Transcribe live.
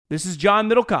This is John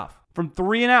Middlecoff from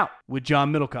 3 and Out with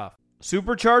John Middlecoff.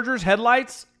 Superchargers,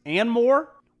 headlights, and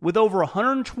more. With over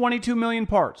 122 million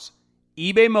parts,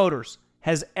 eBay Motors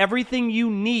has everything you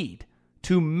need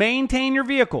to maintain your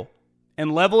vehicle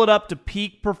and level it up to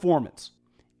peak performance.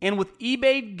 And with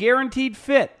eBay Guaranteed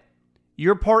Fit,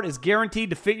 your part is guaranteed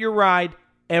to fit your ride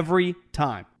every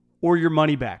time or your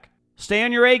money back. Stay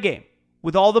on your A game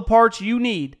with all the parts you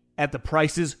need at the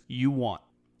prices you want.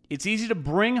 It's easy to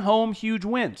bring home huge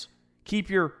wins. Keep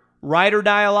your ride or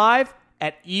die alive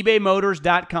at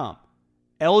ebaymotors.com.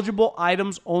 Eligible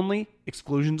items only.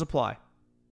 Exclusions apply.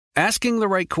 Asking the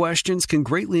right questions can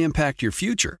greatly impact your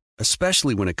future,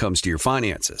 especially when it comes to your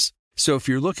finances. So if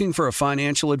you're looking for a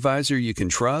financial advisor you can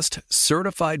trust,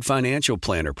 certified financial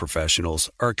planner professionals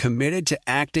are committed to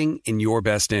acting in your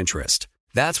best interest.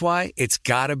 That's why it's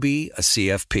got to be a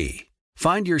CFP.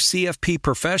 Find your CFP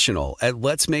professional at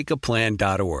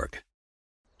letsmakeaplan.org.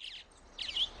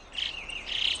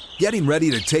 Getting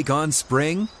ready to take on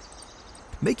spring?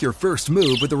 Make your first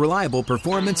move with the reliable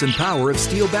performance and power of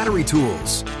Steel battery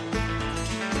tools.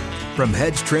 From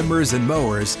hedge trimmers and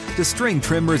mowers to string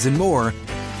trimmers and more,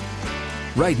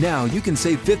 right now you can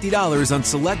save $50 on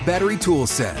select battery tool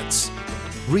sets.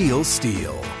 Real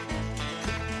Steel.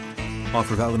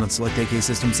 Offer valid on select AK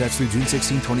system sets through June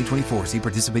 16, 2024. See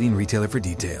participating retailer for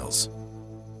details.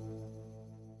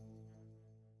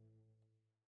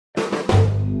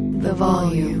 The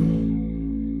volume.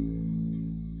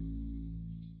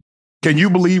 Can you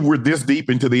believe we're this deep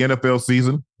into the NFL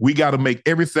season? We got to make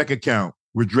every second count.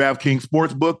 With DraftKings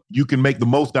Sportsbook, you can make the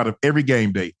most out of every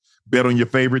game day. Bet on your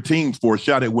favorite teams for a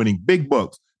shot at winning big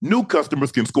bucks. New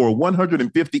customers can score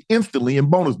 $150 instantly in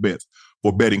bonus bets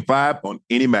for betting $5 on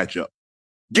any matchup.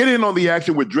 Get in on the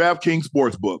action with DraftKings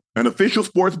Sportsbook, an official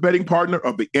sports betting partner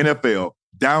of the NFL.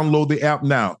 Download the app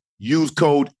now. Use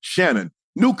code Shannon.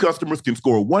 New customers can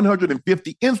score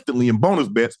 $150 instantly in bonus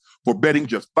bets for betting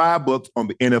just $5 on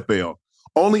the NFL.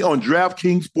 Only on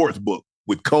DraftKings Sportsbook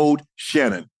with code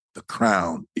Shannon. The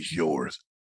crown is yours.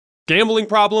 Gambling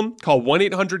problem? Call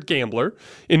 1-800-GAMBLER.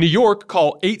 In New York,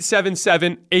 call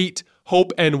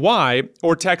 877-8-HOPE-NY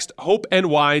or text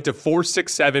HOPE-NY to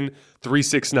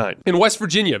 467-369. In West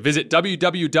Virginia, visit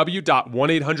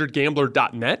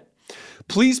www.1800gambler.net.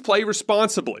 Please play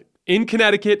responsibly. In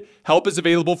Connecticut, help is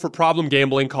available for problem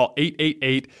gambling. Call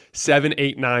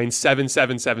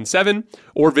 888-789-7777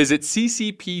 or visit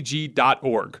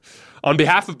ccpg.org. On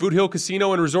behalf of Boot Hill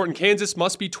Casino and Resort in Kansas,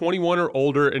 must be 21 or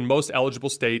older in most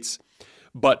eligible states,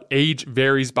 but age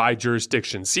varies by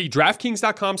jurisdiction. See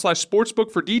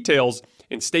DraftKings.com/sportsbook for details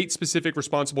and state-specific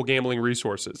responsible gambling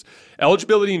resources.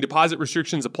 Eligibility and deposit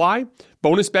restrictions apply.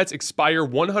 Bonus bets expire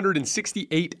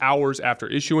 168 hours after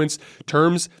issuance.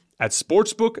 Terms at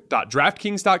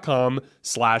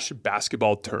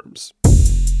sportsbook.draftkings.com/basketball terms.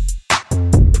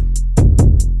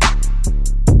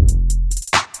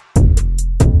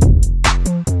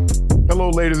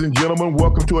 Hello, ladies and gentlemen.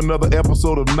 Welcome to another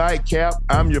episode of Nightcap.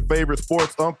 I'm your favorite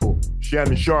sports uncle,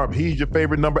 Shannon Sharp. He's your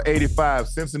favorite number 85,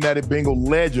 Cincinnati Bengal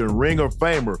legend, Ring of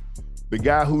Famer, the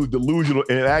guy who's delusional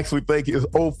and actually think his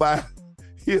 05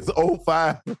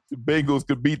 Bengals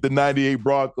could beat the 98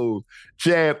 Broncos,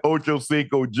 Chad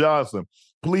Ochocinco Johnson.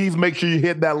 Please make sure you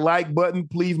hit that like button.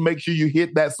 Please make sure you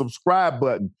hit that subscribe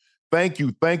button. Thank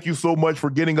you. Thank you so much for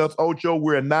getting us, Ocho.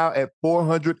 We're now at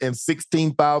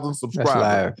 416,000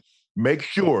 subscribers. Make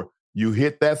sure you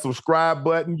hit that subscribe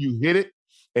button, you hit it,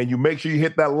 and you make sure you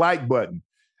hit that like button.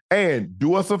 And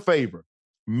do us a favor.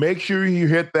 Make sure you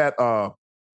hit that,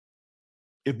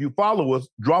 if you follow us,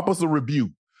 drop us a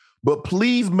review. But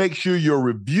please make sure your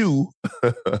review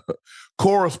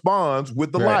corresponds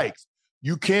with the likes.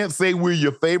 You can't say we're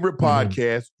your favorite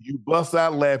podcast. You bust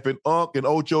out laughing, Unc and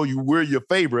Ocho, we're your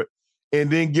favorite,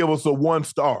 and then give us a 1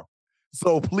 star.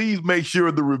 So please make sure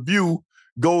the review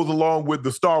goes along with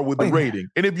the star with the rating.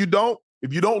 And if you don't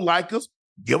like us,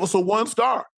 give us a 1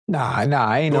 star. Nah,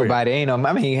 ain't nobody.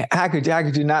 I mean, how could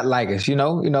you not like us?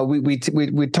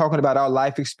 We're talking about our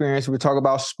life experience. We talk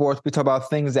about sports. We talk about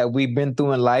things that we've been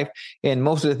through in life. And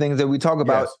most of the things that we talk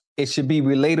about, it should be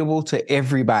relatable to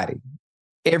everybody.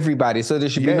 Everybody. So there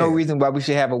should be no reason why we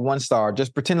should have a 1 star.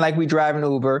 Just pretend like we drive an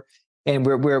Uber and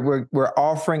we're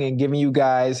offering and giving you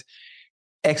guys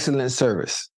excellent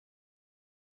service.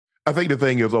 I think the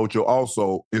thing is, Ocho,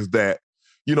 also is that,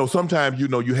 sometimes,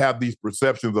 you have these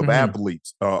perceptions of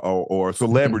athletes or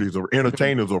celebrities or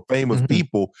entertainers or famous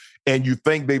people, and you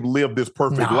think they've lived this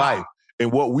perfect life.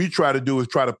 And what we try to do is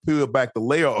try to peel back the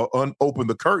layer or open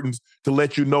the curtains to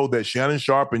let you know that Shannon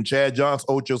Sharp and Chad Johnson,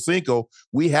 Ochocinco,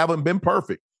 we haven't been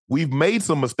perfect. We've made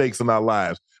some mistakes in our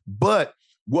lives. But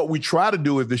what we try to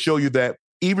do is to show you that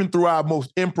even through our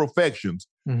most imperfections,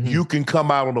 you can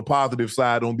come out on the positive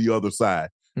side on the other side.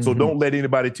 So don't let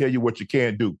anybody tell you what you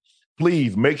can't do.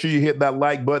 Please make sure you hit that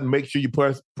like button. Make sure you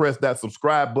press that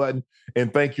subscribe button.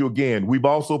 And thank you again. We've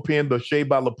also pinned the Shea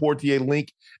by Laportier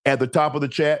link at the top of the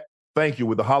chat. Thank you.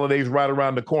 With the holidays right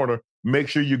around the corner, make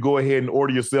sure you go ahead and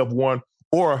order yourself one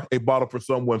or a bottle for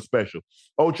someone special.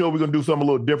 Ocho, we're going to do something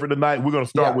a little different tonight. We're going to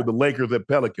start with the Lakers at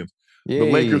Pelicans. Yay.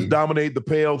 The Lakers dominate the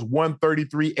Pels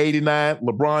 133-89.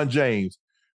 LeBron James,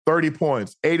 30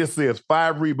 points, 8 assists,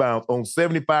 5 rebounds on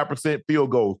 75% field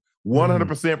goals,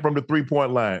 100% from the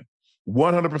three-point line,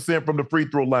 100% from the free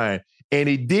throw line. And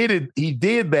he did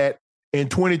that in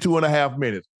 22 and a half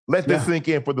minutes. Let this sink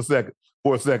in for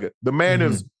a second. The man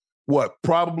is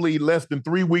probably less than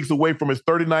 3 weeks away from his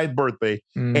 39th birthday,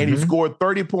 and he scored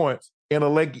 30 points in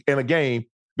a game,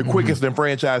 the quickest in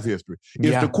franchise history.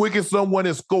 It's the quickest someone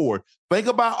has scored. Think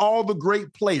about all the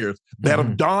great players that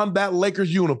have donned that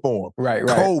Lakers uniform. Right.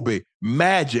 Kobe,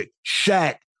 Magic,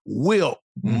 Shaq, Wilt,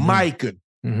 Micah.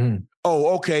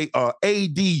 Oh, okay.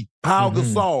 AD, Pau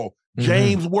Gasol,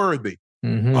 James Worthy.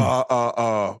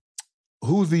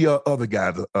 Who's the other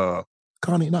guy?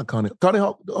 Connie.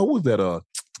 Who was that?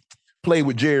 Played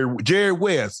with Jerry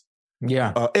West.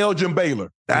 Yeah. Elgin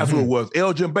Baylor. That's who it was.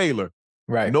 Elgin Baylor.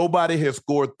 Right. Nobody has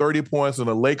scored 30 points in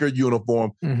a Lakers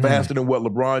uniform faster than what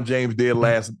LeBron James did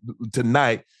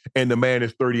tonight, and the man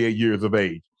is 38 years of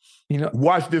age.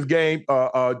 Watch this game.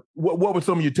 What were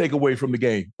some of your takeaways from the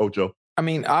game, Ocho? I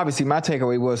mean, obviously, my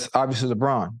takeaway was obviously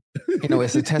LeBron.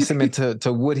 It's a testament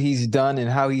to what he's done and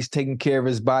how he's taken care of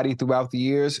his body throughout the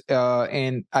years.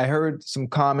 And I heard some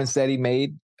comments that he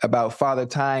made about Father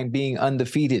Time being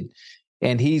undefeated.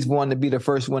 And he's wanted to be the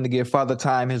first one to give Father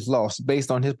Time his loss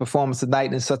based on his performance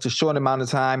tonight in such a short amount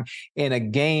of time in a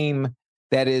game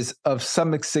that is of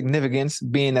some significance,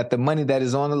 being that the money that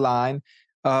is on the line.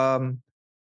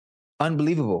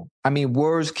 Unbelievable. I mean,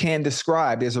 words can't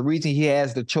describe. There's a reason he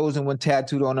has the chosen one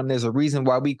tattooed on him. There's a reason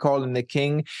why we call him the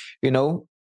king,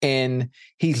 and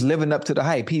he's living up to the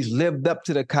hype. He's lived up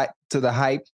to the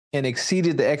hype and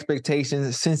exceeded the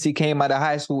expectations since he came out of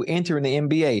high school, entering the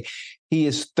NBA. He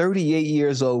is 38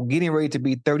 years old, getting ready to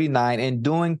be 39, and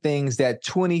doing things that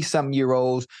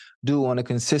 20-something-year-olds do on a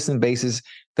consistent basis.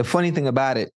 The funny thing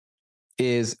about it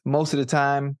is most of the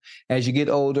time, as you get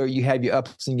older, you have your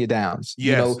ups and your downs.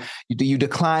 Yes. You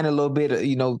decline a little bit.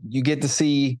 You get to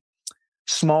see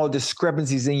small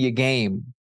discrepancies in your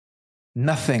game.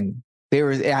 Nothing.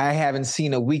 I haven't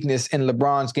seen a weakness in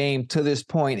LeBron's game to this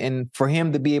point, and for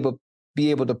him to be able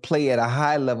to play at a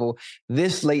high level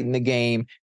this late in the game,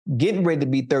 getting ready to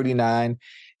be 39,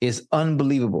 is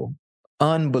unbelievable.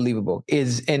 Unbelievable.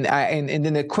 And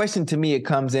then the question to me, it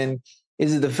comes in,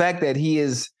 is it the fact that he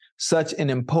is such an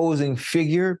imposing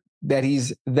figure, that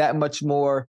he's that much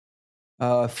more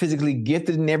physically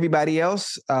gifted than everybody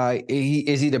else?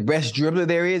 Is he the best dribbler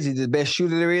there is? Is he the best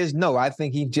shooter there is? No, I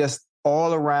think he just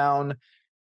all around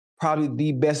probably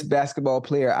the best basketball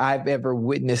player I've ever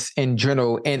witnessed in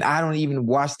general. And I don't even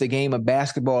watch the game of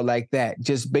basketball like that.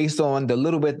 Just based on the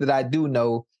little bit that I do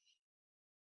know,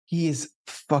 he is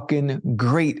fucking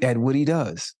great at what he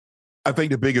does. I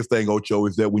think the biggest thing, Ocho,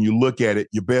 is that when you look at it,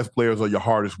 your best players are your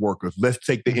hardest workers. Let's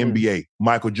take the NBA.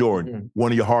 Michael Jordan,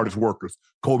 one of your hardest workers.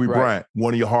 Kobe Bryant,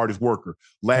 one of your hardest workers.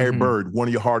 Larry Bird, one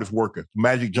of your hardest workers.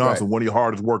 Magic Johnson, one of your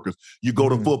hardest workers. You go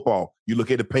to football, you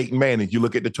look at the Peyton Manning, you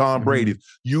look at the Tom Brady's,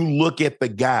 you look at the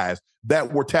guys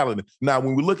that were talented. Now,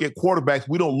 when we look at quarterbacks,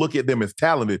 we don't look at them as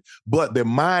talented, but their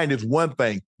mind is one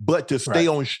thing. But to stay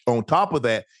on top of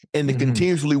that and to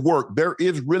continuously work, there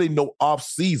is really no off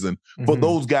season for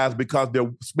those guys, because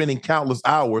they're spending countless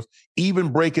hours,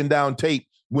 even breaking down tape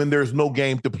when there's no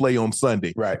game to play on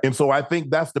Sunday. Right. And so I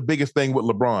think that's the biggest thing with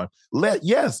LeBron.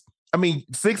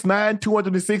 6'9",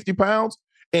 260 pounds,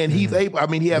 and he's able,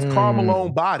 he has Karl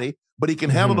Malone body, but he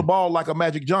can handle the ball like a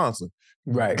Magic Johnson.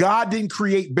 Right. God didn't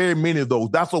create very many of those.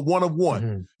 That's a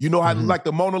one-of-one. You know how like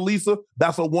the Mona Lisa?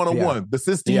 That's a one-of-one. The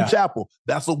Sistine Chapel,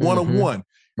 that's a one-of-one.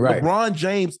 Right. LeBron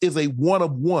James is a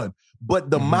one-of-one.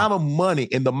 But the amount of money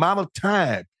and the amount of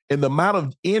time and the amount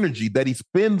of energy that he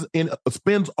spends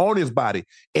on his body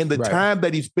and the time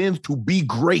that he spends to be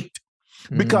great.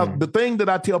 Because the thing that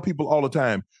I tell people all the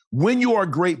time, when you are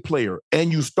a great player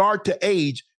and you start to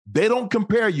age, they don't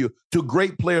compare you to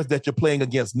great players that you're playing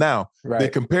against now. They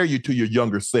compare you to your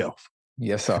younger self.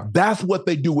 Yes, sir. That's what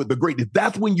they do with the greatness.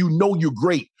 That's when you know you're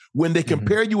great. When they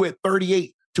compare you at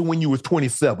 38 to when you was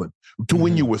 27, to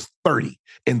when you was 30.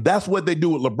 And that's what they do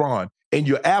with LeBron. And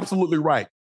you're absolutely right.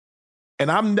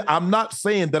 And I'm not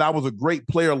saying that I was a great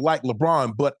player like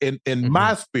LeBron, but in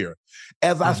my sphere,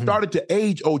 as I started to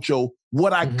age, Ocho,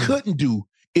 what I couldn't do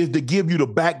is to give you the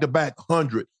back-to-back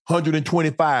 100,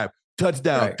 125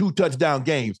 touchdown, 2 touchdown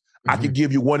games. I could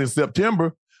give you one in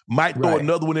September, might throw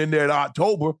another one in there in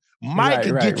October, might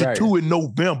could get you 2 in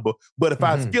November. But if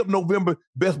I skip November,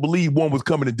 best believe one was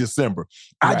coming in December.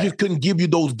 I just couldn't give you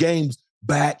those games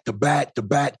back to back to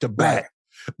back to back.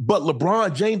 But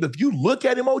LeBron James, if you look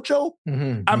at him, Ocho,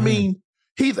 I mean,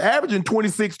 he's averaging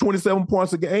 26, 27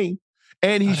 points a game,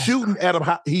 and he's shooting at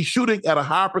a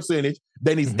higher percentage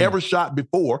than he's ever shot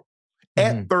before.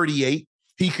 At 38,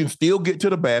 he can still get to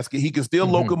the basket. He can still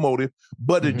locomotive,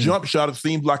 but the jump shot, it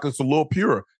seems like it's a little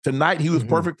purer. Tonight, he was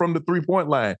perfect from the three-point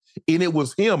line, and it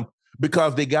was him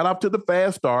because they got off to the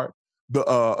fast start.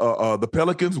 The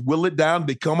Pelicans will it down.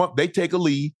 They come up. They take a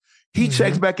lead. He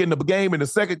checks back in the game in the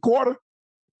second quarter.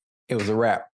 It was a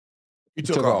wrap. He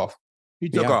took off. He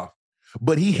took off.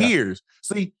 But he hears.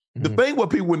 See, the thing with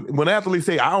people, when athletes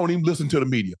say, I don't even listen to the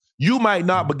media. You might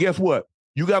not, but guess what?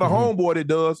 You got a homeboy that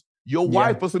does. Your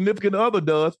wife or significant other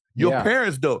does. Your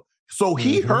parents do. So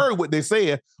he heard what they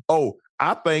said. Oh,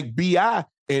 I think B.I.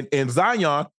 and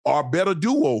Zion are a better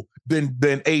duo than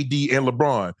AD and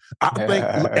LeBron. I think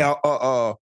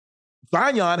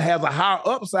Zion has a higher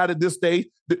upside at this stage.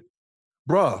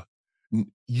 Bruh,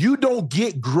 you don't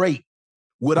get great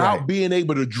without being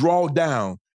able to draw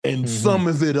down and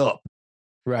summons it up.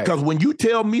 Right. Because when you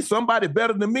tell me somebody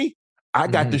better than me, I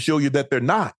got to show you that they're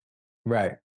not.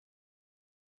 Right.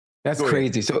 That's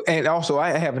crazy. So, and also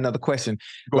I have another question.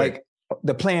 Like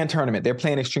the play-in tournament, they're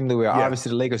playing extremely well. Yeah.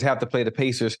 Obviously the Lakers have to play the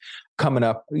Pacers coming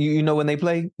up. You know when they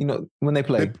play? You know when they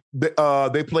play?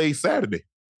 They play Saturday.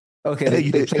 Okay,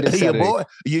 they play this Saturday. Boy,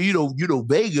 you know,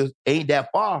 Vegas ain't that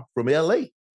far from LA.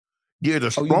 There's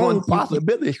a strong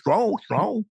possibility. Strong.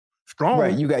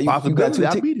 Right, you got 2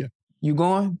 tickets. You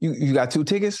going? You got 2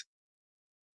 tickets?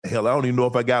 Hell, I don't even know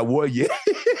if I got one yet.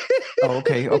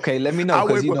 Okay. Let me know.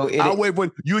 I'll wait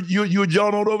for you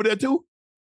John on over there too?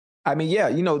 I mean, yeah,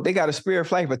 they got a Spirit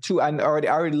flight for I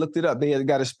already looked it up. They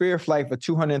got a Spirit flight for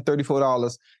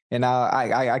 $234, and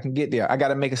I can get there. I got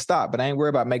to make a stop, but I ain't worried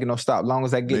about making no stop. As long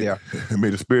as I get there. May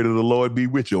the Spirit of the Lord be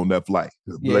with you on that flight.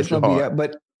 Yeah, it's gonna be that.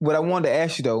 But what I wanted to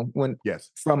ask you though,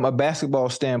 from a basketball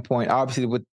standpoint, obviously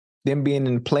with them being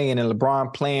in playing and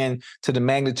LeBron playing to the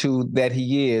magnitude that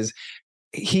he is.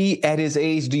 He, at his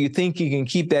age, do you think he can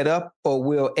keep that up, or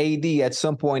will AD at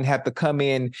some point have to come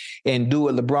in and do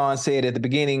what LeBron said at the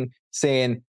beginning,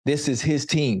 saying, this is his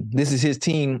team. This is his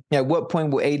team. At what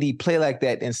point will AD play like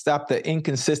that and stop the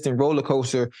inconsistent roller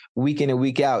coaster week in and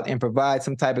week out and provide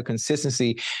some type of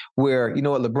consistency where,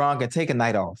 LeBron can take a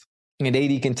night off and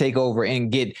AD can take over and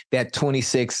get that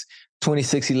 26,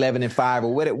 11, and 5,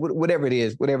 or whatever it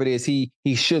is he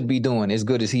should be doing as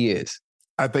good as he is?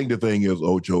 I think the thing is,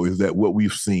 Ocho, is that what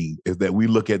we've seen is that we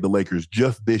look at the Lakers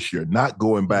just this year, not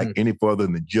going back any further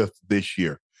than just this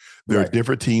year. They're a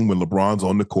different team when LeBron's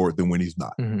on the court than when he's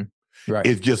not. Right.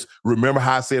 It's just, remember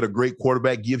how I said a great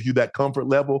quarterback gives you that comfort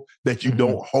level that you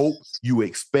don't hope, you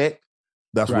expect?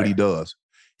 That's what he does.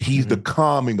 He's the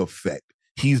calming effect.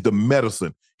 He's the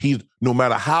medicine. He's, no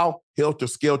matter how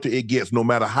helter-skelter it gets, no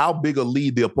matter how big a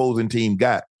lead the opposing team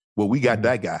got, well, we got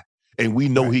that guy. And we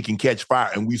know he can catch fire.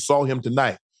 And we saw him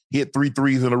tonight hit 3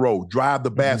 threes in a row, drive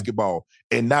the basketball.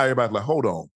 And now everybody's like, hold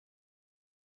on.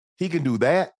 He can do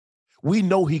that. We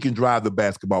know he can drive the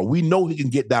basketball. We know he can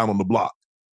get down on the block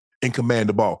and command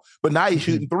the ball. But now he's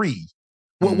shooting threes.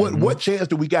 What chance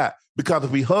do we got? Because if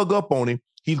we hug up on him,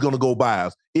 he's going to go by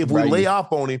us. If we lay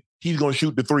off on him, he's going to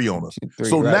shoot the 3 on us.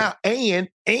 Now, and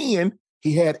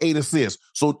he had 8 assists.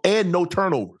 So, and no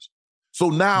turnovers. So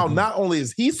now, not only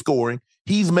is he scoring,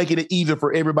 he's making it easier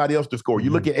for everybody else to score. You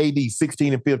look at AD,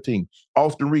 16 and 15.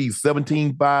 Austin Reeves,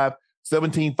 17, 5,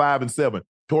 and 7.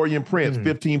 Torian Prince,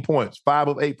 15 points, 5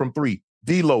 of 8 from 3.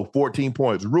 D'Lo, 14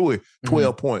 points. Rui,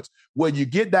 12 points. Well, you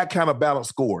get that kind of balanced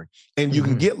scoring, and you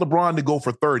can get LeBron to go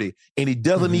for 30, and he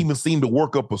doesn't even seem to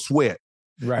work up a sweat.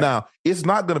 Right. Now, it's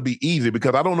not going to be easy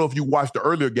because I don't know if you watched the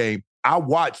earlier game. I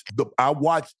watched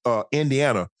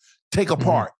Indiana take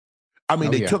apart. I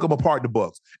mean, they took them apart, the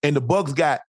Bucks. And the Bucks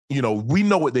got, we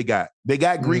know what they got. They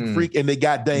got Greek Freak and they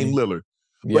got Dame Lillard.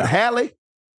 But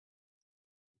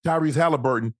Tyrese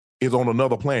Halliburton is on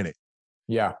another planet.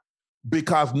 Yeah.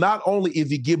 Because not only is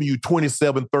he giving you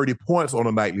 27, 30 points on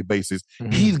a nightly basis,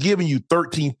 he's giving you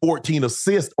 13, 14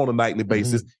 assists on a nightly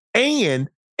basis and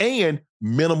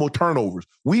minimal turnovers.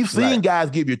 We've seen guys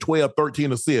give you 12,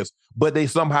 13 assists, but they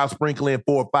somehow sprinkle in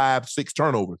 4, 5, 6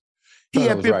 turnovers. He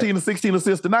had 15 to 16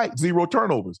 assists tonight, 0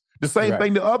 turnovers. The same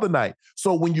thing the other night.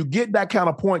 So when you get that kind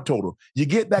of point total, you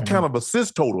get that kind of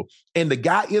assist total, and the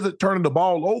guy isn't turning the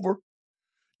ball over,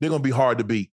 they're going to be hard to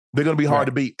beat. They're going to be hard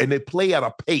to beat. And they play at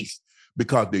a pace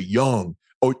because they're young.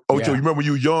 Ocho, you remember when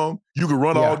you were young? You could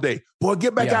run all day. Boy,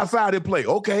 get back outside and play.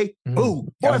 Okay. Ooh,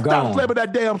 boy, stop slamming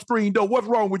that damn screen door. What's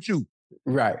wrong with you?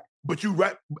 Right. But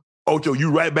Ocho,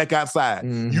 you right back outside.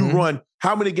 You run.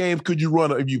 How many games could you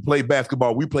run if you play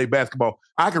basketball? We play basketball.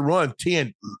 I could run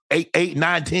 10 games in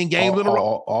a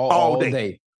row. All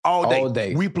day. All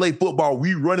day. We play football.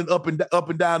 We running up and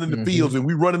down in the fields, and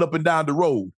we running up and down the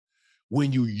road.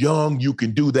 When you young, you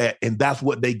can do that, and that's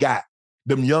what they got.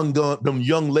 Them young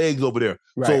legs over there.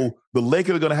 Right. So the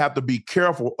Lakers are going to have to be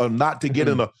careful not to get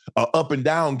in a up and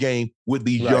down game with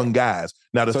these young guys.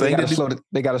 Now they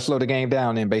got to slow the game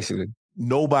down. Then basically,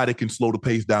 nobody can slow the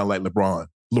pace down like LeBron.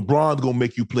 LeBron's going to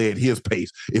make you play at his pace.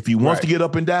 If he wants to get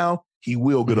up and down, he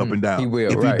will get up and down. He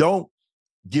will. If he don't,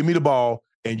 give me the ball,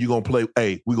 and you're going to play.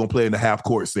 Hey, we're going to play in the half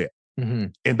court set,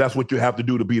 and that's what you have to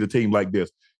do to beat a team like this.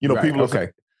 You know, people are saying.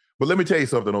 But let me tell you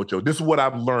something, Ocho. This is what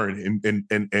I've learned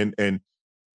and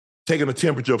taking the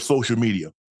temperature of social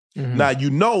media. Now,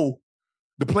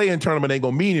 the play-in tournament ain't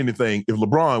going to mean anything if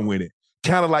LeBron win it.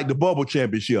 Kind of like the bubble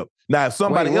championship. Now, if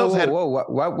somebody else had...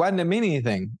 Why didn't it mean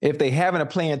anything? If they having a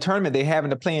play-in tournament, they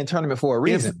having a play-in tournament for a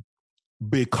reason.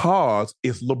 Because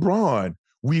it's LeBron.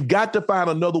 We've got to find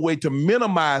another way to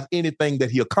minimize anything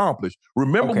that he accomplished.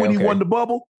 Remember when he won the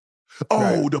bubble?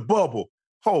 Oh, the bubble.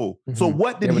 Oh, so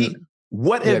what did he...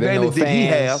 What advantage did he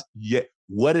have? Yeah,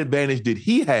 what advantage did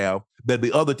he have that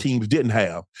the other teams didn't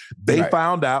have? They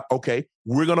found out, okay,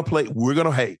 we're gonna play, we're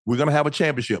gonna have a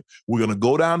championship. We're gonna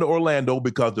go down to Orlando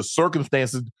because the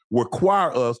circumstances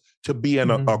require us to be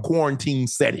in a quarantine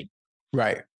setting.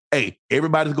 Right. Hey,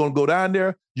 everybody's gonna go down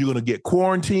there, you're gonna get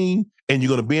quarantined, and you're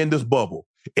gonna be in this bubble.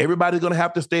 Everybody's gonna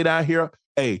have to stay down here.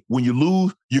 Hey, when you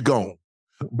lose, you're gone.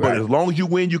 But as long as you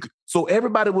win, so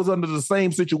everybody was under the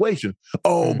same situation.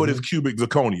 Oh, but it's cubic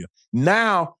zirconia.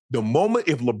 Now, the moment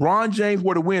if LeBron James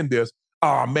were to win this,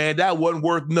 oh man, that wasn't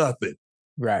worth nothing.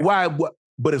 Right. Why? What?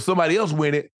 But if somebody else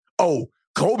win it, oh,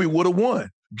 Kobe would have won.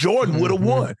 Jordan would have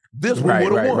won. This one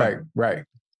would have won. Right.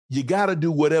 You got to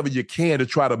do whatever you can to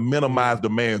try to minimize the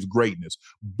man's greatness.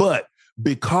 But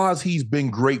because he's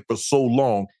been great for so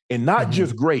long, and not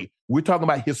just great, we're talking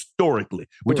about historically.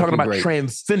 We're talking about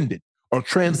transcendent. Or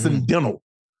transcendental.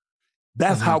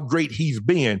 That's how great he's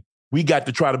been. We got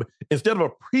to try to, instead of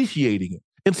appreciating it.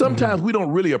 And sometimes we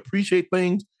don't really appreciate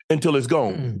things until it's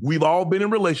gone. We've all been in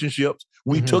relationships.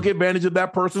 We took advantage of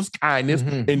that person's kindness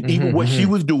and even what she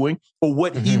was doing or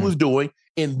what he was doing.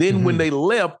 And then when they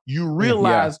left, you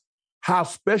realize how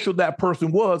special that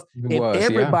person was.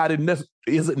 Everybody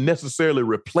isn't necessarily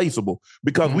replaceable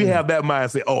because we have that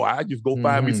mindset, oh, I just go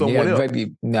find me someone else.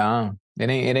 Baby, no. It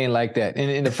ain't like that.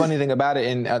 And the funny thing about it,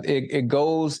 and it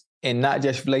goes in not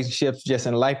just relationships, just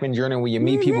in life and journey when you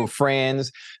meet people,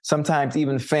 friends, sometimes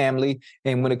even family.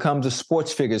 And when it comes to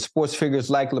sports figures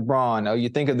like LeBron, or you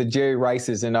think of the Jerry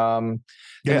Rices and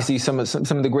you see some of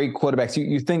the great quarterbacks.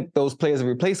 You think those players are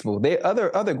replaceable.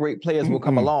 Other great players will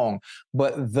come along,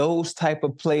 but those type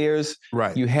of players,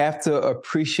 you have to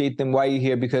appreciate them while you're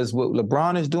here because what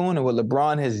LeBron is doing and what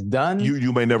Lebron has done,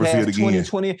 you may never see it again.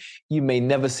 2020, you may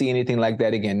never see anything like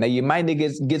that again. Now you might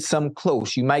get some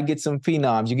close. You might get some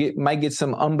phenoms. Might get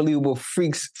some unbelievable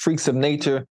freaks of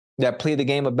nature that play the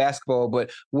game of basketball, but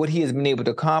what he has been able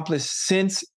to accomplish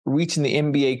since reaching the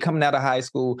NBA, coming out of high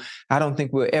school, I don't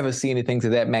think we'll ever see anything to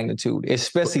that magnitude,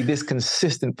 especially this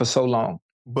consistent for so long.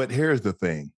 But here's the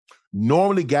thing.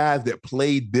 Normally guys that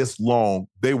played this long,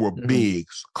 they were big.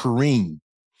 Kareem.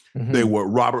 They were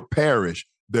Robert Parrish.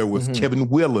 There was Kevin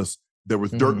Willis. There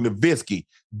was Dirk Nowitzki.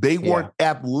 They weren't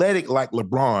athletic like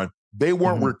LeBron. They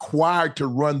weren't required to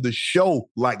run the show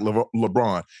like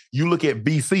LeBron. You look at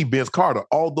BC, Vince Carter,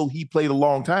 although he played a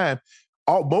long time,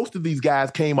 most of these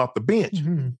guys came off the bench.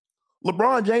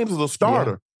 LeBron James is a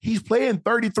starter. He's playing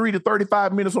 33 to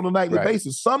 35 minutes on a nightly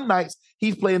basis. Some nights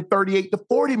he's playing 38 to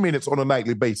 40 minutes on a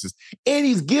nightly basis. And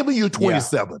he's giving you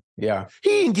 27. Yeah.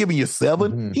 He ain't giving you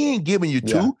 7. He ain't giving you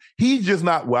 2. He's just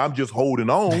not, I'm just holding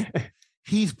on.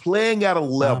 He's playing at a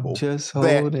level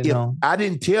that if I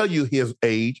didn't tell you his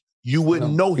age, you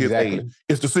wouldn't know his age.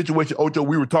 It's the situation, Ocho,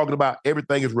 we were talking about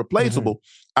everything is replaceable.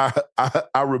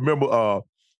 I remember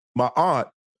my aunt,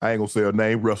 I ain't gonna say her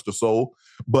name, rest her soul,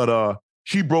 but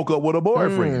she broke up with her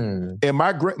boyfriend. And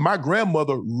my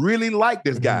grandmother really liked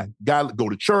this guy. Guy would go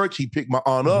to church, he picked my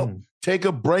aunt up, take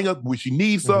her, bring her, when she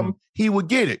needs something, he would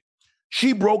get it.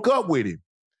 She broke up with him.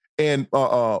 And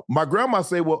my grandma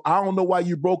said, well, I don't know why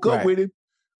you broke up with him.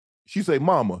 She said,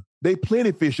 Mama, they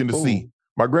plenty fish in the sea.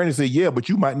 My granny said, yeah, but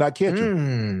you might not catch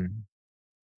them.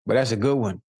 But that's a good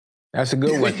one. That's a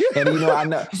good one. And I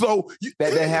know so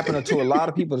that happened to a lot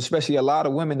of people, especially a lot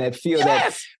of women that feel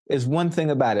that is one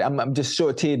thing about it. I'm just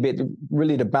short tidbit,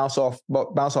 really to bounce off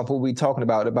what we're talking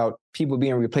about people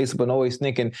being replaceable and always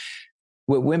thinking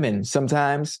with women.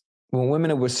 Sometimes when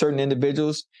women are with certain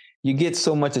individuals, you get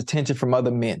so much attention from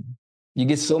other men. You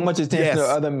get so much attention from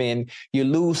other men, you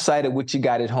lose sight of what you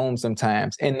got at home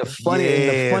sometimes. And the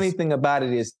funny thing about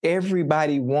it is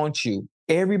everybody wants you.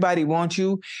 Everybody wants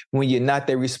you when you're not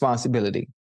their responsibility.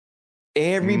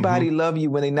 Everybody love you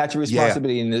when they're not your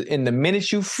responsibility. And the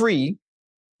minute you free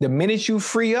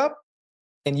up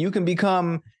and you can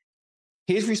become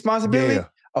his responsibility,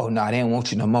 oh no, they don't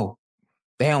want you no more.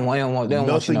 They don't want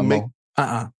you no more.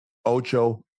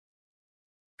 Ocho,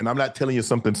 and I'm not telling you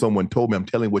something someone told me. I'm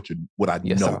telling you what I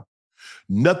know. Sir.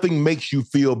 Nothing makes you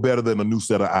feel better than a new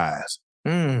set of eyes.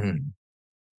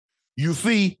 You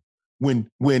see,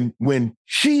 when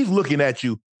she's looking at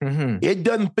you, it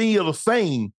doesn't feel the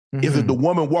same as if the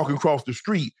woman walking across the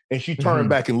street and she turned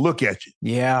back and look at you.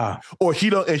 Yeah. Or she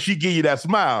give you that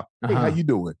smile. Hey, how you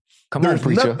doing? There's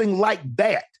nothing like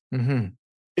that. And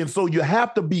so you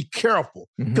have to be careful.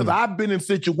 Because I've been in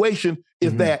situations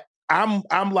that I'm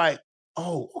like,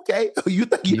 oh, okay. You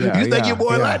think your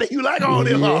boy like that? You like all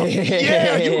this?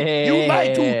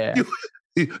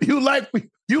 You like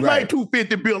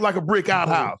 250 built like a brick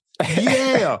outhouse.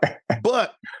 Yeah.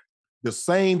 But the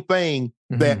same thing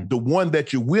that the one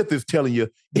that you're with is telling you,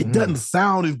 it doesn't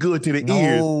sound as good to the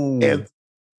ears as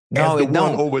the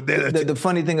one over there. The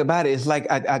funny thing about it is like,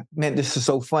 man, this is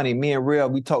so funny. Me and Real,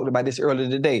 we talked about this earlier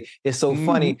today. It's so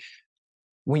funny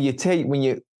when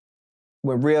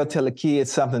Real tell a kid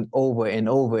something over and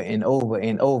over and over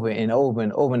and over and over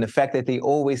and over, and the fact that they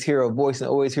always hear a voice,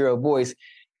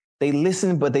 they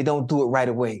listen, but they don't do it right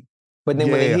away. But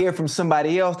then when they hear from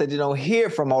somebody else that they don't hear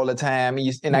from all the time,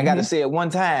 and I got to say it one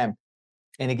time,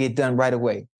 and it get done right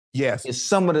away. Yes. It's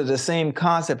somewhat of the same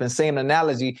concept and same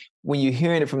analogy when you're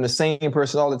hearing it from the same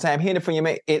person all the time, hearing it from your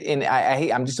man.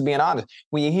 I'm just being honest.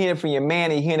 When you're hearing it from your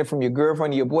man and you're hearing it from your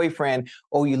girlfriend or your boyfriend,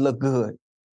 oh, you look good.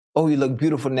 Oh, you look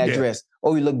beautiful in that dress.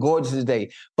 Oh, you look gorgeous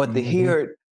today. But to hear it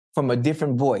from a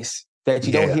different voice that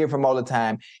you don't hear from all the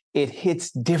time, it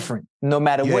hits different no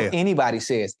matter what anybody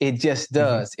says. It just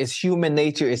does. It's human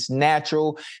nature. It's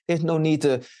natural. There's no need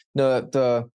to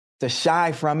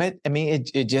shy from it. I mean,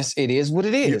 it is what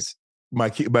it is. My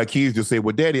kids just say,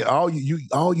 well, Daddy, all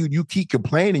you keep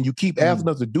complaining. You keep asking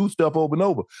us to do stuff over and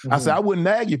over. I said, I wouldn't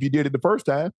nag you if you did it the first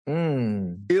time.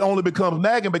 It only becomes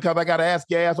nagging because I got to ask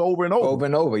your ass over and over. Over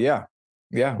and over, yeah.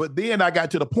 But then I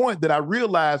got to the point that I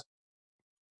realized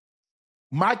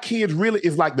my kids really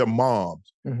is like their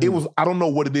moms. It was, I don't know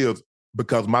what it is,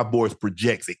 because my voice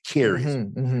projects, it carries.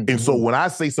 And so when I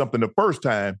say something the first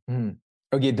time,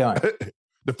 it'll get done.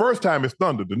 The first time is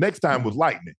thunder. The next time was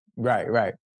lightning.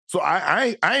 Right. So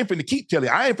I ain't finna keep telling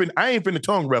you. I ain't finna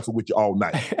tongue wrestle with you all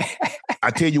night.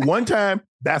 I tell you one time,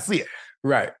 that's it.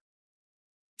 Right.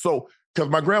 So, because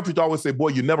my grandfather always said, boy,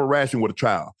 you never ration with a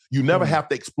child. You never have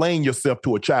to explain yourself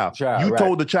to a child. You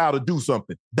told the child to do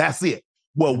something. That's it.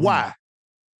 Well, why?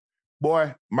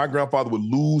 Boy, my grandfather would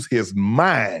lose his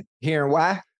mind. Hearing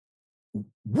why?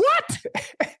 What?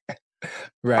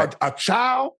 Right. A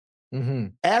child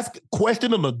ask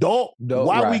question an adult.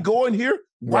 Why we going here?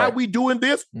 Why we doing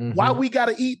this? Why we got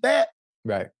to eat that?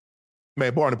 Right.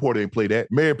 Man, Barney Porter didn't play that.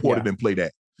 Mary Porter didn't play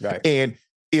that. Right. And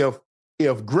if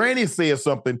Granny said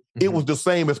something, it was the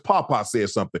same as Papa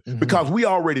said something, because we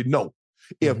already know.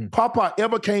 If Papa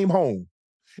ever came home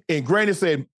and Granny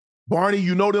said, Barney,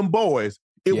 you know them boys,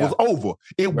 it was over.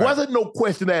 It wasn't no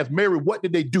question to ask Mary, what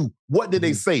did they do? What did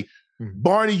they say?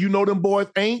 Barney, you know them boys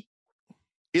ain't?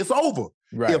 It's over.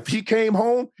 Right. If he came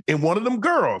home and one of them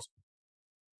girls,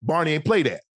 Barney ain't play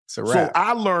that. So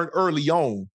I learned early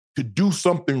on to do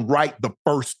something right the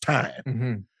first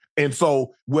time. And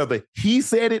so whether he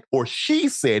said it or she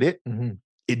said it,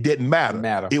 it didn't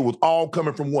matter. It was all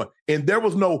coming from one. And there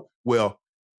was no, well,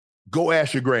 go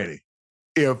ask your granny.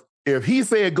 If he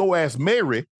said, go ask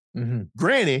Mary,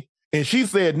 Granny, and she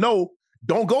said no,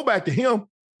 don't go back to him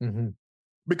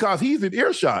because he's in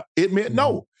earshot. It meant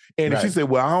no. And if she said,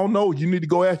 well, I don't know, you need to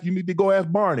go ask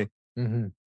Barney.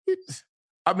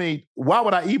 I mean, why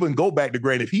would I even go back to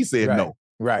Granny if he said no?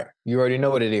 Right. You already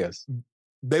know what it is.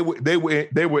 They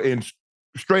were in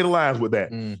straight lines with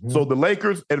that. So the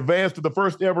Lakers advanced to the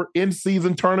first ever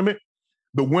in-season tournament.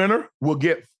 The winner will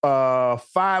get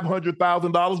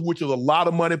 $500,000, which is a lot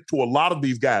of money to a lot of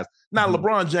these guys. Now,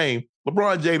 LeBron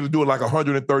James is doing like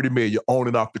 $130 million on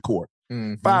and off the court.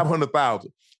 $500,000.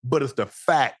 But it's the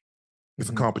fact it's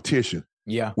a competition.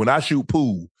 Yeah. When I shoot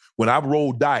pool, when I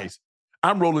roll dice,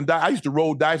 I'm rolling dice. I used to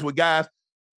roll dice with guys.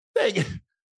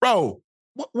 Bro,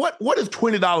 what is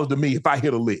 $20 to me if I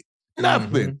hit a lick?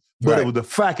 Nothing. Mm-hmm. But it was the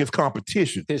fact it's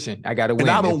competition. I got to win.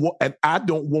 And I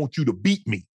don't want you to beat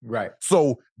me. Right.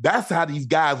 So that's how these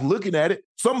guys looking at it.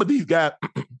 Some of these guys,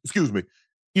 excuse me,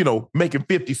 making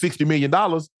 $50, $60 million,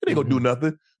 it ain't gonna do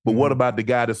nothing. But what about the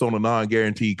guy that's on a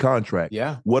non-guaranteed contract?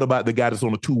 Yeah. What about the guy that's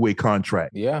on a two-way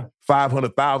contract? Yeah.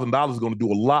 $500,000 is going to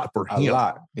do a lot for him. A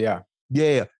lot. Yeah.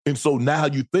 Yeah. And so now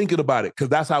you're thinking about it because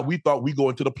that's how we thought we go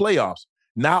into the playoffs.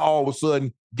 Now all of a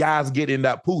sudden, guys get in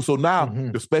that pool. So now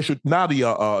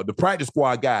the practice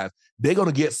squad guys, they're going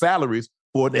to get salaries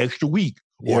for an extra week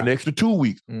or an extra 2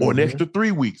 weeks or an extra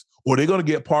 3 weeks, or they're going to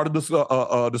get part of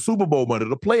the Super Bowl money,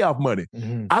 the playoff money.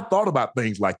 I thought about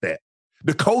things like that.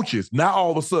 The coaches, now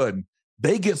all of a sudden,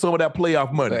 they get some of that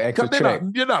playoff money. Because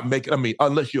you're not making,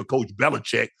 unless you're Coach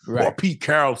Belichick or Pete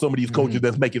Carroll, some of these coaches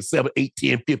that's making $7, $8,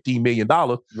 $10, $15 million.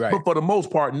 Right. But for the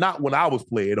most part, not when I was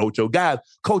playing, Ocho.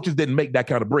 Coaches didn't make that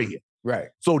kind of bread. Right.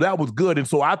 So that was good. And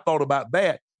so I thought about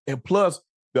that. And plus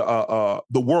the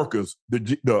workers,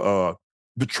 the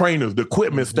trainers, the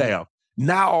equipment staff.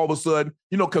 Now all of a sudden,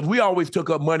 because we always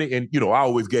took up money and, I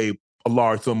always gave a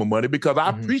large sum of money because I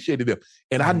appreciated them.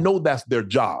 And I know that's their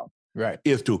job. Right.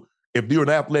 Is to, if you're an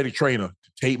athletic trainer,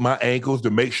 to tape my ankles, to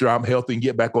make sure I'm healthy and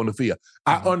get back on the field.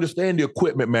 I understand the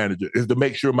equipment manager is to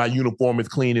make sure my uniform is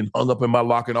clean and hung up in my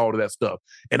locker and all of that stuff.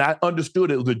 And I understood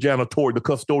it was the janitorial, the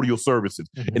custodial services,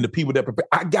 and the people that prepare.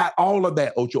 I got all of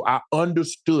that, Ocho. I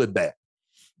understood that.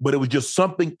 But it was just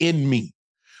something in me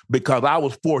because I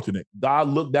was fortunate. God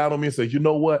looked down on me and said, you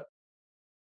know what?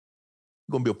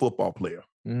 You're going to be a football player.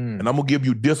 And I'm going to give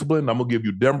you discipline, I'm going to give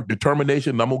you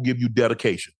determination, and I'm going to give you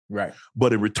dedication. Right.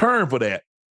 But in return for that,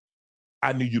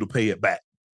 I need you to pay it back.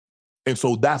 And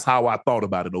so that's how I thought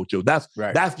about it, Ocho. That's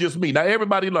just me. Now,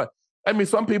 everybody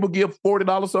some people give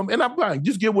 $40 something, and I'm fine.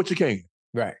 Just give what you can.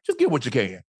 Right. Just give what you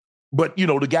can. But,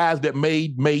 the guys that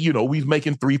made we was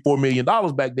making $3, $4 million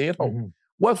back then.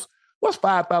 What's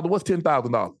 $5,000? What's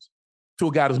 $10,000 to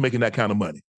a guy that's making that kind of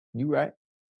money? You right.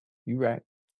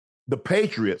 The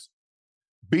Patriots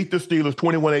beat the Steelers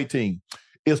 21-18.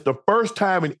 It's the first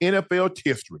time in NFL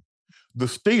history the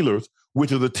Steelers,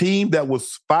 which is a team that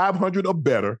was 500 or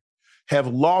better, have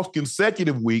lost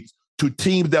consecutive weeks to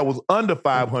teams that was under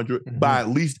 500 by at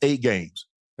least 8 games.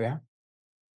 Yeah.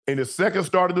 In his second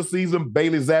start of the season,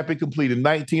 Bailey Zappi completed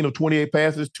 19 of 28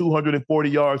 passes, 240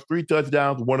 yards, 3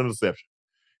 touchdowns, 1 interception.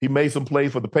 He made some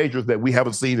plays for the Patriots that we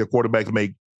haven't seen their quarterbacks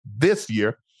make this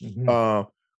year.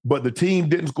 But the team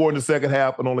didn't score in the second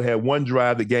half and only had 1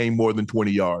 drive that gained more than 20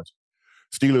 yards.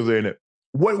 Steelers are in it.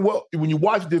 What when you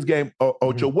watch this game,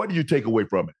 Ocho, what do you take away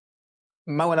from it?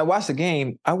 When I watch the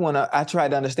game, I tried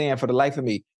to understand for the life of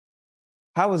me,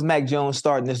 how was Mac Jones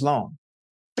starting this long?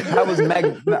 How was Mac?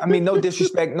 No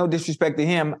disrespect to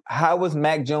him. How was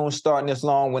Mac Jones starting this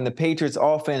long when the Patriots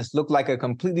offense looked like a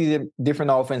completely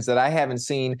different offense that I haven't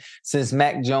seen since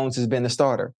Mac Jones has been the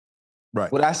starter?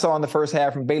 Right. What I saw in the first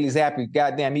half from Bailey Zappi,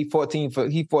 goddamn, he 14 for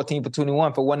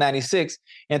 21 for 196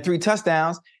 and 3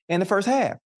 touchdowns in the first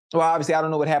half. Well, obviously, I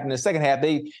don't know what happened in the second half.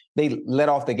 They let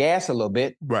off the gas a little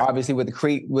bit, obviously with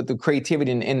the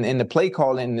creativity and the play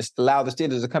calling, and allow the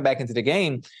Steelers to come back into the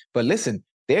game. But listen,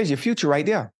 there's your future right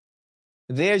there.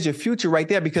 There's your future right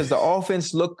there because the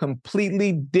offense looked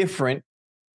completely different.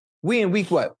 We in week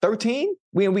what? 13?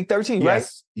 We in week 13, right?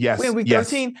 Yes. We in week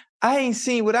 13. I ain't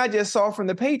seen what I just saw from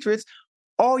the Patriots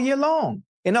all year long.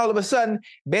 And all of a sudden,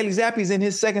 Bailey Zappi's in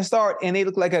his second start, and they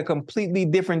look like a completely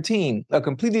different team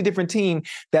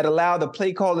that allowed the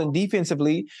play calling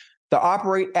defensively to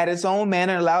operate at its own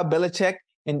manner, allow Belichick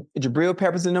and Jabril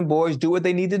Peppers and them boys do what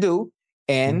they need to do.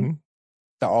 And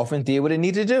the offense did what it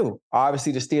needed to do.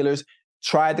 Obviously, the Steelers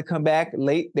tried to come back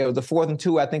late. There was the 4th and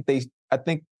 2. I think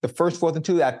the first 4th and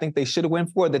 2, I think they should have went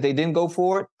for it, that they didn't go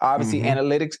for it. Obviously,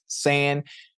 analytics saying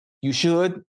you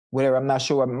should. Whatever, I'm not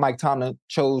sure why Mike Tomlin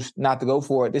chose not to go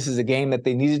for it. This is a game that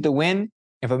they needed to win,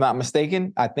 if I'm not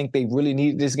mistaken. I think they really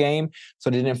needed this game, so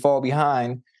they didn't fall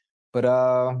behind. But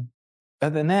other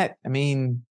than that,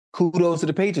 kudos to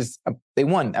the Patriots. They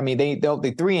won. They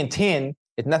 3-10.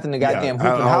 It's nothing to goddamn hoop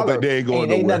and holler.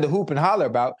 Ain't nothing to hoop and holler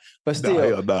about. But still,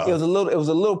 it was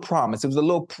a little promise. It was a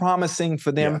little promising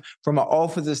for them from an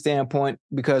offensive standpoint,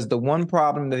 because the one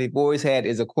problem that they've always had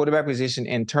is a quarterback position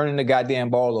and turning the goddamn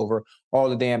ball over all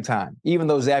the damn time, even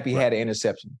though Zappi had an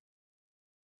interception.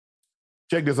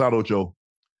 Check this out, Ocho.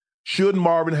 Should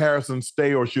Marvin Harrison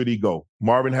stay or should he go?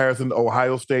 Marvin Harrison,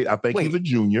 Ohio State. I think he's a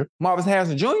junior. Marvin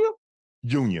Harrison Jr.?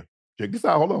 Junior. Check this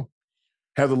out. Hold on.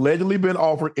 Has allegedly been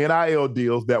offered NIL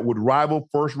deals that would rival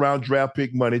first-round draft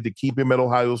pick money to keep him at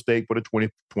Ohio State for the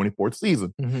 2024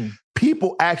 season.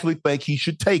 people actually think he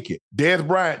should take it. Des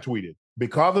Bryant tweeted,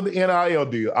 because of the NIL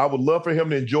deal, I would love for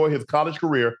him to enjoy his college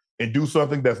career and do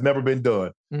something that's never been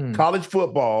done. College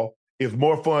football is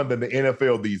more fun than the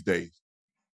NFL these days.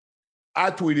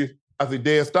 I tweeted, I said,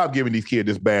 Des, stop giving these kids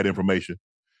this bad information.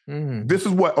 This is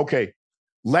what,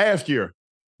 last year,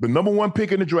 the number 1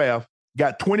 pick in the draft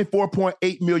got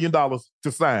 $24.8 million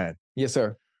to sign. Yes,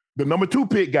 sir. The number 2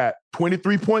 pick got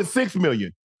 $23.6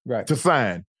 million to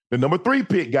sign. The number 3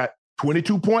 pick got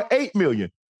 $22.8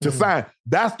 million to sign.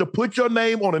 That's to put your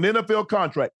name on an NFL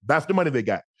contract. That's the money they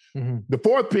got. The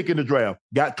 4th pick in the draft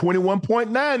got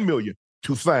 $21.9 million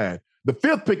to sign. The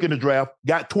 5th pick in the draft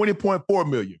got $20.4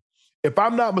 million. If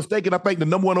I'm not mistaken, I think the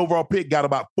number 1 overall pick got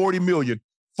about $40 million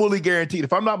fully guaranteed.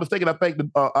 If I'm not mistaken,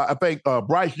 I think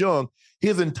Bryce Young,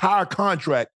 his entire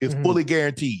contract is fully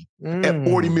guaranteed at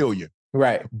 $40 million.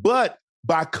 Right. But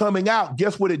by coming out,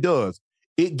 guess what it does?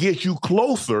 It gets you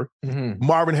closer.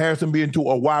 Marvin Harrison being to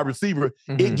a wide receiver,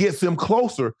 it gets him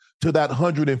closer to that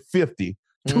 $150,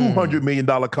 $200 million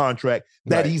contract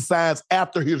that he signs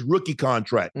after his rookie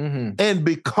contract. And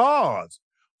because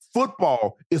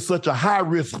football is such a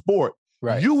high-risk sport,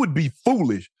 you would be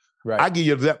foolish. I give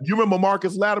you that. You remember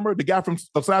Marcus Latimer, the guy from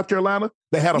South Carolina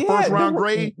that had a first-round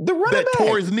grade the running that back.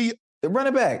 tore his knee? The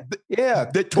running back.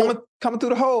 Coming through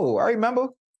the hole. I remember.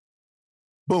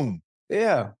 Boom.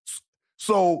 Yeah.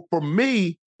 So for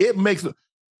me, it makes it,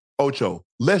 Ocho,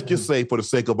 let's just say for the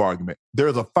sake of argument,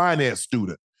 there's a finance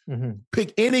student.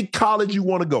 Pick any college you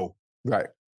want to go. Right.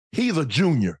 He's a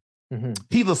junior.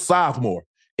 He's a sophomore.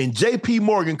 And J.P.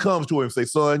 Morgan comes to him and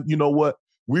says, son, you know what?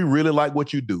 We really like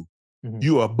what you do.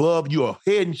 You're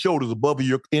head and shoulders above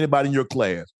anybody in your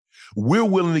class. We're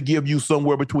willing to give you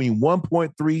somewhere between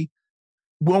 $1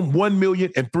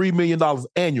 million and $3 million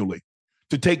annually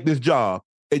to take this job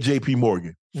at J.P.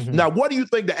 Morgan. Now, what do you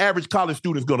think the average college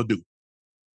student is going to do?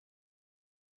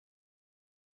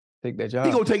 Take that job.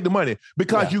 He's going to take the money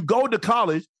because you go to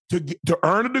college to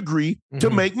earn a degree to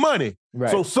make money.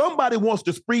 Right. So somebody wants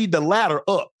to speed the ladder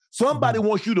up. Somebody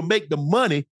wants you to make the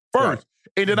money first.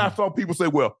 And then I saw people say,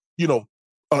 well,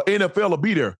 NFL will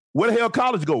be there. Where the hell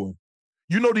college going?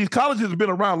 These colleges have been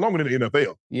around longer than the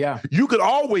NFL. Yeah. You could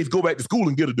always go back to school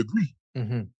and get a degree.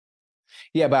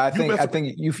 Yeah, but I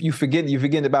think you forget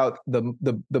about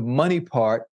the money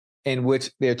part in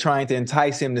which they're trying to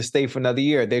entice him to stay for another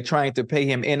year. They're trying to pay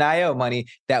him NIL money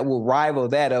that will rival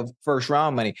that of first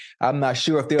round money. I'm not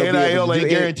sure if they'll be able to ain't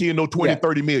guaranteeing no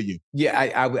 30 million. Yeah,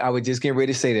 I would just get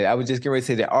ready to say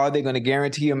that. Are they going to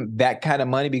guarantee him that kind of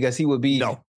money? Because he would be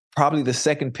probably the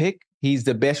 2nd pick. He's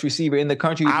the best receiver in the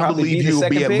country. I believe he'll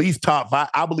be at least top 5.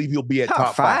 I believe he'll be at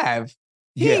top 5.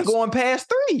 He ain't going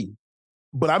past 3.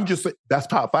 But I'm just saying, that's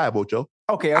top 5, Ocho.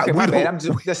 Okay, my bad.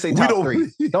 Let's say top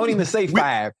 3. Don't even say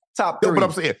 5. Top 3. But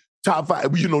I'm saying top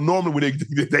 5. Normally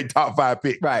when they top 5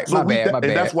 pick. Right. So my bad.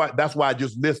 And that's why I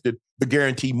just listed the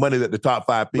guaranteed money that the top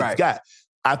 5 picks got.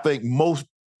 I think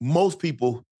most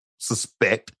people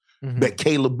suspect that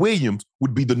Caleb Williams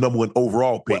would be the number 1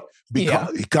 overall pick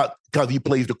because he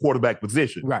plays the quarterback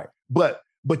position. Right.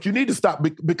 But you need to stop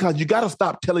because you got to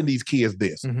stop telling these kids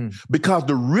this because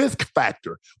the risk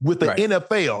factor with the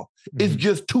NFL is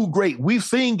just too great. We've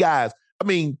seen guys. I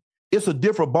mean, it's a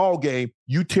different ball game.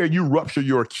 You rupture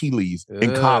your Achilles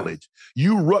in college.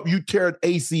 You tear an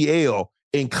ACL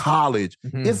in college.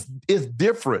 It's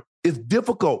different. It's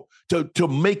difficult to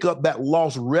make up that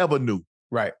lost revenue.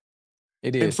 Right.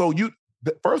 It is. And so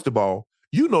first of all,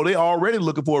 they're already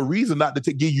looking for a reason not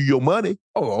to give you your money.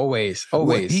 Oh, always.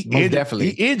 Most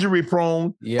definitely. He injury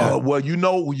prone. Yeah.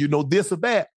 This or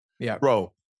that. Yeah.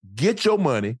 Bro, get your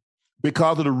money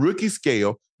because of the rookie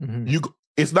scale.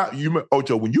 It's not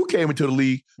Ocho. When you came into the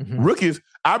league, rookies.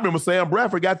 I remember Sam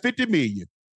Bradford got $50 million.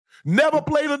 Never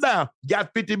played it down.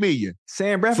 Got $50 million.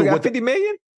 Sam Bradford got $50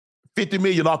 million. $50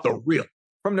 million off the rip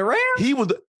from the Rams. He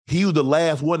was the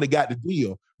last one that got the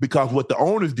deal. Because what the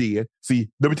owners did,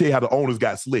 let me tell you how the owners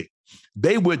got slick.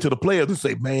 They went to the players and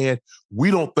say, man, we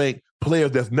don't think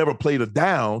players that's never played a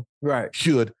down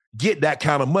should get that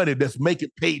kind of money that's making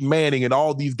Peyton Manning and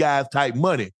all these guys type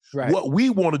money. Right. What we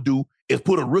want to do is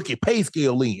put a rookie pay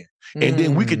scale in, and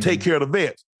then we can take care of the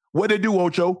vets. What they do,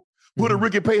 Ocho? Put a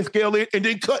rookie pay scale in and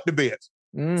then cut the vets.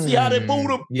 See how they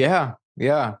fooled them? Yeah.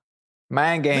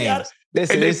 Mind games.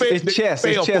 It's chess.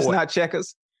 It's chess, not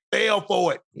checkers. Fail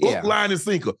for it. Hook, line, and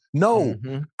sinker. No,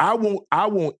 I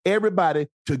want everybody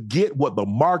to get what the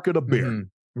market will bear.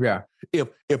 Yeah.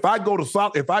 If I go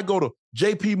to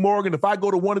J.P. Morgan, if I go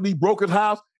to one of these brokers'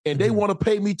 house and they want to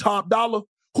pay me top dollar,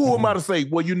 who am I to say?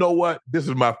 Well, you know what? This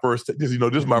is my first. This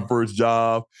is my first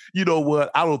job. You know what?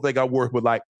 I don't think I'm worth but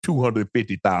like $2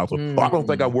 $250,000. I don't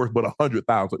think I'm worth but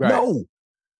 $100,000. Right. No.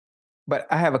 But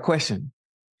I have a question.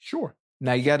 Sure.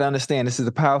 Now you got to understand, this is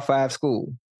a Power 5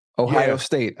 school. Ohio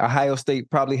State. Ohio State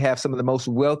probably have some of the most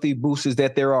wealthy boosters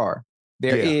that there are.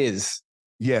 There is.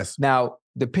 Yes. Now,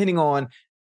 depending on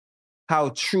how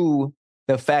true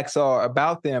the facts are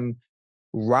about them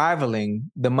rivaling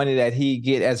the money that he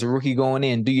get as a rookie going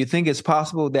in, do you think it's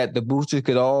possible that the boosters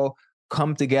could all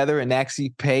come together and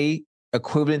actually pay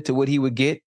equivalent to what he would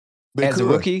get a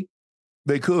rookie?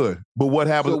 They could. But what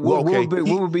happens? So what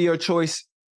would be your choice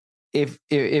if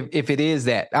it is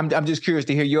that? I'm just curious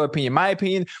to hear your opinion. My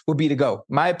opinion would be to go.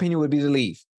 My opinion would be to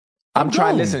leave. I'm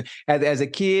trying to listen. As a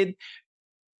kid,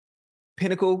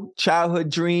 pinnacle childhood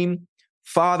dream,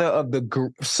 son of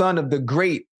the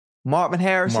great Marvin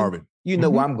Harrison. You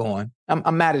know where I'm going.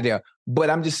 I'm out of there.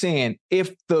 But I'm just saying,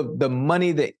 if the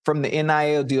money that from the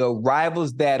NIL deal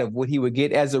rivals that of what he would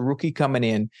get as a rookie coming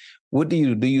in, what do you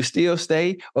do? Do you still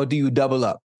stay, or do you double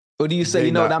up? Or do you say,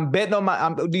 what, I'm betting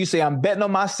on do you say I'm betting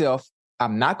on myself?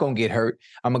 I'm not going to get hurt.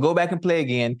 I'm going to go back and play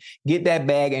again, get that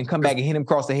bag, and come back and hit him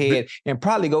across the head and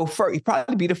probably go first. He'd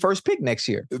probably be the first pick next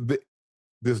year. This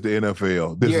is the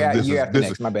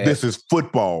NFL. This is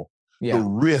football. Yeah. The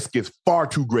risk is far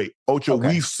too great. Ocho,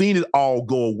 we've seen it all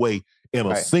go away in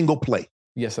a single play.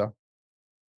 Yes, sir.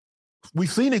 We've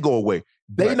seen it go away.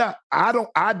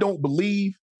 I don't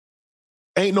believe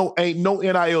ain't no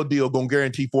NIL deal gonna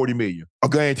guarantee $40 million or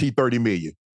guarantee $30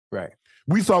 million. Right.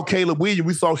 We saw Caleb Williams,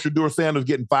 we saw Shedeur Sanders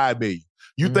getting $5 million.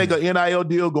 You think an NIL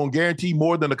deal gonna guarantee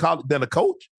more than a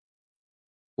coach?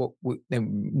 Well, wait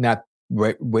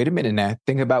a minute now.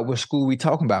 Think about what school we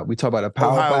talking about. We talk about a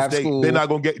Power Ohio 5 State, school. They're not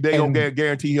gonna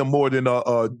guarantee him more than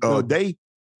a day.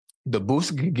 The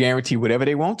boosters can guarantee whatever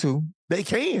they want to. They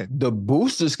can. The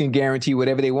boosters can guarantee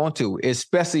whatever they want to.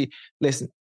 Especially,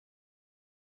 listen,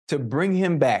 to bring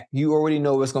him back, you already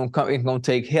know what's going to come. It's going to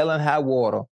take hell and high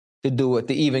water to do it,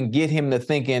 to even get him to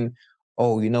thinking,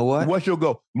 oh, you know what? What's your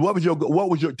goal?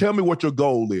 Tell me what your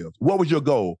goal is. What was your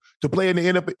goal? To play in the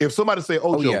NFL? If somebody say, you can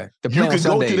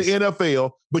go to the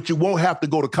NFL, but you won't have to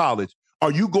go to college.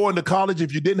 Are you going to college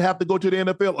if you didn't have to go to the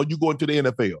NFL, or you going to the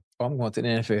NFL? I'm going to the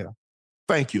NFL.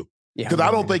 Thank you. Because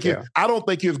I don't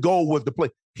think his goal was to play.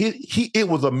 It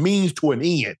was a means to an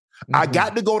end. I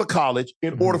got to go to college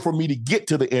in order for me to get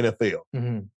to the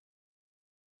NFL.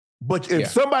 But if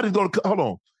somebody's going to, hold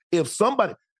on.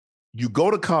 You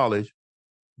go to college,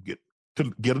 get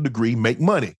a degree, make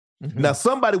money. Now,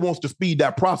 somebody wants to speed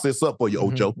that process up for you,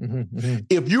 Ocho.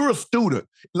 If you're a student,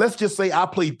 let's just say I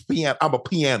play piano, I'm a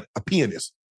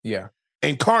pianist. Yeah.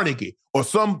 And Carnegie or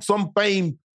some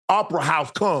famed opera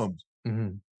house comes,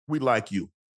 we like you.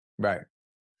 Right.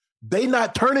 They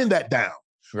not turning that down.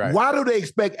 Right. Why do they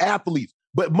expect athletes?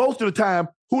 But most of the time,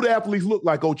 who the athletes look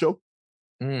like, Ocho?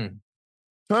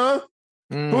 Huh?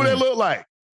 Who they look like?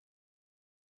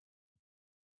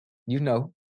 You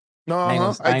know. I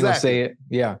ain't gonna say it.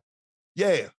 Yeah.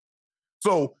 Yeah.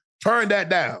 So turn that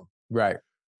down. Right.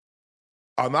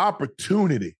 An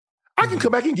opportunity. I can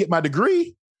come back and get my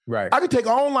degree. Right. I can take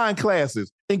online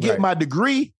classes and get my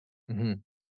degree.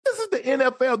 This is the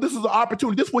NFL. This is an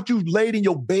opportunity. This is what you laid in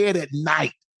your bed at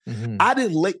night. I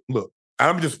didn't look,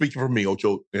 I'm just speaking for me,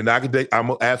 Ocho, and I'm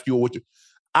gonna ask you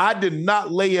I did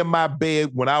not lay in my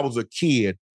bed when I was a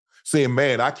kid saying,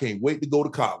 man, I can't wait to go to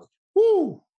college.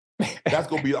 Woo! That's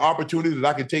gonna be an opportunity that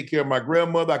I can take care of my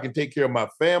grandmother, I can take care of my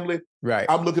family. Right.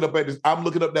 I'm looking up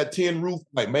that tin roof,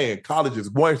 like, man, college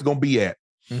is where it's gonna be at.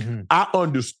 I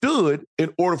understood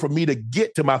in order for me to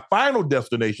get to my final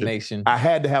destination, I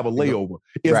had to have a layover.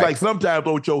 It's like sometimes,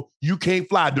 Ocho, you can't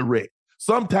fly direct.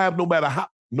 Sometimes,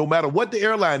 no matter what the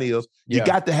airline is, you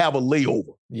got to have a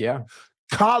layover. Yeah.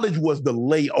 College was the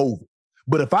layover.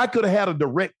 But if I could have had a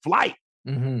direct flight,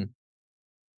 well,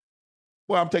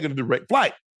 I'm taking a direct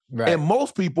flight. Right. And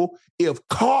most people, if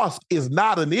cost is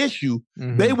not an issue,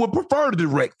 they would prefer the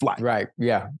direct flight. Right.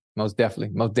 Yeah. Most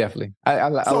definitely. I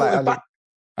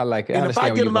like it. And if I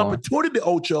get an opportunity,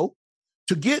 Ocho,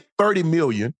 to get $30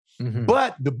 million,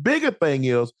 but the bigger thing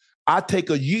is I take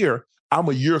a year, I'm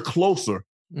a year closer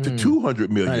to $200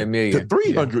 million, to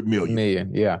 $300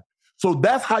 million. Yeah. So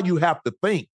that's how you have to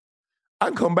think. I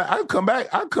can come back.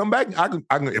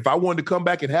 If I wanted to come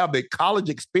back and have the college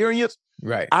experience,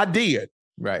 right, I did.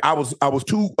 Right. I was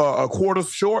 2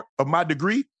 quarters short of my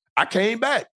degree. I came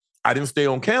back. I didn't stay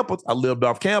on campus. I lived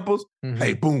off campus.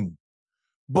 Hey, boom.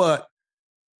 But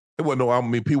it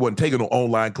wasn't people wasn't taking no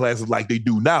online classes like they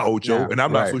do now, Ocho. Yeah, and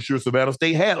I'm not so sure Savannah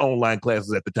State had online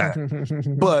classes at the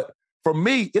time. But for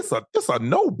me, it's a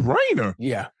no-brainer.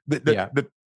 Yeah.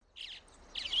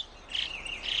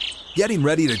 Getting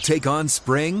ready to take on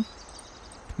spring?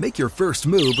 Make your first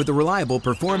move with the reliable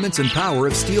performance and power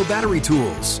of Steel battery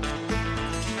tools.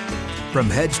 From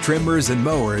hedge trimmers and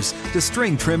mowers to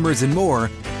string trimmers and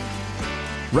more,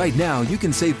 right now you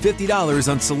can save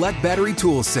 $50 on select battery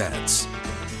tool sets.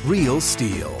 Real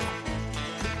Steel.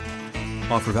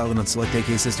 Offer valid on select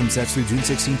AK system sets through June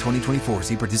 16, 2024.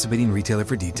 See participating retailer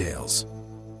for details.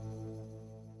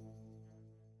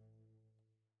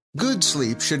 Good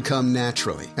sleep should come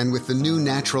naturally, and with the new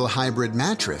Natural Hybrid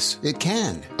mattress, it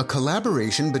can. A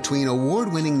collaboration between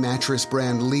award-winning mattress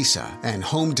brand Leesa and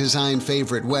home design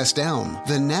favorite West Elm,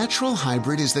 the Natural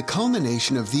Hybrid is the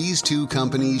culmination of these two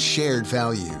companies' shared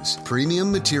values: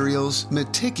 premium materials,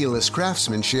 meticulous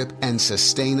craftsmanship, and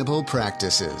sustainable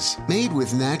practices. Made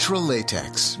with natural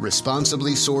latex,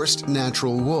 responsibly sourced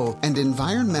natural wool, and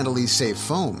environmentally safe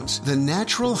foams, the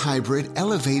Natural Hybrid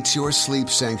elevates your sleep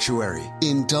sanctuary,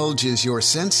 indulges your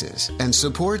senses, and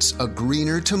supports a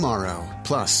greener tomorrow.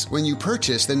 Plus, when you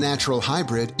purchase the Natural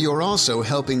Hybrid, you're also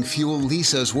helping fuel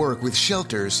Leesa's work with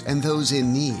shelters and those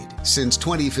in need. Since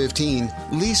 2015,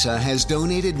 Leesa has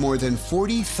donated more than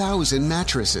 40,000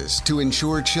 mattresses to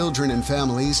ensure children and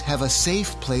families have a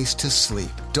safe place to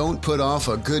sleep. Don't put off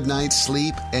a good night's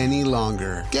sleep any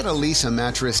longer. Get a Leesa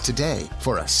mattress today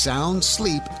for a sound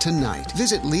sleep tonight.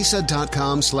 Visit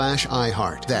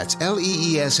leesa.com/iHeart. That's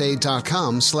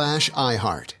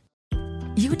LEESA.com/iHeart.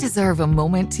 You deserve a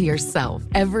moment to yourself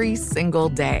every single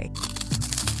day.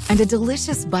 And a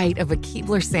delicious bite of a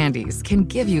Keebler Sandies can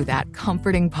give you that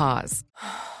comforting pause.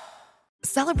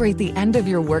 Celebrate the end of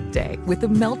your workday with the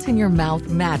melt-in-your-mouth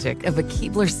magic of a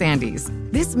Keebler Sandies.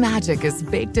 This magic is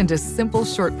baked into simple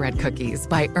shortbread cookies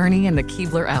by Ernie and the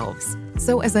Keebler Elves.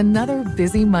 So as another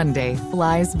busy Monday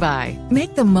flies by,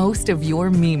 make the most of your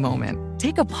me moment.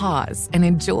 Take a pause and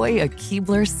enjoy a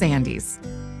Keebler Sandies.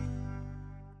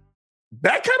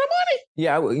 That kind of money?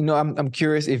 Yeah, I'm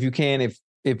curious if you can,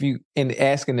 if you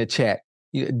ask in the chat,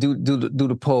 do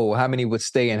the poll. How many would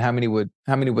stay and how many would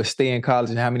stay in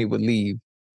college and how many would leave?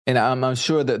 And I'm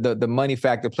sure that the money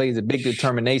factor plays a big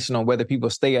determination on whether people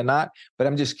stay or not. But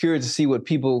I'm just curious to see what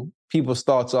people's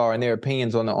thoughts are and their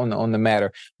opinions on the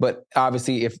matter. But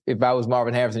obviously, if I was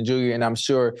Marvin Harrison Jr., and I'm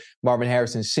sure Marvin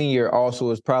Harrison Sr. also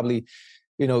is probably,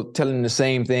 telling the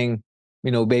same thing.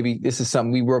 Baby, this is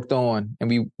something we worked on and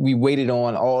we waited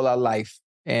on all our life.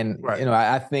 And, right.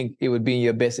 I think it would be in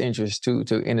your best interest to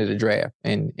enter the draft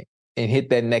and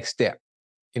hit that next step.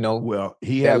 Well,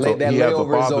 he has a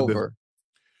father.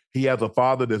 He has a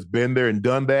father that's been there and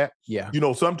done that. Yeah.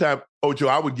 Sometimes, Ocho,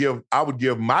 I would give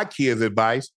my kids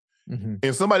advice,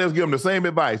 and somebody else give them the same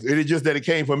advice. It is just that it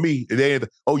came from me.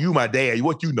 You my dad.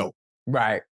 What you know?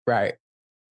 Right. I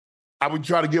would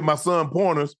try to give my son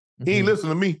pointers. He ain't listen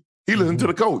to me. He listened to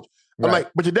the coach. I'm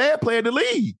like, but your dad played the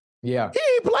league. Yeah. He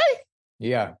ain't play.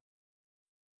 Yeah.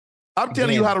 I'm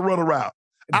telling you how to run a route.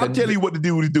 I'm telling you what to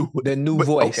do. The new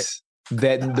voice.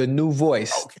 Okay. The new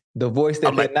voice. Okay. The voice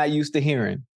that they're not used to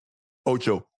hearing.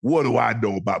 Ocho, what do I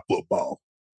know about football?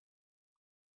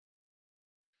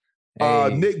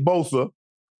 Hey. Nick Bosa,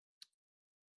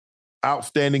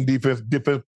 outstanding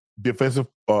defensive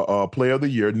player of the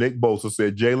year. Nick Bosa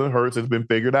said Jalen Hurts has been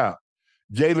figured out.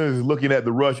 Jalen is looking at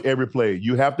the rush every play.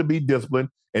 You have to be disciplined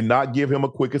and not give him a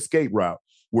quick escape route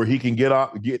where he can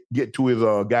get to his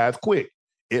guys quick.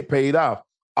 It paid off.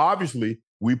 Obviously,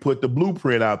 we put the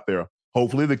blueprint out there.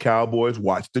 Hopefully, the Cowboys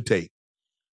watch the tape.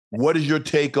 What is your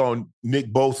take on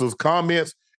Nick Bosa's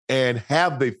comments, and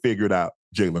have they figured out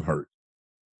Jalen Hurts?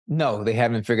 No, they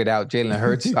haven't figured out Jalen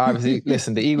Hurts. Obviously,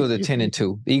 listen, the Eagles are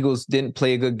 10-2. The Eagles didn't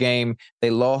play a good game. They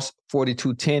lost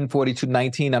 42-10,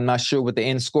 42-19. I'm not sure what the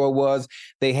end score was.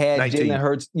 They had 19. Jalen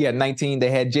Hurts. Yeah, 19.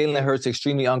 They had Jalen Hurts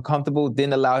extremely uncomfortable,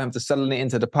 didn't allow him to settle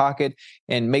into the pocket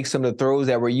and make some of the throws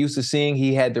that we're used to seeing.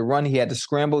 He had to run. He had to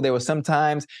scramble. There were some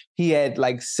times he had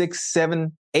like 6,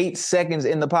 7, 8 seconds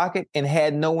in the pocket and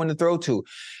had no one to throw to.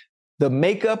 The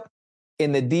makeup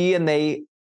and the DNA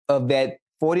of that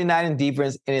 49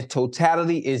 defense in its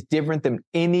totality is different than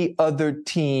any other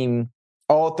team,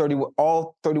 all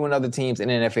 31 other teams in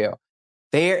the NFL.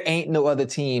 There ain't no other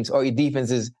teams or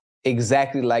defenses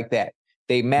exactly like that.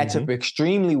 They match up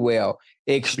extremely well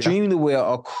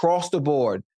across the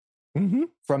board,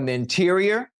 from the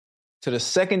interior to the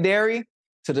secondary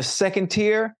to the second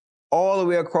tier, all the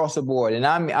way across the board. And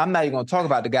I'm not even going to talk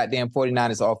about the goddamn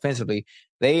 49ers offensively.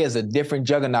 They is a different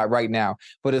juggernaut right now.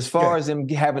 But as far as them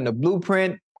having the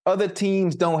blueprint, other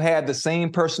teams don't have the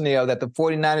same personnel that the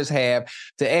 49ers have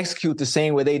to execute the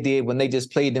same way they did when they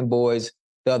just played them boys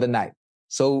the other night.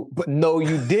 So, but no,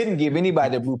 you didn't give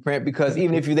anybody the blueprint, because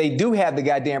even if they do have the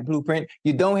goddamn blueprint,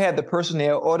 you don't have the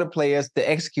personnel or the players to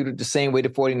execute it the same way the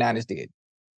 49ers did.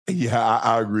 Yeah,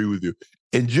 I agree with you.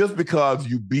 And just because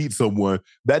you beat someone,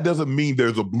 that doesn't mean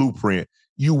there's a blueprint.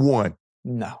 You won.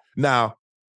 No. Now,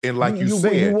 and like you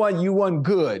said, you won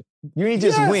good. You didn't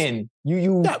just win.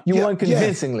 You won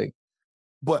convincingly. Yes.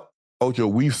 But Ocho,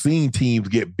 we've seen teams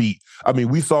get beat. I mean,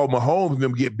 we saw Mahomes and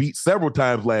them get beat several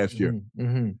times last year.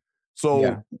 Mm-hmm.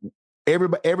 So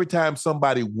every time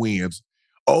somebody wins,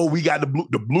 we got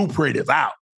the blueprint is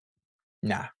out.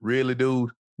 Nah. Really, dude?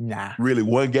 Nah. Really,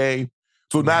 one game?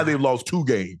 So now they've lost 2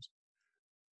 games.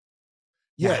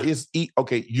 Yeah, it's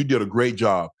okay. You did a great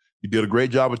job. You did a great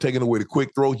job of taking away the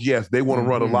quick throws. Yes, they want to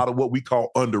run a lot of what we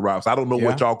call under routes. I don't know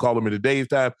what y'all call them in today's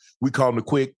time. We call them the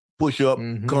quick push up,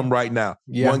 come right now.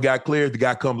 Yeah. One guy clears, the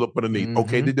guy comes up underneath.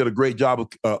 Okay, they did a great job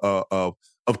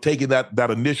of taking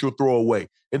that initial throw away,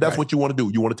 and that's what you want to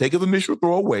do. You want to take his initial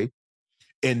throw away,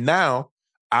 and now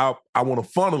I want to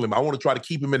funnel him. I want to try to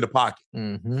keep him in the pocket.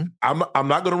 I'm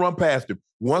not going to run past him.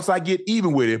 Once I get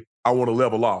even with him, I want to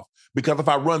level off. Because if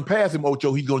I run past him,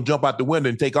 Ocho, he's going to jump out the window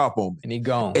and take off on me. And he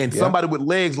gone. And somebody with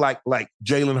legs like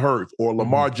Jalen Hurts or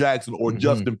Lamar Jackson or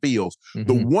Justin Fields,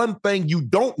 the one thing you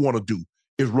don't want to do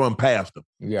is run past them.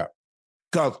 Yeah.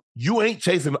 Because you ain't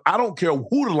chasing. I don't care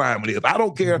who the lineman is. I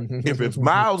don't care if it's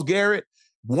Myles Garrett.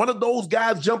 One of those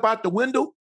guys jump out the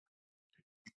window.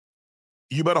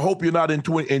 You better hope you're not in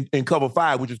cover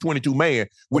 5, which is 22 man,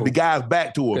 with the guys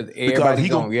back to him. Because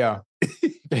he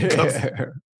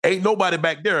ain't nobody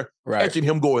back there catching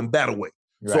him going that way.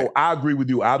 Right. So I agree with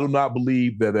you. I do not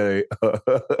believe that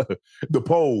the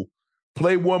poll,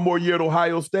 play one more year at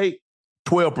Ohio State,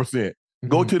 12%.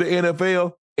 Go to the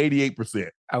NFL, 88%.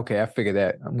 Okay, I figured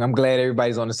that. I'm glad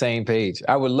everybody's on the same page.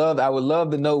 I would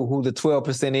love to know who the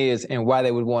 12% is and why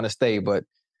they would want to stay, but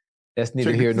that's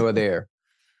neither here nor there.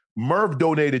 Murph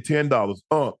donated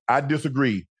 $10. I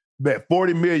disagree. That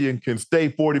 $40 million can stay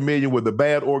 $40 million with a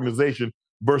bad organization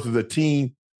versus a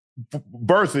team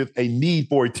versus a need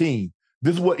for a team.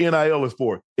 This is what NIL is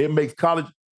for. It makes college.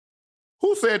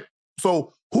 Who said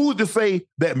so? Who's to say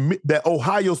that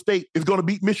Ohio State is going to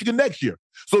beat Michigan next year?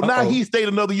 So now he stayed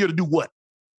another year to do what?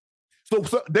 So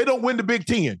they don't win the Big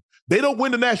Ten. They don't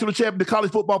win the national championship, the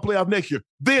college football playoff next year.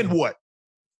 Then what?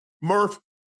 Murph,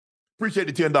 appreciate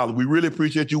the $10. We really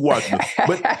appreciate you watching us.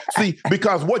 But see,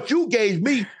 because what you gave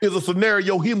me is a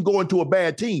scenario him going to a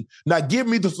bad team. Now give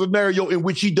me the scenario in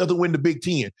which he doesn't win the Big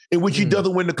Ten, in which he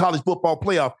doesn't win the college football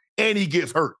playoff, and he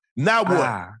gets hurt. Now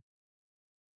what?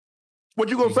 What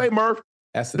you gonna say, Murph?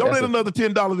 Donate another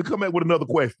 $10 to come back with another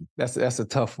question. That's a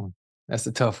tough one. That's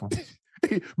a tough one.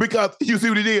 Because you see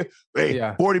what he did? Hey,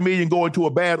 $40 million going to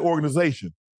a bad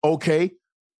organization. Okay.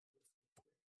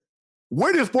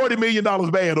 Where is $40 million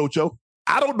bad, Ocho?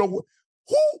 I don't know.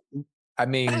 Who? I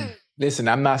mean, listen,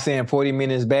 I'm not saying $40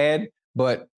 million is bad,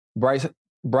 but Bryce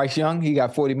Young, he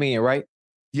got $40 million, right?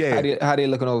 Yeah. How they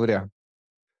looking over there?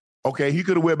 Okay, he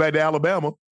could have went back to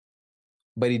Alabama.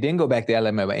 But he didn't go back to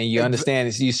Alabama, and you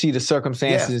understand. You see the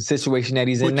circumstances and situation that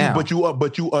he's in now. But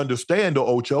you understand, though,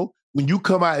 Ocho. When you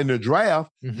come out in the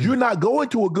draft, you're not going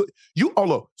to a good.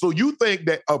 So you think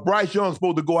that Bryce Young's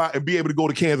supposed to go out and be able to go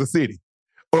to Kansas City,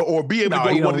 or be able to go?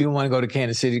 You don't want to go to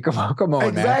Kansas City. Come on,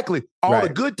 exactly. Man. All the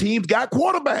good teams got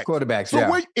quarterbacks.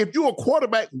 So if you're a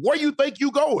quarterback, where you think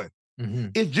you going?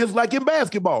 It's just like in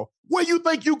basketball. Where you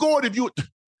think you going if you?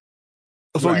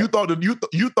 So you thought that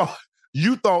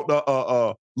you thought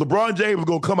LeBron James was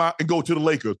going to come out and go to the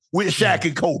Lakers with Shaq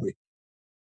and Kobe.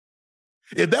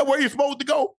 Is that where you're supposed to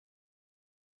go?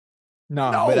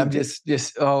 No, but I'm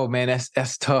just oh, man,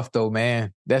 that's tough, though,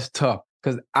 man. That's tough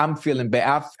because I'm feeling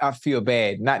bad. I feel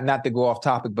bad, not to go off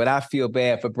topic, but I feel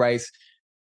bad for Bryce.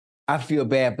 I feel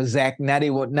bad for Zach. Now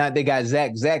they got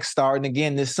Zach. Zach starting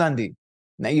again this Sunday.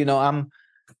 Now,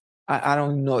 I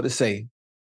don't even know what to say.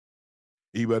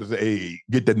 He better say, hey,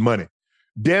 get that money.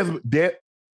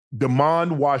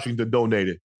 Demond Washington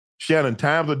donated. Shannon,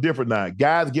 times are different now.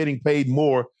 Guys getting paid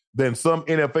more than some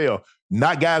NFL.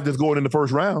 Not guys that's going in the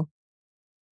first round.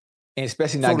 And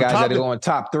especially not guys that are going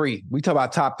top 3. We talk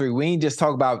about top 3. We ain't just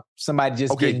talk about somebody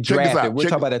just getting drafted. We're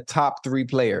talking about a top 3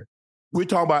 player. We're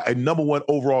talking about a number 1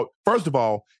 overall. First of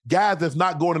all, guys that's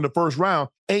not going in the first round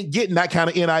ain't getting that kind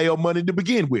of NIL money to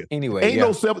begin with. Anyway, ain't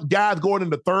no guys going in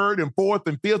the 3rd and 4th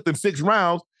and 5th and 6th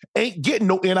rounds ain't getting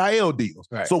no NIL deals.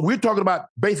 Right. So we're talking about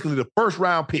basically the first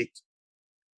round picks.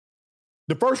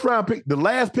 The first round pick, the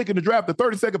last pick in the draft, the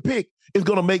 32nd pick, is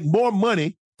going to make more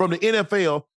money from the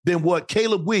NFL than what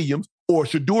Caleb Williams or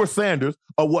Shedeur Sanders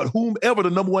or what whomever the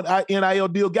number 1 NIL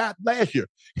deal got last year.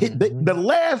 The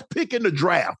last pick in the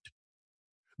draft,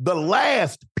 the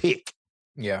last pick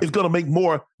is going to make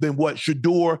more than what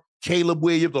Shedeur, Caleb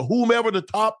Williams, or whomever the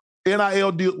top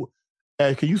NIL deal.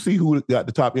 Can you see who got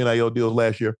the top NIL deals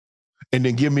last year? and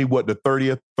then give me what the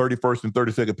 30th, 31st, and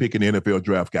 32nd pick in the NFL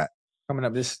draft got. Coming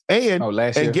up this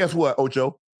last year. And guess what,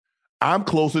 Ocho? I'm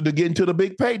closer to getting to the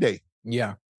big payday.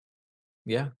 Yeah.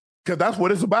 Yeah. Because that's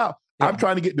what it's about. Yeah. I'm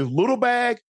trying to get this little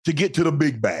bag to get to the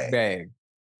big bag.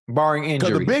 Barring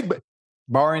injury.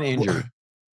 Barring injury.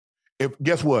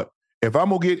 Guess what? If I'm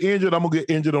going to get injured, I'm going to get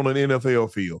injured on an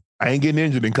NFL field. I ain't getting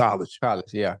injured in college.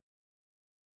 Yeah.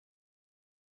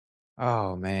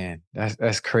 Oh man,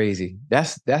 that's crazy. I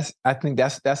think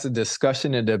that's a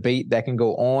discussion, a debate that can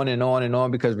go on and on and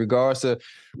on because regardless of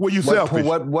selfish.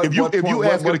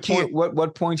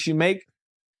 What points you make,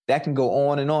 that can go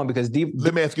on and on because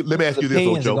let me ask you this,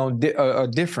 Ocho. Are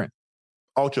different.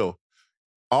 Ocho,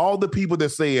 all the people that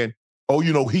saying,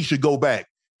 he should go back.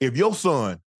 If your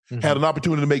son had an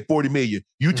opportunity to make $40 million,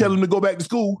 you tell him to go back to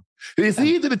school. It's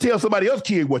easy to tell somebody else's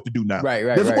kid what to do now. Right.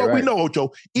 This is what we know,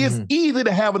 Ocho. It's easy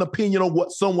to have an opinion on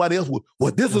what someone else would.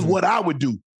 Well, this is what I would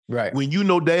do. Right. When you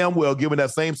know damn well, given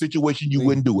that same situation, you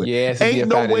wouldn't do it. Yes, ain't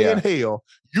no way in hell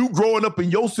you growing up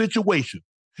in your situation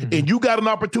and you got an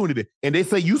opportunity and they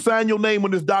say you sign your name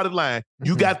on this dotted line,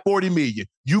 you got 40 million,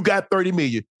 you got 30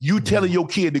 million, you telling your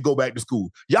kid to go back to school.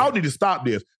 Y'all need to stop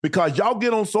this because y'all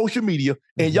get on social media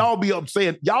and y'all be up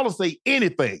saying, y'all will say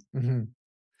anything.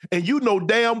 And you know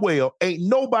damn well, ain't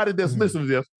nobody that's listening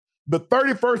to this. The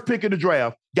 31st pick in the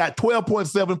draft got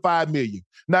 $12.75 million.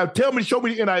 Now show me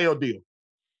the NIL deal.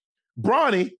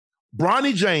 Bronny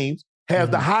James has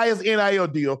the highest NIL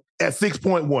deal at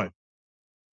 6.1.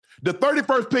 The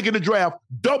 31st pick in the draft,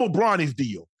 double Bronny's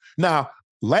deal. Now,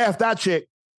 last I checked,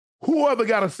 whoever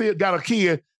got a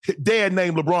kid, dad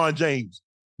named LeBron James.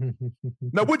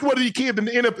 Now, which one of these kids in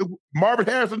the NFL? Marvin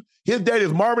Harrison, his dad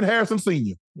is Marvin Harrison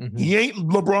Sr. He ain't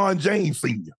LeBron James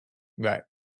Sr. Right.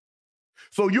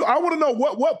 So I want to know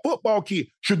what football kid,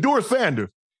 Shedeur Sanders,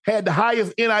 had the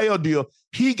highest NIL deal.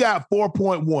 He got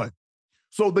 4.1.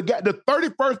 So the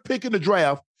 31st pick in the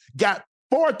draft got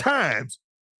 4 times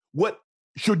what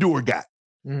Shedeur got.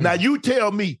 Now, you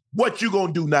tell me what you going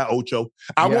to do now, Ocho.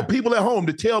 I want people at home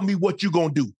to tell me what you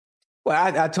going to do.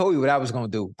 Well, I told you what I was going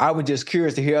to do. I was just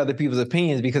curious to hear other people's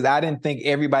opinions because I didn't think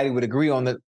everybody would agree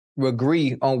on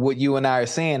what you and I are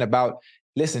saying about,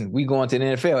 listen, we going to the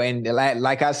NFL. And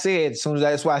like I said,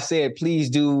 that's why I said, please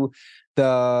do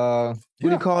what do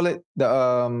you call it?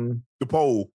 The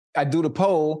poll. I do the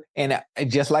poll. And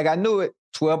just like I knew it,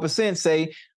 12%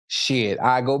 say, shit,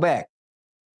 I go back.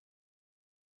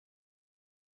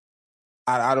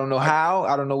 I don't know how.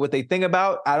 I don't know what they think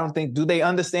about. Do they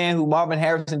understand who Marvin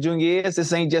Harrison Jr. is?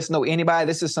 This ain't just anybody.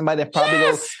 This is somebody that probably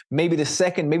goes maybe the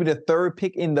second, maybe the third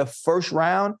pick in the first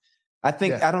round. I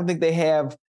don't think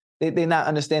they're not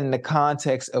understanding the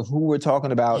context of who we're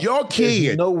talking about. Your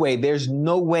kid. There's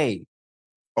no way.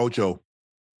 Ocho.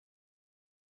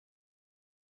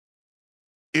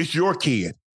 It's your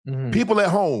kid. People at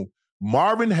home,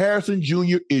 Marvin Harrison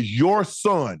Jr. is your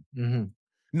son.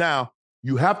 Now,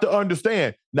 you have to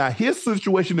understand. Now, his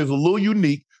situation is a little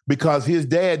unique because his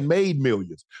dad made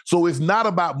millions. So it's not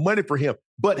about money for him.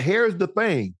 But here's the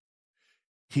thing.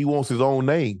 He wants his own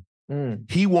name.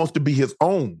 He wants to be his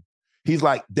own. He's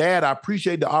like, Dad, I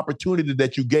appreciate the opportunity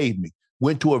that you gave me.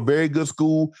 Went to a very good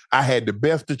school. I had the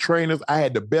best of trainers. I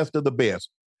had the best of the best.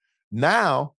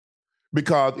 Now,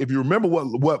 because if you remember what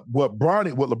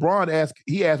LeBron asked,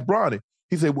 he asked Bronny,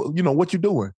 he said, well, what you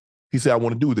doing? He said, I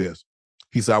want to do this.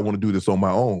 He said, I want to do this on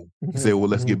my own. He said, well,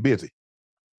 let's get busy.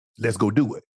 Let's go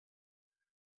do it.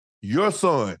 Your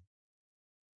son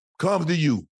comes to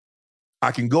you.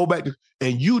 I can go back to,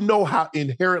 and you know how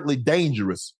inherently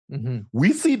dangerous.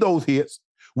 We see those hits.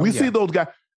 We see those guys.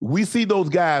 We see those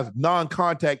guys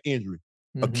non-contact injury,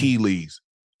 Achilles,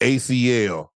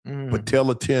 ACL,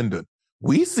 patella tendon.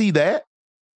 We see that.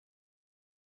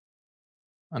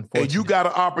 And you got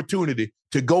an opportunity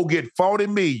to go get 40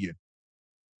 million.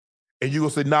 And you're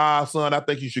going to say, nah, son, I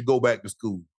think you should go back to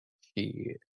school.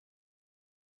 Yeah.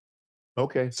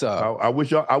 Okay. So I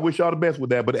wish y'all the best with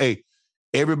that. But hey,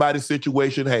 everybody's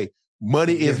situation, hey,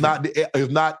 money is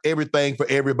not everything for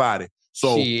everybody.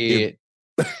 So hey,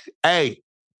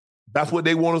 that's what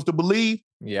they want us to believe.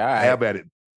 Yeah. Have at it.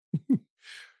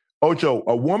 Ocho,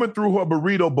 a woman threw her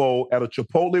burrito bowl at a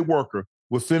Chipotle worker,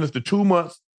 was sentenced to 2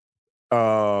 months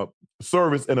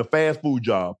service in a fast food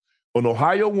job. An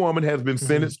Ohio woman has been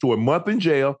sentenced to a month in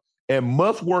jail and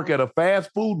must work at a fast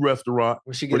food restaurant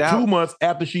for 2 months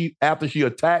after she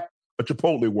attacked a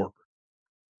Chipotle worker.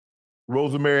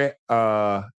 Rosemary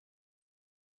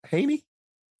Haney?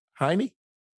 How you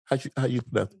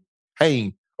pronounce it?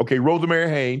 Hain. Okay, Rosemary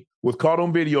Hain was caught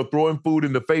on video throwing food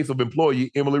in the face of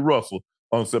employee Emily Russell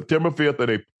on September 5th at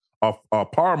a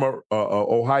Parma,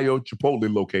 Ohio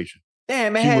Chipotle location.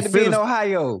 Damn, it had to be in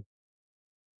Ohio.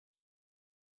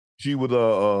 She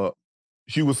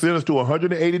was sentenced to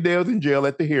 180 days in jail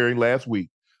at the hearing last week,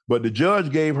 but the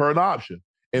judge gave her an option.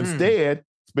 Instead,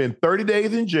 spend 30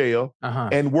 days in jail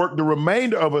and work the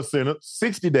remainder of her sentence,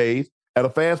 60 days, at a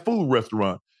fast food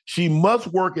restaurant. She must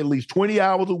work at least 20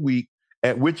 hours a week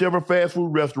at whichever fast food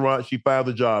restaurant she finds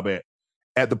a job at.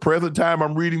 At the present time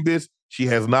I'm reading this, she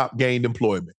has not gained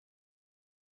employment.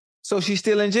 So she's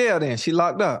still in jail then? She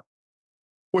locked up?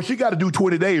 Well, she got to do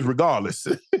 20 days regardless.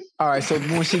 All right, so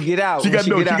when she get out... she got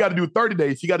to do 30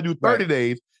 days. She got to do 30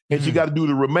 days, and she got to do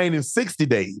the remaining 60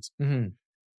 days.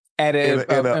 At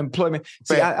employment.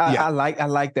 See, I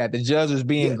like that. The judge was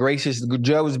being gracious. The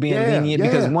judge was being lenient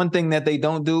because one thing that they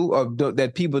don't do or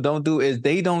that people don't do is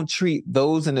they don't treat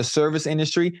those in the service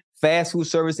industry, fast food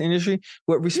service industry,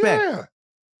 with respect. Yeah.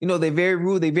 You know, they're very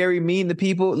rude. They're very mean to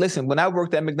people. Listen, when I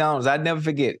worked at McDonald's, I'd never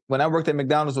forget. When I worked at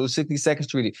McDonald's on 62nd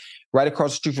Street, right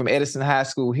across the street from Edison High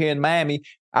School here in Miami,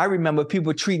 I remember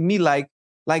people treating me like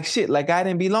shit, like I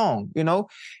didn't belong. You know,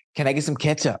 can I get some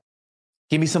ketchup?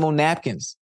 Give me some more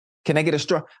napkins. Can I get a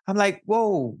straw? I'm like,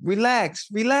 whoa,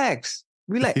 relax. And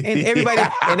everybody,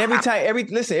 and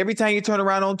every time you turn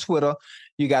around on Twitter,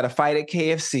 you got a fight at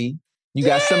KFC. You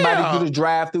got somebody through the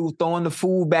drive-through throwing the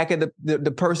food back at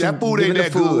the person. That food ain't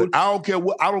that good. I don't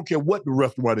care what the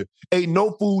restaurant is. Ain't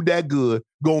no food that good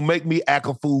gonna make me act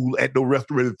a fool at the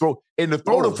restaurant and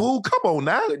throw the food. Come on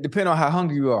now. Depending on how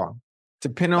hungry you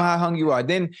are.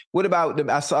 Then what about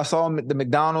I saw the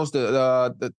McDonald's,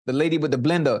 the lady with the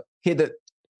blender hit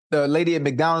the lady at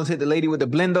McDonald's hit the lady with the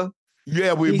blender.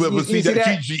 Yeah,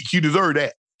 she deserved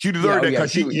that. She deserved that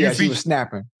because she was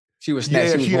snapping. She was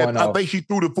snapping. I think she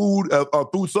threw the food,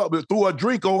 threw a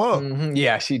drink on her. Mm-hmm.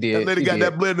 Yeah, she did. That lady got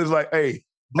that blender. It's like, hey,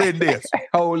 blend this.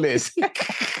 Hold this.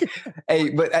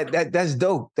 Hey, but that's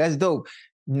dope. That's dope.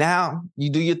 Now you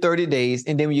do your 30 days,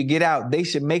 and then when you get out, they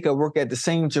should make her work at the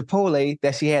same Chipotle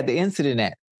that she had the incident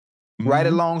at, right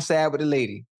alongside with the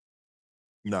lady.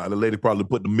 Nah, the lady probably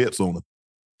put the mitts on her.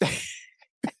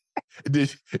 Then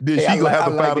she gonna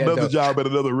have to find another job at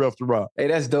another restaurant. Hey,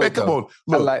 that's dope. Hey, come on,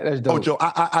 look, that's dope. Ocho,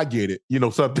 I get it. You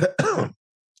know, sometimes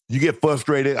you get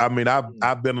frustrated. I mean,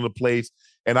 I've been in a place,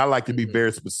 and I like to be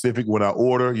very specific when I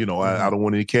order. You know, I don't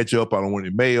want any ketchup. I don't want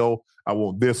any mayo. I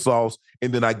want this sauce.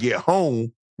 And then I get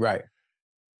home, right,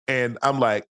 and I'm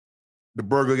like, the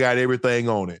burger got everything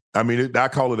on it. I mean, I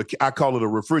call it a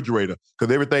refrigerator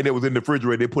because everything that was in the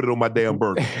refrigerator, they put it on my damn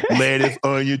burger. Lettuce,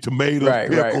 onion, tomatoes,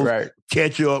 pickles,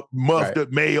 ketchup,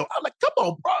 mustard, mayo. I'm like, come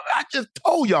on, bro. I just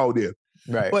told y'all this.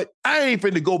 Right. But I ain't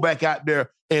finna go back out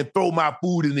there and throw my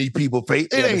food in these people's face.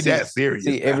 It ain't that serious.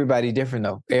 See, everybody different,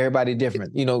 though. Everybody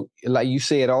different. You know, like you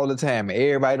say it all the time.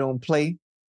 Everybody don't play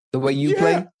the way you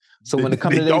play. So when it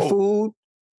comes to their food,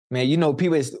 man, you know,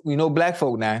 black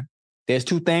folk now. There's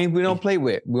two things we don't play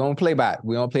with. We don't play about.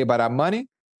 We don't play about our money.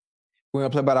 We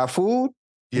don't play about our food.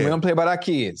 We don't play about our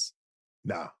kids.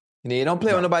 Nah. And they don't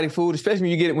play with nobody's food,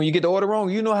 especially when you get the order wrong.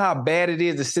 You know how bad it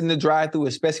is to sit in the drive-thru,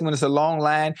 especially when it's a long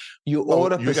line. You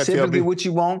order specifically what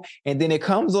you want, and then it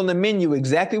comes on the menu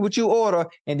exactly what you order,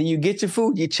 and then you get your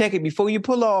food, you check it before you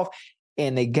pull off,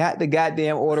 and they got the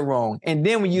goddamn order wrong. And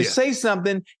then when you say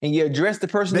something and you address the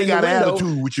person in the window,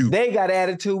 attitude with you. They got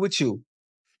attitude with you.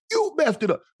 You messed it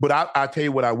up. But I tell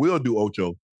you what I will do,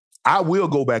 Ocho. I will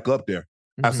go back up there.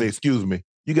 I say, excuse me,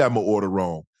 you got my order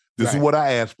wrong. This is what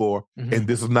I asked for, and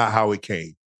this is not how it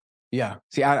came. Yeah.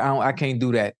 See, I can't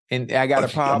do that. And I got a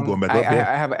problem. I'm going back up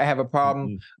there. I have a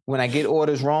problem when I get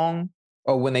orders wrong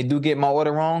or when they do get my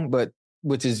order wrong, but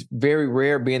which is very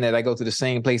rare being that I go to the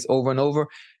same place over and over.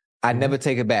 I never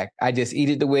take it back. I just eat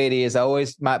it the way it is. I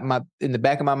always, my in the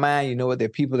back of my mind, you know what? There are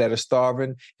people that are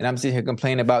starving, and I'm sitting here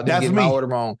complaining about them getting my order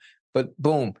wrong. But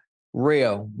boom,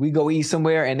 real. We go eat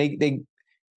somewhere, and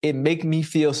it make me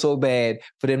feel so bad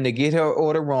for them to get her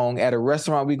order wrong at a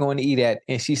restaurant we're going to eat at,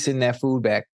 and she's sending that food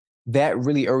back. That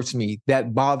really irks me.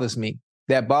 That bothers me.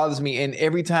 And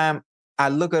every time I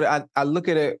look at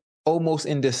it almost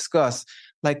in disgust.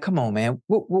 Like, come on, man,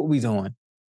 what we doing?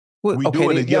 We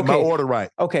doing it to get my order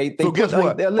right. Okay. So guess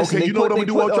what? Listen, you know what I'm going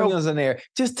to do, Ocho? Onions in there.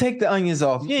 Just take the onions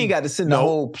off. You ain't got to send the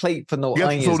whole plate for no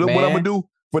onions, so man. What I'm going to do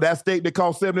for that steak that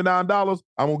cost $79,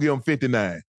 I'm going to give them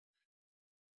 $59.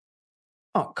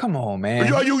 Oh, come on, man.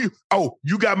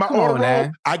 You got my order wrong.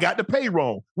 Man. I got the pay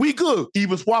wrong. We good.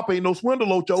 Even swap ain't no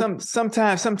swindle, Ocho.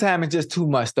 Sometimes it's just too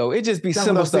much though. It just be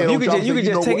simple stuff. You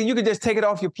could just take it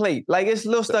off your plate. Like it's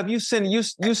little stuff you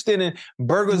sending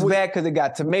burgers back because they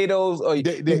got tomatoes or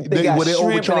they got shrimp.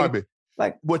 Overcharge me.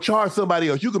 Like, well, charge somebody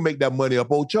else. You can make that money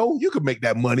up, Ocho. You can make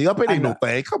that money up. It ain't no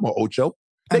thing. Come on, Ocho.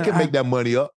 They can make that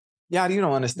money up. Yeah, you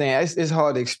don't understand. It's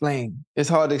hard to explain. It's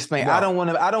hard to explain. No. I don't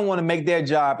want to make their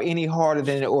job any harder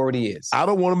than it already is. I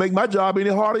don't want to make my job any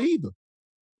harder either.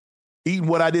 Eating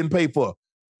what I didn't pay for.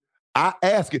 I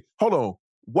ask it. Hold on.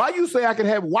 Why you say I can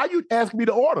have? Why you ask me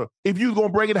to order if you was gonna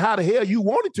bring it how the hell you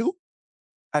wanted to?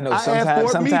 I know.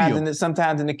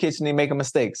 Sometimes in the kitchen they make a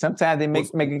mistake. Sometimes they make.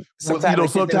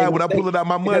 Sometimes when I pull it out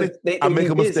my money, I make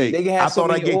a mistake. They can have so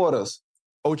many orders.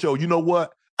 Ocho, you know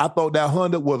what? I thought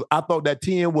that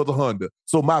 10 was a Honda.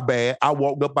 So my bad. I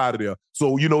walked up out of there.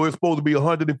 So it's supposed to be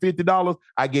 $150.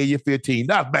 I gave you $15.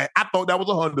 That's bad. I thought that was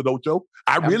a Honda, Ocho.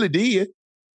 I really did.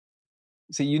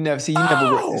 I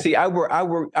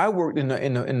worked in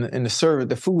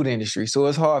the food industry, so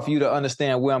it's hard for you to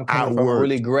understand where I'm coming from,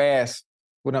 really grasp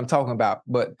what I'm talking about.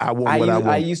 But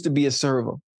I used to be a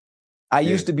server. I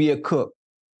used to be a cook.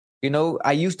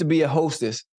 I used to be a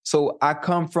hostess. So I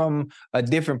come from a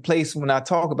different place when I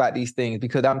talk about these things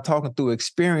because I'm talking through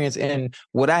experience and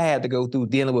what I had to go through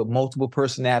dealing with multiple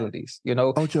personalities,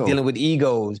 dealing with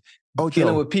egos,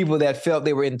 dealing with people that felt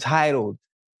they were entitled.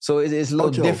 So it's a little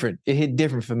different. It hit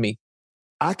different for me.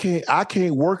 I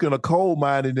can't work in a coal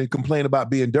mine and then complain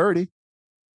about being dirty.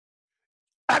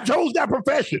 I chose that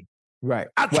profession. Right.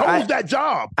 I chose that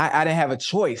job. I didn't have a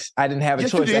choice. I didn't have a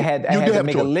choice. I had to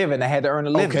make a living. I had to earn a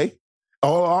living.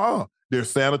 Okay. There's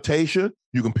sanitation.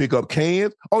 You can pick up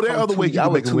cans. There are other ways you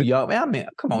can make a living. Young. Man,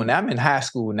 come on now. I'm in high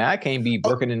school now. I can't be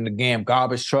working in the damn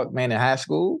garbage truck, man, in high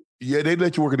school. Yeah, they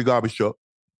let you work in the garbage truck.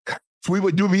 So we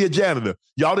would be a janitor.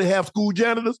 Y'all didn't have school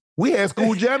janitors? We had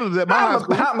school janitors at my high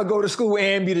school. How am I go to school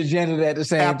and be the janitor at the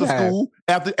same time?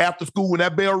 After school, when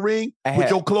that bell ring, put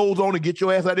your clothes on and get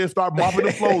your ass out there and start mopping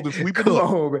the floors and sweeping it up.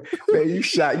 Come on, man. You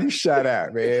shot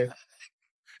out, man.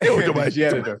 You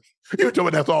told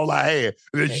me that's all I had.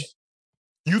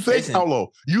 You said,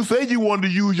 you said you wanted to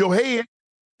use your head.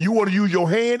 You want to use your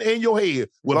hand and your head.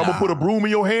 Well, I'm going to put a broom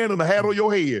in your hand and a hat on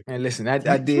your head. And listen,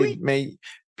 I did, man.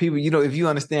 People, if you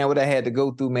understand what I had to go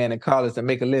through, man, in college to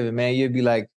make a living, man, you'd be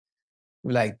like,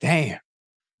 damn.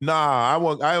 Nah, I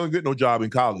don't get no job in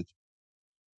college.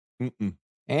 Mm-mm.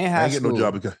 And high school. I ain't get no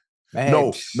job in college.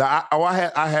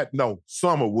 I had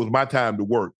summer was my time to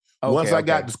work. Once I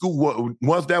got to school,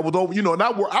 once that was over, and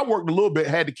I worked a little bit,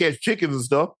 had to catch chickens and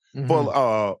stuff.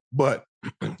 Mm-hmm. But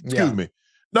excuse me.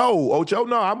 No, Ocho,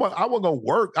 no, I wasn't gonna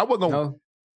work. I wasn't gonna.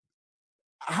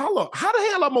 How the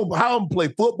hell I'm gonna play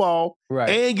football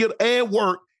and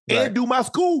work and do my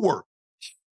schoolwork?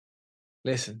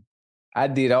 Listen, I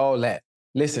did all that.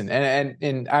 Listen, and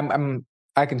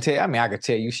I can tell. I could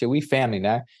tell you shit. We family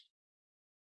now.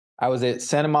 I was at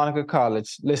Santa Monica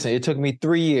College. Listen, it took me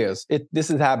 3 years.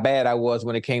 This is how bad I was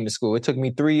when it came to school. It took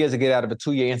me 3 years to get out of a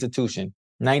 2-year institution.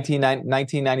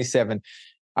 1997,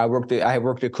 I worked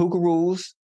at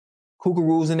Kookaroos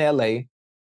in LA.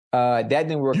 That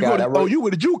didn't work out. You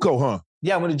were the JUCO, huh?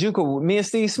 Yeah, I went to JUCO with me and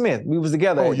Steve Smith. We was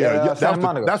together. Oh, yeah.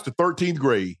 That's the 13th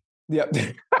grade. Yep.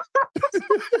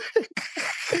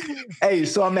 Hey,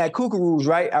 so I'm at Kookaroos,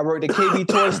 right? I worked at KB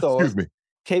Toy Stores. Excuse me.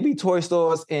 KB Toy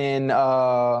Stores in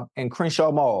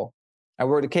Crenshaw Mall. I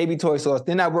worked at KB Toy Stores.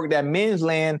 Then I worked at Men's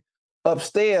Land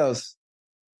upstairs.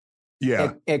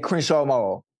 Yeah. At Crenshaw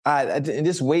Mall. And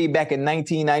this way back in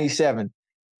 1997.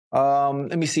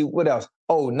 Let me see what else.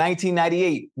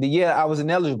 1998, the year I was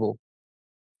ineligible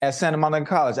at Santa Monica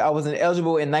College. I was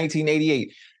ineligible in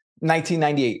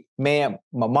 1998. Man,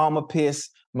 my mama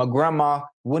pissed. My grandma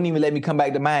wouldn't even let me come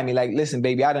back to Miami. Like, listen,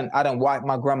 baby, I done watch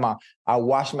my grandma.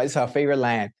 It's her favorite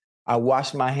line. I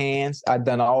washed my hands. I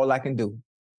done all I can do.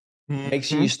 Mm-hmm. Make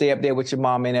sure you stay up there with your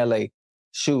mom in LA.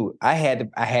 Shoot, I had to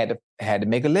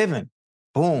make a living.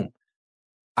 Boom.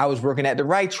 I was working at the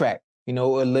Right Track,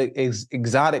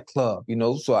 exotic club,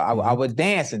 so I was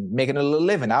dancing, making a little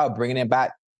living. I was bringing in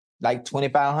about like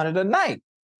 $2,500 a night.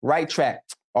 Right Track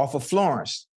off of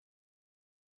Florence.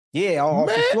 Yeah, off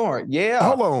of Florence. Yeah.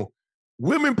 Hold on.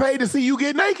 Women pay to see you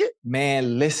get naked?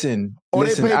 Man, listen. Or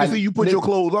they pay to see you put your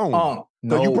clothes on?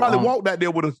 No, you probably walked out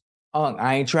there with us.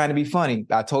 I ain't trying to be funny.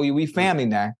 I told you we family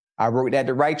now. I worked at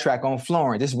the Right Track on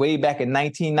Florence. This way back in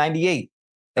 1998.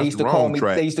 They used to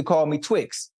call me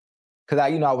Twix. Because I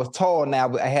was tall now,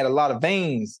 but I had a lot of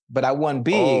veins, but I wasn't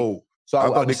big. Oh, so I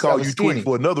thought they called you Twix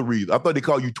for another reason. I thought they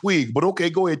called you Twig, but okay,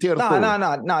 go ahead, tell the story.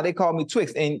 No, they called me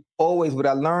Twix. And always what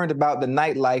I learned about the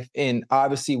nightlife, and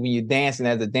obviously when you're dancing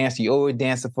as a dancer, you're always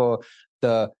dancing for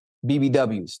the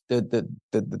BBWs, the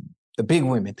big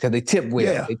women, because they tip well.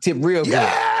 Yeah. They tip real good.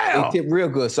 They tip real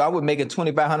good. So I was making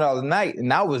 $2,500 a night,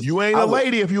 and You ain't a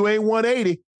lady if you ain't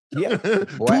 180. Yeah.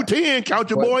 210, count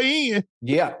your boy in.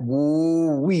 Yeah.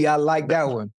 Ooh, I like that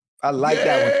one. That one.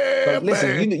 But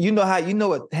listen, you know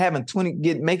what having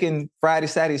making Friday,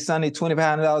 Saturday, Sunday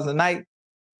 $2,500 a night.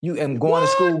 Going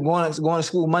to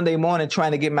school Monday morning,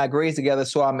 trying to get my grades together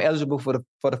so I'm eligible for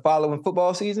the following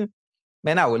football season.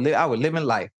 Man, I would live in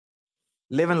life.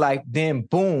 Then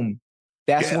boom,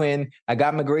 that's when I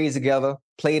got my grades together.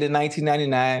 Played in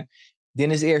 1999.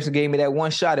 Dennis Erickson gave me that one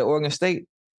shot at Oregon State.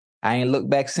 I ain't looked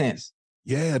back since.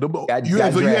 Yeah, you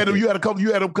had a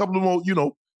couple of more,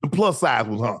 the plus size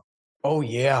ones, huh? Oh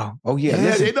yeah.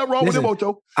 Listen, ain't nothing wrong with them,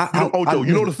 Ocho.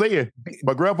 You know the saying.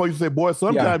 My grandpa used to say, "Boy,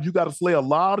 sometimes you got to slay a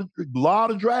lot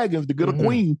of dragons to get a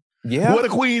queen." Yeah, where the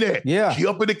queen at? Yeah, she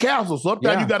up in the castle.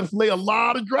 Sometimes you got to slay a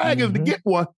lot of dragons to get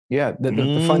one. Yeah,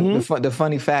 the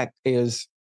funny fact is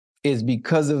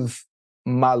because of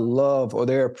my love or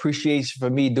their appreciation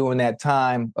for me during that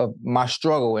time of my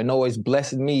struggle and always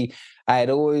blessing me, I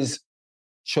had always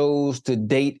chose to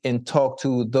date and talk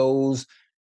to those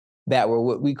that were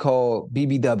what we call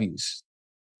BBWs.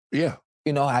 Yeah.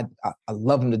 I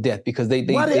love them to death because they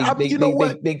kept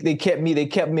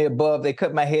me above, they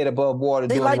cut my head above water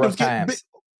during the rough times.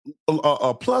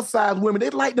 Plus size women,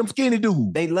 they like them skinny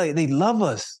dudes. They love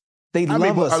us. They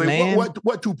love us, man.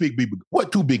 What two big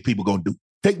people gonna do?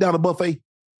 Take down a buffet?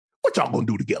 What y'all gonna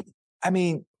do together? I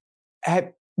mean,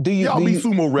 y'all be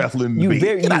sumo wrestling?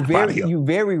 You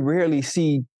very rarely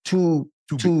see two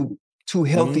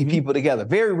healthy people together.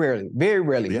 Very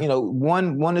rarely. Yeah.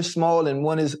 One is small and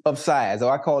one is of size,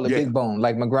 or I call it big bone,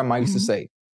 like my grandma used to say.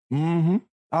 Mm-hmm.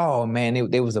 Oh man,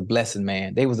 they was a blessing,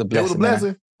 man. They was a blessing.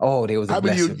 Man. Oh, they was a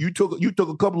blessing. You took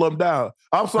a couple of them down.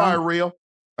 I'm sorry, Real.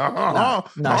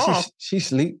 She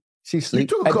sleep. She sleep. You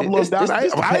took a couple of them down.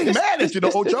 I ain't mad at you,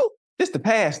 Ocho. This the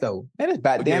past though, and it's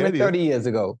about damn it 30 years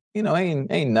ago.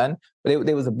 Ain't nothing. But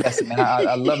they was a blessing, man.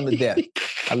 I love them to death.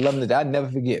 I'd never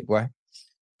forget, boy.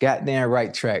 Goddamn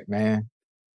right track, man.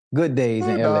 Good days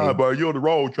in LA. But you're on the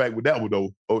wrong track with that one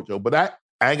though, Ocho. But I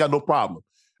ain't got no problem.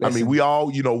 Listen, I mean,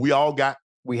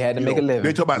 we had to make a living.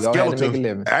 They talk about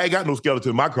skeletons. I ain't got no skeleton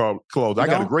in my clothes. I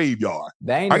got a graveyard.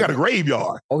 I got a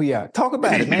graveyard. Oh yeah, talk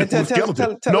about it, man. Tell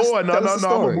no, I'm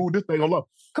gonna move this thing on.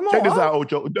 Come on, check this out,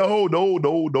 Ocho.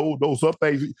 No. Some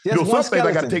things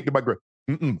I got to take to my grave.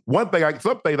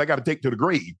 Some things I got to take to the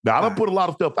grave. Now I don't put a lot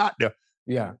of stuff out there.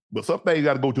 Yeah. But some things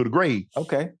got to go to the grave.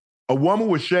 Okay. A woman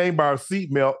was shamed by her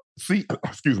seatbelt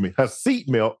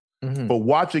for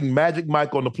watching Magic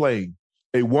Mike on the plane.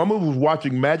 A woman was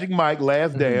watching Magic Mike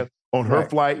Last Dance on her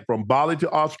flight from Bali to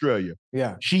Australia.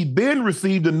 Yeah. She then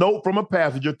received a note from a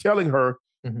passenger telling her,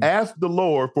 ask the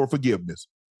Lord for forgiveness.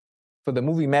 For the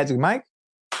movie Magic Mike?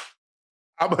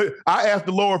 I asked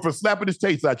the Lord for slapping his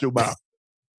taste out your mouth.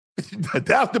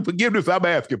 That's the forgiveness I'm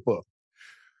asking for.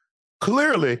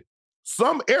 Clearly,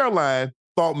 some airline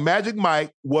thought Magic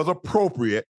Mike was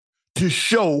appropriate to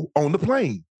show on the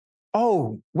plane.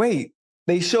 Oh, wait.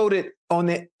 They showed it on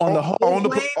the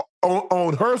plane?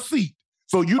 On her seat.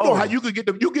 So you know how you get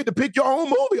to pick your own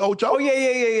movie, Ocho. Oh,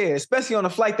 yeah. Especially on a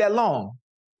flight that long.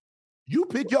 You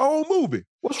pick your own movie.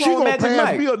 What's wrong with Magic Mike? She gonna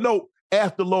pass me a note,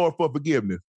 ask the Lord for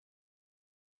forgiveness.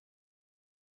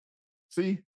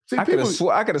 See, I could have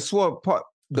swore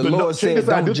the Lord said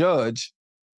don't judge.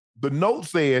 The note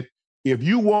said, if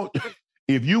you want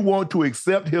to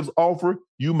accept his offer,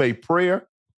 you may pray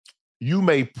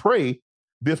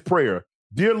this prayer.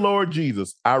 Dear Lord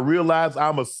Jesus, I realize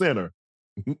I'm a sinner.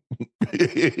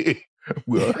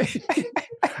 Well,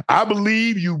 I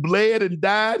believe you bled and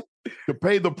died to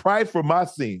pay the price for my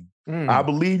sin. I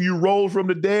believe you rose from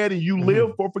the dead and you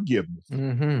live for forgiveness.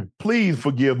 Please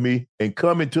forgive me and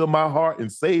come into my heart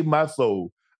and save my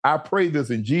soul. I pray this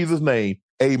in Jesus' name.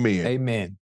 Amen.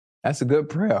 Amen. That's a good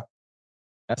prayer.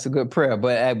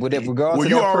 But with regards to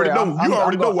you that already prayer, know. You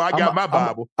already know where I got my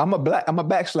Bible. I'm a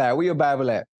backslide. Where your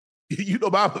Bible at? You know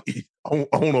Bible on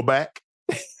the back.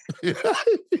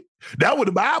 That was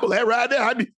the Bible at right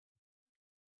there.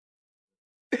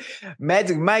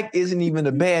 Magic Mike isn't even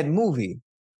a bad movie.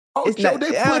 I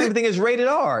don't even think it's rated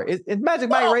R. Is Magic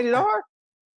Mike rated R?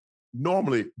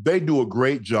 Normally, they do a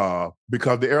great job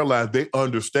because the airlines, they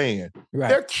understand. Right.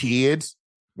 They're kids.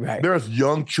 Right. There's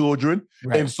young children.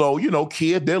 Right. And so,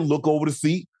 kids, they'll look over the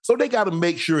seat. So they got to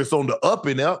make sure it's on the up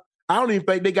and up. I don't even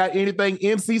think they got anything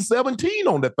NC-17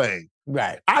 on the thing.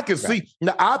 Right. I can see.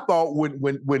 Now, I thought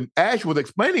when Ash was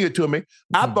explaining it to me,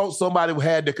 I thought somebody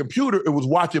had the computer and was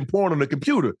watching porn on the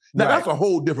computer. Now, that's a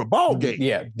whole different ball game.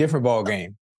 Yeah, different ball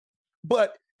game.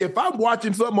 But if I'm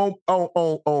watching something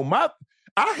on my,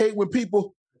 I hate when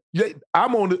people,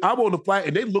 I'm on the flight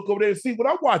and they look over there and see what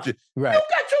I'm watching. Right. You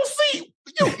got your seat.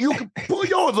 You can pull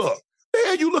yours up. The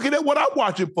hell you looking at what I'm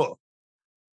watching for?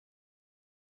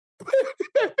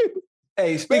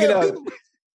 Hey, speaking of,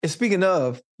 And speaking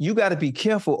of, you got to be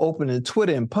careful opening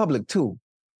Twitter in public too.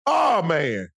 Oh,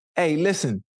 man. Hey,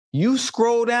 listen, you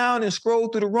scroll down and scroll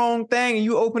through the wrong thing and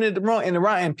you open it the wrong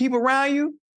and people around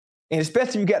you, and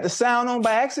especially if you got the sound on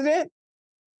by accident,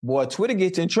 boy, Twitter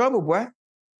gets you in trouble, boy.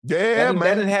 Yeah,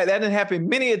 man. That didn't happen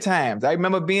many a times. I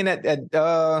remember being at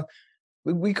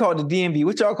we call it the DMV.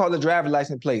 What y'all call the driver's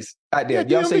license place out there?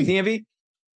 Yeah, y'all say DMV?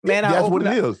 Man, that's what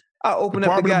it is. I open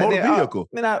up the motor goddamn vehicle.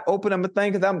 I open up a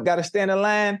thing because I'm got to stand in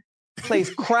line.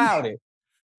 Place crowded.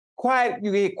 Quiet,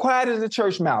 you get quiet as a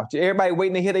church mouse. Everybody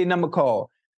waiting to hear their number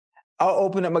call. I'll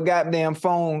open up my goddamn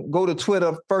phone, go to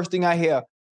Twitter. First thing I hear,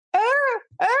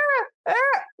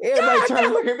 everybody turn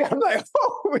and look at me. I'm like,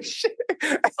 oh shit!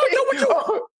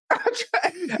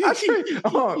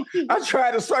 I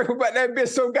tried to circle back that bitch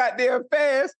so goddamn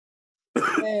fast.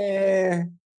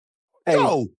 Man,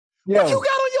 what you got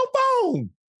on your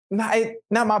phone?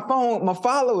 Not my phone, my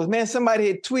followers, man. Somebody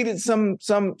had tweeted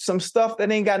some stuff that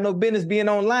ain't got no business being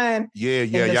online. Yeah,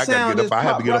 I gotta get up. I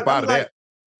have to get up out of that.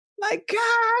 Like,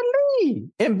 golly,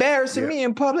 embarrassing me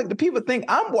in public. The people think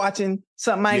I'm watching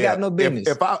something I ain't got no business.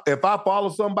 If I follow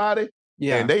somebody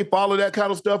and they follow that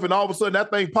kind of stuff, and all of a sudden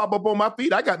that thing pop up on my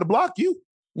feed, I got to block you.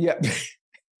 Yeah.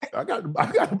 I got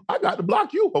to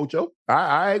block you, Ocho.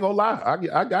 I ain't gonna lie.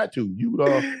 I got to. You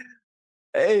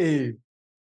Hey.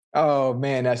 Oh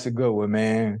man, that's a good one,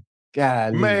 man.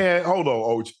 God, man, hold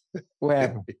on, Ocho. What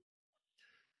happened?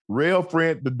 Real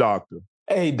friend, the doctor.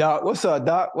 Hey, Doc. What's up,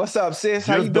 Doc? What's up, sis?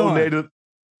 How you doing?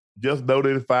 Just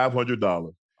donated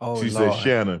 $500. Oh, she Lord. said,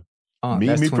 Shannon,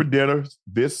 meet me for dinner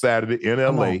this Saturday in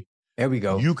L.A. There we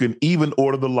go. You can even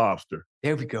order the lobster.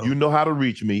 There we go. You know how to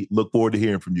reach me. Look forward to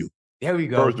hearing from you. There we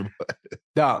go. First of all,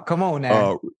 Doc, come on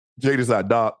now. Check this out,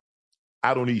 Doc.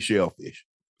 I don't eat shellfish.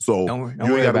 So you ain't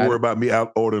got to worry about me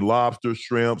out ordering lobster,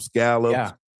 shrimp,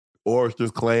 scallops,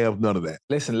 oysters, clams, none of that.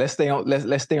 Listen, let's stay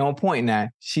on point now.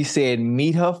 She said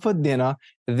meet her for dinner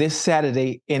this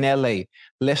Saturday in LA.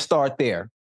 Let's start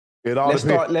there. Let's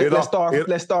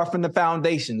start from the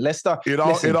foundation. Let's start. It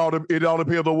all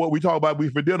depends on what we talk about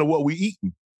for dinner, what we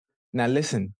eating. Now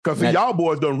listen. Because y'all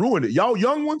boys done ruined it. Y'all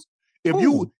young ones,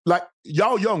 you like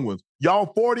y'all young ones,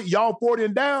 y'all 40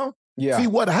 and down. Yeah. See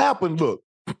what happened, look.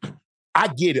 I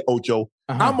get it, Ocho.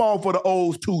 I'm all for the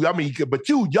olds too. I mean, but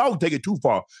y'all take it too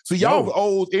far. So y'all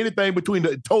olds, anything between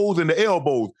the toes and the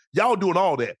elbows, y'all doing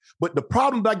all that. But the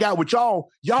problem that I got with y'all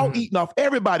eating off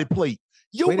everybody's plate.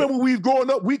 You remember when we was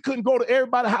growing up, we couldn't go to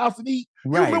everybody's house and eat.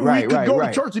 You remember we could go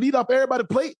to church and eat off everybody's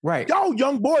plate? Right. Y'all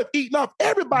young boys eating off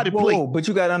everybody's plate. But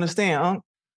you got to understand,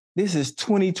 this is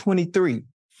 2023.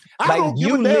 I don't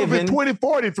give a damn if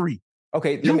 2043.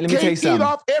 Okay, let me tell you something. You can't eat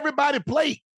off everybody's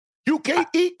plate. You can't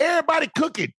eat everybody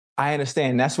cooking. I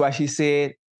understand. That's why she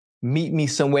said, meet me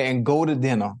somewhere and go to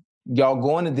dinner. Y'all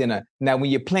going to dinner. Now,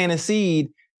 when you're planting a seed,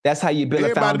 that's how you build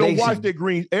a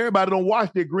foundation. Everybody don't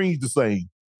wash their greens the same.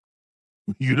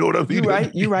 You know what I mean?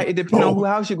 You're right. It depends on who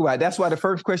house you go out. That's why the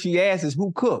first question you ask is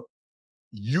who cooked.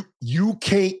 You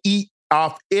can't eat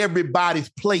off everybody's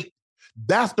plate.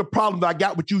 That's the problem that I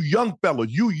got with you young fellas.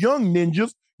 You young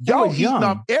ninjas, y'all eating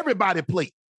off everybody's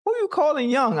plate. Who you calling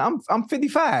young? I'm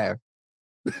 55.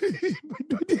 But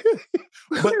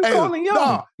calling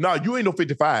young? No, you ain't no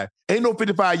 55. Ain't no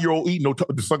 55-year-old eating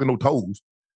sucking no toes.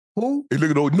 Who? Hey,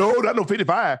 look at no, not no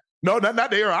 55. No,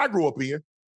 not the era I grew up in.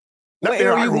 What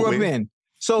era you grew up in?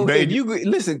 So if you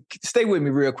listen, stay with me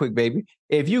real quick, baby.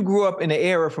 If you grew up in an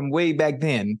era from way back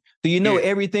then, do you know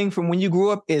everything from when you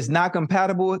grew up is not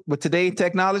compatible with today's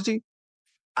technology?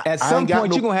 At some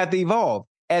point, you're gonna have to evolve.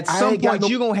 At some point,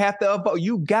 you're gonna have to evolve.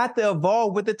 You got to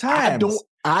evolve with the times.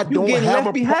 I don't get have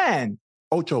left behind.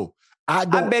 Ocho, I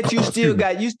bet you still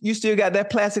got you still got that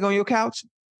plastic on your couch.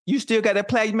 You still got that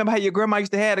plastic. You remember how your grandma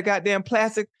used to have the goddamn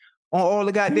plastic on all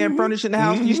the goddamn furniture in the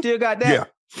house? You still got that? Yeah.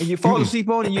 And you fall asleep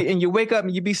on it and you wake up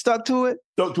and you be stuck to it?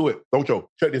 Stuck to it. Ocho,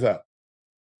 check this out.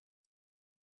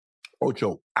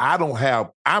 Ocho,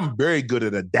 I'm very good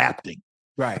at adapting.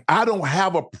 Right. I don't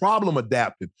have a problem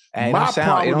adapting. Hey, My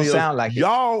problem is sound like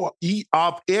y'all eat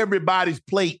off everybody's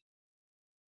plate.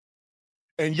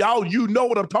 And y'all, you know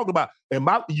what I'm talking about. And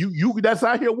you that's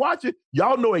out here watching,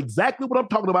 y'all know exactly what I'm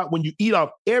talking about when you eat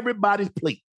off everybody's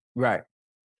plate. Right.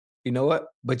 You know what?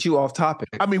 But you off topic.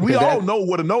 I mean, we all know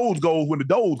where the nose goes when the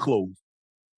doors close.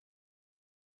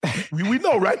 we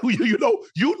know, right? You know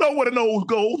where the nose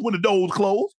goes when the doors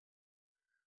close.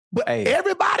 But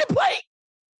everybody plate.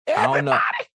 Everybody.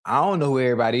 I don't know who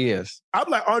everybody is. I'm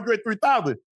like Andre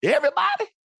 3000. Everybody.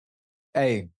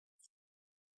 Hey.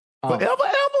 Forever, ever?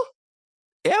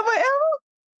 Ever?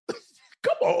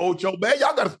 Come on, Ocho, man.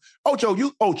 Y'all got to...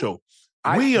 Ocho.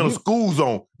 We in a school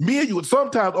zone. Me and you,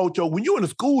 sometimes, Ocho, when you in a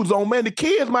school zone, man, the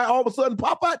kids might all of a sudden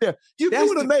pop out there. You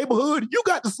in the neighborhood, you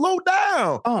got to slow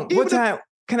down. What time?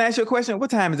 Can I ask you a question? What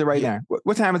time is it right now?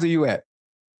 What time is it you at?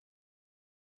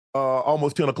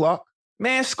 Almost 10 o'clock.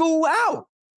 Man, school out.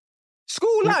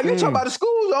 School out. You talking about the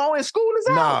school zone and school is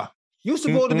out. Nah. You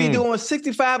supposed to be doing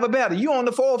 65 or better. You on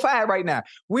the 405 right now.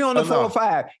 We on the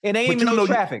 405. It ain't even no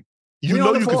traffic. You we know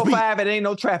on the you 405. It ain't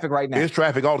no traffic right now. It's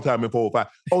traffic all the time in 405.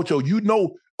 Ocho, you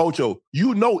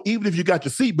know, even if you got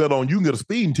your seatbelt on, you can get a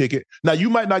speeding ticket. Now,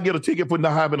 you might not get a ticket for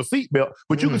not having a seatbelt,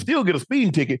 but you can still get a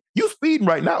speeding ticket. You speeding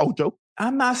right now, Ocho.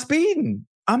 I'm not speeding.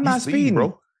 I'm not speeding,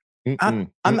 bro.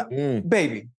 I'm not,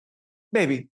 baby.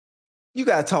 You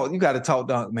gotta talk. You gotta talk,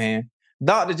 Doc, man.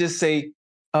 Doctor just say,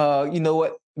 you know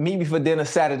what? Meet me for dinner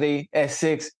Saturday at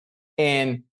 6,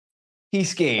 and he's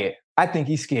scared. I think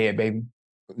he's scared, baby.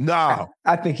 Nah.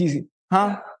 I think he's,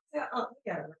 huh?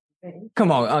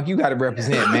 Come on, Unc, you got to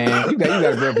represent, man. You got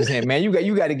to represent, man. You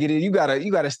got to get it. You got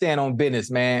to stand on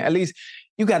business, man. At least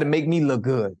you got to make me look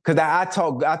good, because I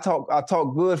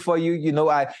talk good for you. You know,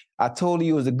 I told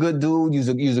you was a good dude. You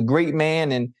was a great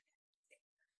man, and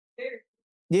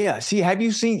yeah. Have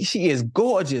you seen? She is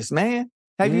gorgeous, man.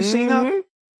 Have you seen her?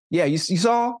 Yeah, you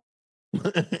saw.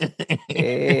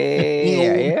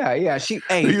 Yeah. She,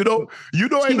 hey, you know,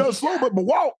 ain't nothing slow but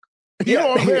walk. You know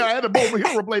what I'm saying? I had to go over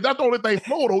here replace. That's the only thing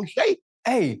slow, though. Shake.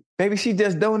 Hey, baby, she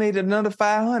just donated another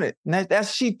 $500. Now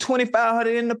that's she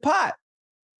 $2,500 in the pot.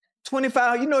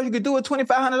 $2,500. You know what you could do with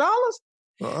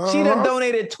 $2,500? She done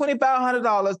donated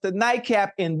 $2,500 to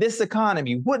Nightcap in this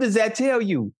economy. What does that tell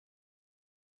you?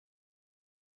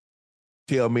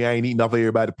 Tell me I ain't eating off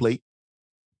everybody's plate.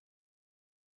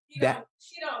 She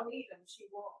don't need them. She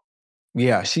won't.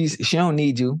 Yeah, she don't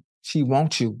need you. She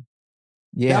wants you.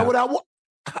 Yeah. That's what I want.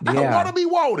 I want to be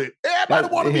wanted. Everybody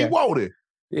want to be wanted.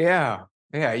 Yeah.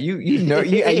 Yeah, you know,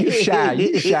 you shy.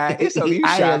 You shy. It's okay. You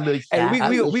shy. Hey,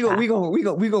 we gonna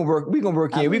work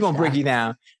in. We gonna break you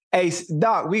down. Hey,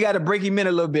 Doc, we got to break him in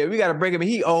a little bit. We got to break him in.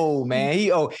 He old, man.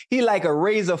 He old. He like a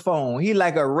razor phone. You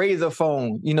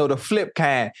know, the flip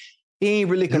kind. He ain't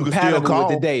really compatible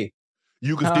with today.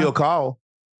 You can still call.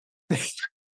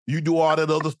 You do all that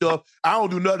other stuff. I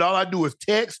don't do nothing. All I do is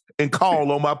text and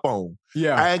call on my phone.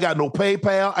 Yeah. I ain't got no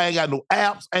PayPal. I ain't got no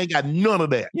apps. I ain't got none of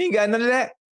that. You ain't got none of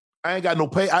that? I ain't got no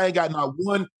pay. I ain't got not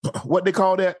one. What they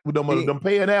call that? With them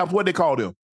paying apps. What they call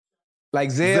them? Like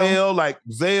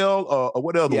Zelle? Or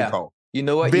what else one called? You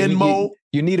know what? Venmo.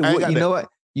 You need what?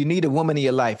 You need a woman in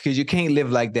your life, because you can't live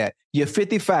like that. You're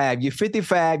 55. You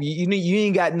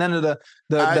ain't got none of the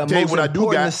most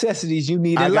important necessities you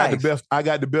need in life. I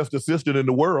got the best assistant in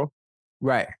the world.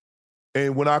 Right.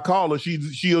 And when I call her,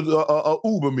 she'll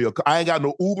Uber me. I ain't got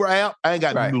no Uber app. I ain't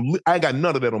got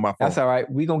none of that on my phone. That's all right.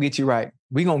 We gonna get you right.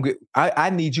 I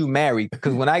need you married,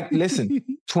 because when I listen,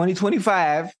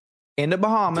 2025 in the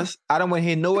Bahamas, I don't want to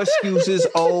hear no excuses.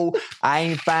 Oh, I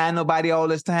ain't find nobody all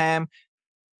this time.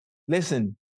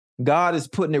 Listen, God is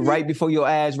putting it right before your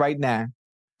eyes right now.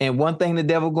 And one thing the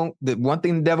devil gonna do,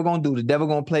 the devil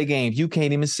gonna play games you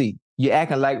can't even see. You're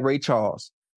acting like Ray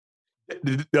Charles.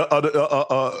 God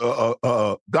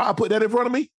put that in front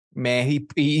of me? Man, he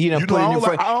done put it in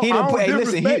front. He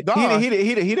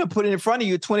done put it in front of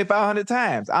you 2,500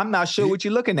 times. I'm not sure what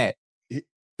you're looking at.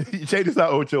 Check this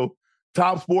out, Ocho.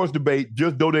 Top Sports Debate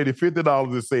just donated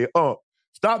 $50 and said,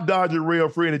 stop dodging real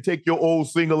friend and take your old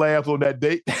single ass on that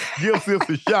date. Give sis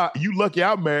a shot. You lucky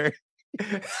I'm married.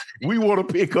 We want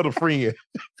to pick up a friend.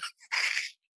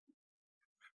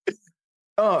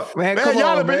 Man, come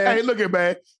on, man. Hey, look at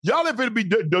man. Y'all ain't finna be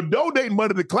donating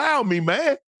money to clown me,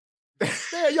 man.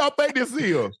 Man, y'all think this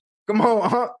is? Come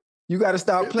on, you got to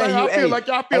stop playing. I feel like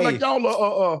y'all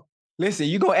are. Listen,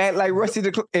 you gonna act like Rusty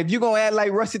the if you gonna act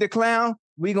like Rusty the Clown,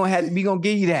 we gonna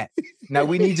give you that. Now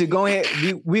we need to go ahead.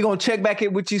 We gonna check back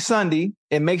in with you Sunday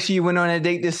and make sure you went on a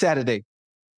date this Saturday.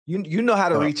 You know how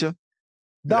to reach her.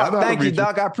 Doc, thank you,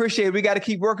 Doc. I appreciate it. We got to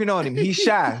keep working on him. He's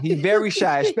shy. He's very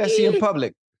shy, especially in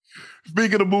public.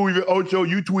 Speaking of movies, Ocho,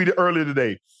 you tweeted earlier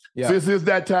today. Yeah. Since it's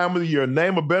that time of the year,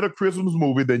 name a better Christmas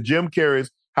movie than Jim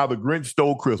Carrey's How the Grinch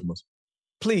Stole Christmas.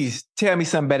 Please tell me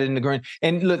something better than The Grinch.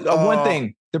 And look, one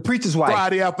thing, The Preacher's Wife.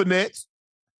 Friday After Next.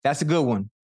 That's a good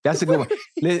one.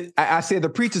 I said The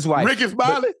Preacher's Wife.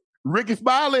 Ricky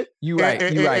Smiley. You right.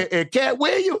 And Cat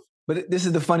Williams. But this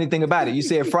is the funny thing about it. You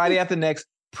said Friday After Next,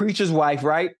 Preacher's Wife,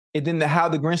 right? And then How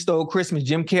the Grinch Stole Christmas,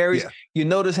 Jim Carrey's. Yeah. You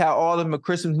notice how all of them are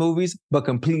Christmas movies, but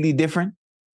completely different?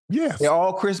 Yes. They're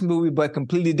all Christmas movies, but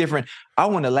completely different. I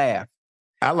want to laugh.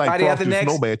 I like Friday Frosty the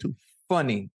Snowman, too.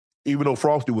 Funny. Even though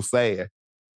Frosty was sad.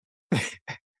 You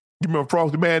remember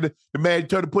Frosty, man? The man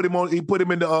tried to put him in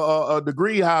the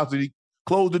greenhouse, and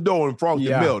Close the door and Frosty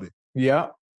melted. Yeah.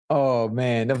 Oh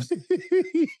man. That was...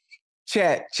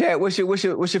 Chat. What's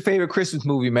your favorite Christmas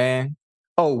movie, man?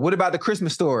 Oh, what about The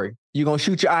Christmas Story? You gonna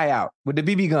shoot your eye out with the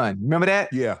BB gun? Remember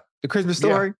that? Yeah. The Christmas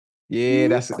Story. Yeah,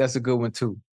 that's a good one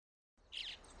too.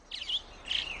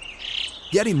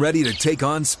 Getting ready to take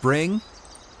on spring?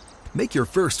 Make your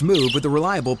first move with the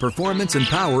reliable performance and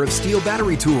power of Steel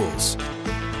battery tools.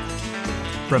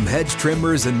 From hedge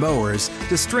trimmers and mowers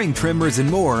to string trimmers and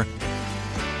more,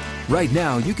 right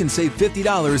now you can save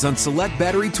 $50 on select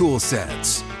battery tool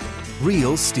sets.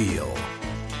 Real Steel.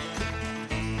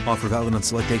 Offer valid on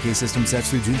select AK system sets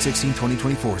through June 16,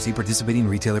 2024. See participating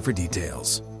retailer for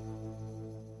details.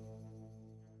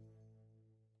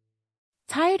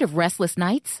 Tired of restless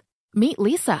nights? Meet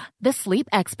Lisa, the sleep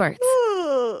expert.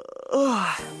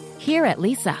 Here at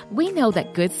Lisa, we know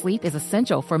that good sleep is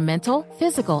essential for mental,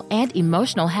 physical, and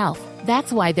emotional health.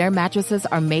 That's why their mattresses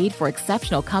are made for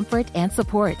exceptional comfort and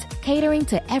support, catering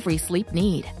to every sleep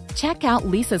need. Check out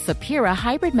Lisa's Sapira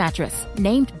Hybrid Mattress,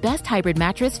 named Best Hybrid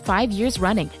Mattress 5 years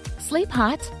running. Sleep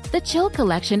hot? The Chill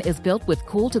Collection is built with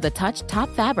cool-to-the-touch top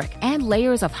fabric and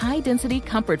layers of high-density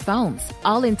comfort foams,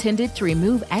 all intended to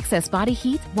remove excess body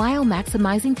heat while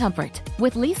maximizing comfort.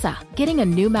 With Lisa, getting a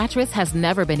new mattress has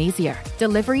never been easier.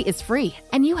 Delivery is free,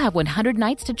 and you have 100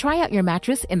 nights to try out your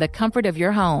mattress in the comfort of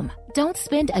your home. Don't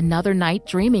spend another night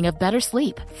dreaming of better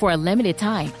sleep. For a limited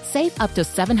time, save up to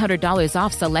 $700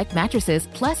 off select mattresses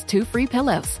plus 2 free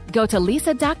pillows. Go to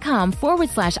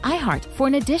lisa.com/iHeart for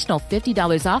an additional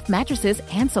 $50 off mattresses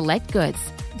and select goods.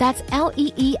 That's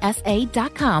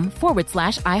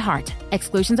LEESA.com/iHeart.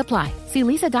 Exclusions apply. See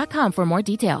lisa.com for more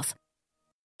details.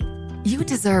 You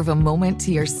deserve a moment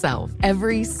to yourself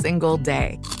every single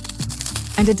day.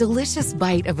 And a delicious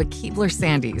bite of a Keebler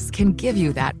Sandies can give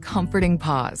you that comforting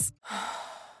pause.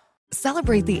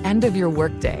 Celebrate the end of your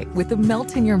workday with the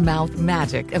melt-in-your-mouth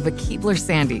magic of a Keebler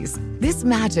Sandies. This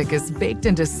magic is baked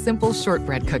into simple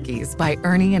shortbread cookies by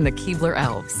Ernie and the Keebler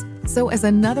Elves. So as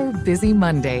another busy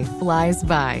Monday flies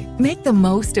by, make the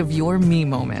most of your me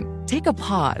moment. Take a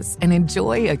pause and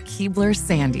enjoy a Keebler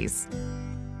Sandies.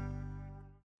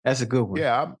 That's a good one.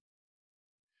 Yeah.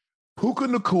 Puka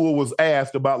Nacua was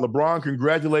asked about LeBron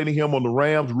congratulating him on the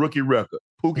Rams rookie record.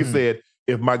 Puka said,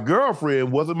 if my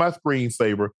girlfriend wasn't my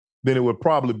screensaver, then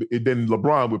then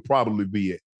LeBron would probably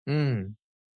be it.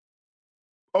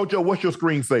 Ocho, what's your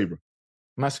screensaver?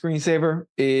 My screensaver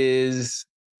is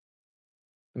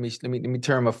let me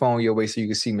turn my phone your way so you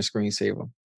can see my screensaver.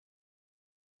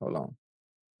 Hold on.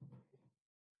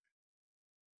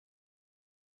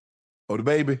 Oh, the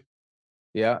baby?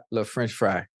 Yeah, little French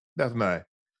fry. That's nice.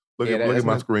 Look at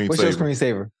my screensaver. What's your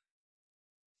screensaver?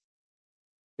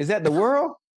 Is that the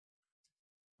world?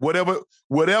 Whatever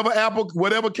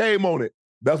came on it,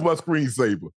 that's my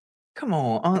screensaver. Come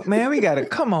on, man. We gotta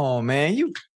come on, man.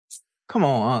 Come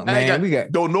on, man.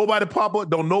 Don't nobody pop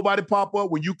up. Don't nobody pop up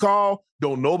when you call.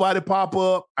 Don't nobody pop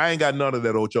up. I ain't got none of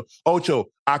that, Ocho. Ocho,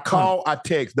 I call, I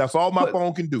text. That's all my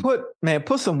phone can do. Put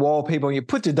some wallpaper on you.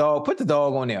 Put the dog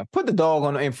on there. Put the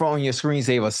dog in front of your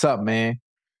screensaver or something, man.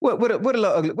 What a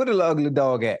little ugly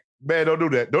dog at? Man, don't do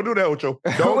that. Don't do that, Ocho.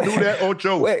 Don't do that,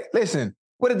 Ocho. Wait, listen.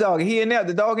 What the dog? He in there?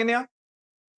 The dog in there?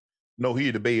 No, he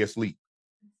in the bed asleep.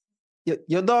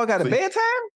 Your dog got a bedtime?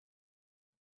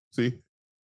 See?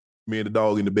 Me and the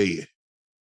dog in the bed.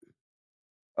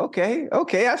 Okay.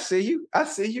 I see you.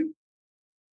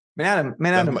 Man,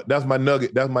 that's my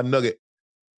nugget. That's my nugget.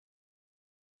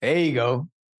 There you go.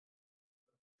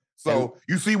 So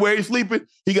you see where he's sleeping?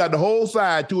 He got the whole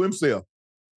side to himself.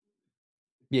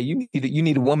 Yeah, you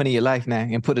need a woman in your life now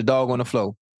and put a dog on the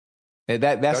floor.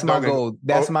 That's my goal.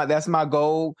 That's my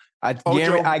goal.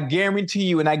 I guarantee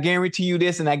you, and I guarantee you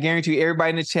this, and I guarantee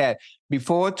everybody in the chat,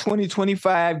 before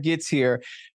 2025 gets here,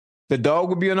 the dog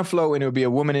will be on the floor and there'll be a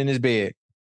woman in his bed.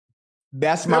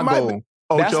 That's my goal.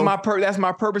 That's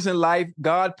my purpose in life.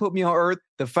 God put me on earth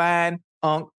to find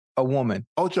a woman.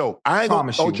 Ocho, I ain't gonna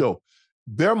promise you. Ocho,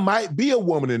 there might be a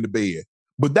woman in the bed,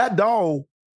 but that dog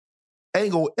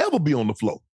ain't gonna ever be on the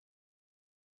floor.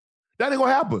 That ain't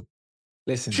gonna happen.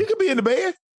 Listen, she could be in the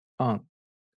bed.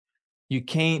 You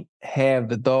can't have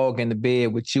the dog in the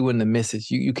bed with you and the missus.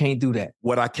 You can't do that.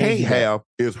 What I can't have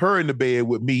is her in the bed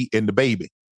with me and the baby.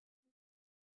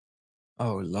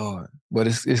 Oh Lord! But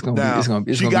it's gonna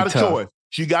be. She got a choice.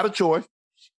 She got a choice.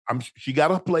 She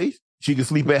got a place. She can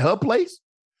sleep at her place,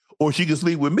 or she can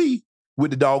sleep with me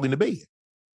with the dog in the bed.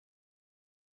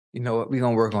 You know what? We're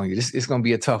gonna work on you. It's gonna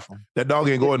be a tough one. That dog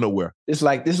ain't going nowhere. This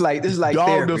like dog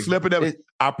therapy. done slept in that.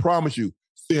 I promise you,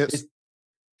 since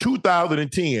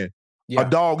 2010, a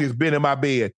dog has been in my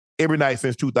bed every night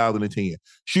since 2010.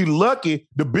 She lucky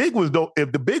the big ones don't.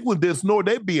 If the big ones didn't snore,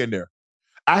 they'd be in there.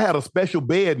 I had a special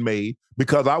bed made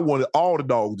because I wanted all the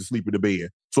dogs to sleep in the bed.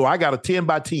 So I got a 10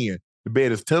 by 10. The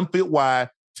bed is 10 feet wide,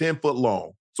 10 foot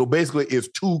long. So basically it's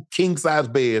 2 king-size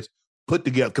beds put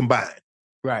together, combined.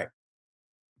 Right.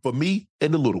 For me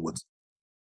and the little ones.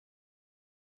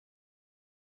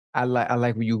 I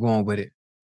like where you're going with it.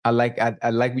 I like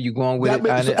where you're going with it. Ocho,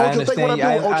 I understand. think what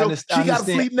I'm doing, Ocho. She got to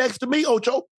understand. sleep next to me,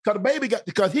 Ocho,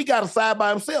 because he got a side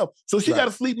by himself. So she got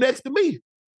to sleep next to me.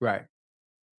 Right.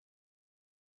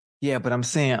 Yeah, but I'm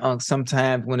saying,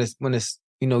 sometimes when it's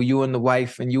you and the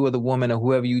wife and you or the woman or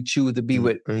whoever you choose to be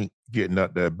with, ain't getting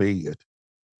out that bed.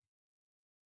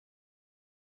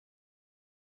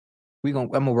 I'm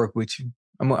gonna work with you.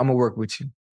 I'm gonna work with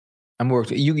you.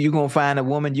 You're gonna find a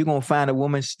woman. You're gonna find a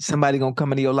woman. Somebody gonna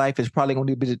come into your life. It's probably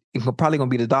gonna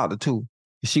be the doctor too.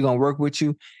 She gonna work with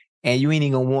you, and you ain't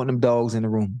even gonna want them dogs in the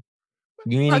room.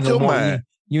 You ain't even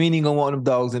gonna want them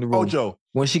dogs in the room. Ocho,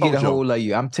 when she get a hold of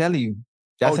you, I'm telling you,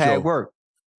 that's how it works.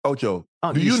 Ocho,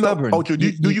 do you know? Ocho, do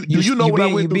you know what I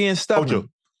went through? Being stubborn.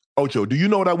 Ocho, do you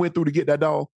know what I went through to get that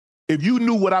dog? If you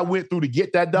knew what I went through to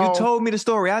get that dog. You told me the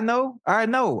story. I know.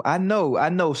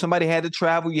 Somebody had to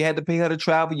travel. You had to pay her to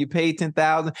travel. You paid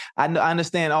 $10,000. I know. I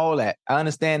understand all that. I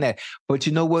understand that. But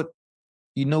you know what?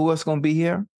 You know what's going to be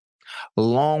here?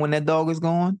 Along when that dog is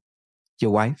gone?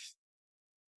 Your wife.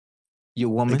 Your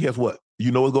woman. And guess what?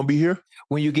 You know what's going to be here?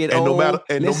 When you get old. No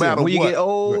matter when you what. get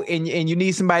old and you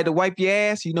need somebody to wipe your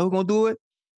ass, you know who's going to do it?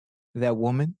 That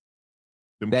woman.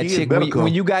 That chick,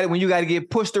 when you got to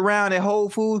get pushed around at Whole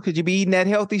Foods because you be eating that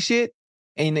healthy shit,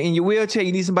 and in your wheelchair,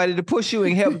 you need somebody to push you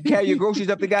and help carry your groceries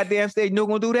up the goddamn stairs. You know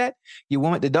who's gonna do that? Your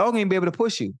woman. The dog ain't be able to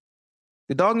push you.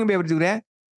 The dog ain't be able to do that.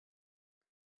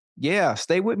 Yeah,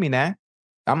 stay with me now.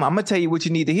 I'm gonna tell you what you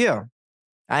need to hear.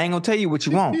 I ain't gonna tell you what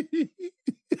you want.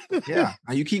 Yeah,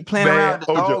 and you keep playing around with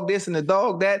the dog this and the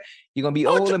dog that, you're gonna be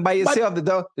old and by yourself. The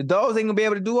dogs ain't gonna be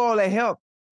able to do all that help.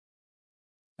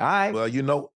 All right. Well, you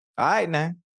know. All right,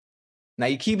 now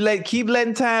you keep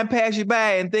letting time pass you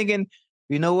by and thinking,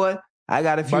 you know what? I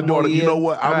got a few more years. You know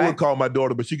what? I would would call my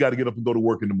daughter, but she got to get up and go to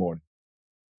work in the morning.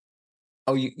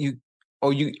 Oh, you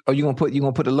gonna put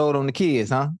the load on the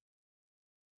kids, huh?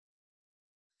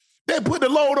 They put the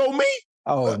load on me.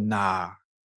 Oh, nah,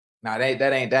 that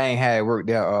ain't how it work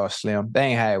there, Slim. That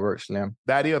ain't how it works, Slim.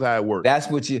 That is how it works. That's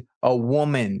what a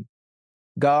woman.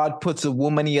 God puts a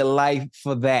woman in your life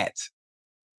for that.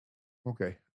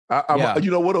 Okay.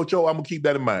 You know what, Ocho? I'm going to keep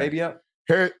that in mind. Baby up.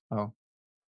 Hold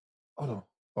on.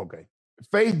 Okay.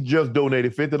 Faith just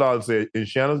donated $50 and said, in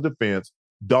Shannon's defense,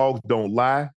 dogs don't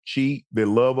lie, cheat, they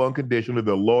love unconditionally,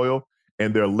 they're loyal,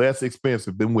 and they're less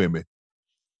expensive than women.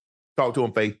 Talk to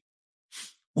him, Faith.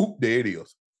 Whoop, there it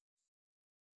is.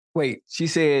 Wait, she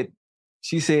said,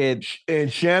 in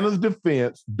Shannon's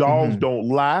defense, dogs don't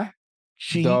lie,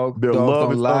 cheat, their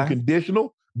love is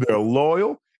unconditional, they're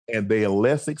loyal, and they are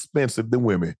less expensive than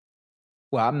women.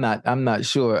 Well, I'm not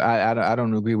sure. I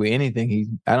don't agree with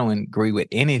anything. I don't agree with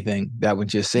anything that was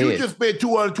just said. You just spent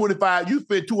 $225. You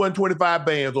spent 225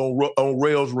 bands on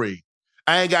Rail's ring.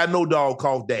 I ain't got no dog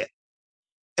cost that.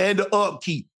 And the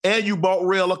upkeep. And you bought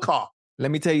Rail a car.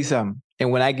 Let me tell you something.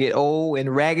 And when I get old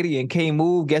and raggedy and can't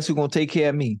move, guess who's gonna take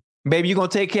care of me? Baby, you gonna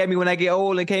take care of me when I get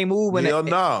old and can't move? Hell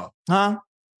nah. Huh?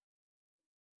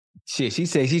 Shit, she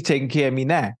said she's taking care of me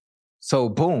now. So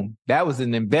boom, that was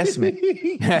an investment.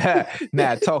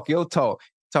 Now talk your talk.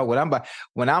 Talk what I'm about.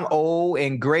 When I'm old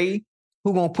and gray,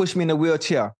 who gonna push me in the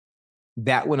wheelchair?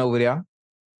 That one over there.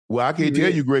 Well, I can't tell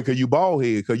you gray because you bald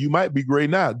head, because you might be gray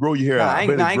now. Grow your hair out. I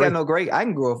ain't got no gray. I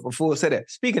can grow a full set of.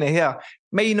 Speaking of hair,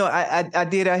 man, you know I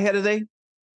did our hair today.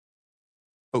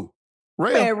 Oh,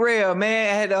 Rail. Man, Rail, man.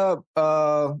 I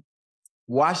had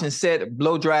wash and set,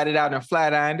 blow dried it out and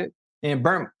flat ironed it. And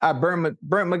burnt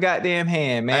my goddamn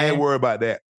hand, man. I ain't worried about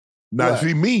that. Now,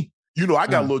 see me, you know, I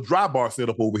got a little dry bar set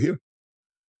up over here.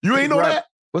 You ain't know that?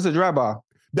 What's a dry bar?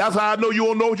 That's how I know you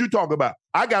don't know what you're talking about.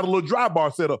 I got a little dry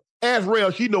bar set up. Ask Rail,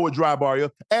 she know what dry bar is.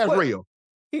 Ask Rail.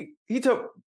 He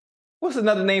took, what's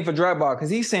another name for dry bar?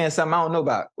 Because he's saying something I don't know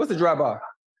about. What's a dry bar?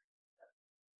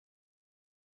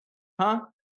 Huh?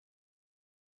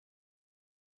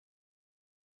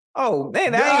 Oh,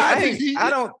 man,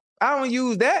 I don't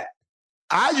use that.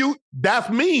 That's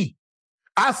me.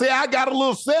 I say I got a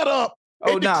little setup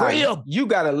at the crib. You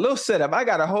got a little setup. I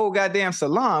got a whole goddamn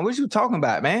salon. What you talking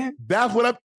about, man? That's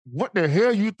what the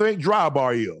hell you think dry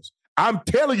bar is? I'm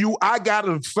telling you, I got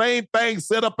the same thing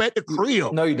set up at the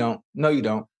crib. No, you don't. No, you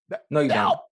don't. No, you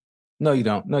don't. No, you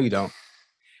don't. No, you don't.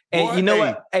 And Boy, you know hey,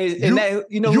 what? Hey, you, and that,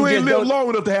 you know, you who ain't just lived long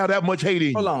enough to have that much hate in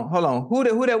you. Hold on.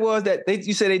 Who that was that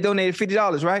you said they donated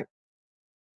 $50, right?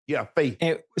 Yeah, Faith.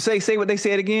 And say what they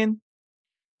said again.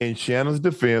 In Shannon's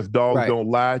defense, dogs don't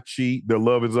lie, cheat. Their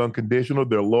love is unconditional.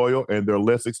 They're loyal, and they're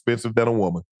less expensive than a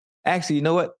woman. Actually, you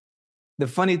know what? The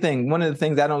funny thing, one of the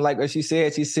things I don't like what she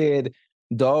said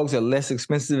dogs are less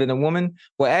expensive than a woman.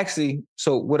 Well, actually,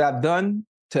 so what I've done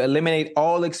to eliminate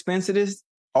all expenses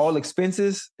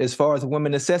as far as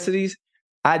women necessities,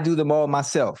 I do them all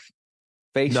myself.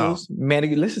 Facials,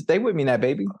 manicures. Listen, stay with me now,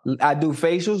 baby. I do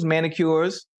facials,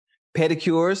 manicures,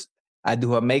 pedicures. I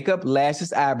do her makeup,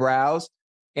 lashes, eyebrows,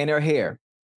 and her hair.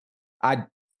 I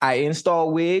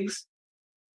install wigs,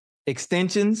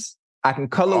 extensions. I can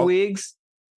color wigs.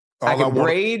 I can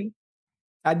braid.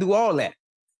 I do all that.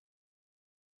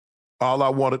 All I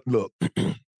wanted, look,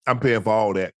 I'm paying for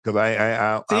all that because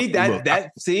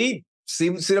see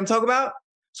what I'm talking about?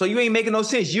 So you ain't making no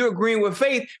sense. You're agreeing with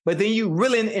Faith, but then you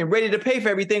willing and ready to pay for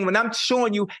everything when I'm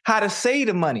showing you how to save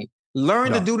the money.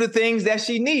 Learn to do the things that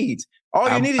she needs. All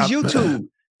you need is YouTube.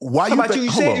 Why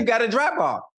you said you got a dry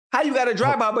bar. How you got a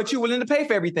dry bar, but you willing to pay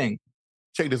for everything?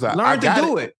 Check this out. Learn to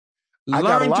do it.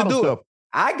 Learn to do it.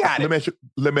 I got it.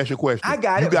 Let me ask you a question. I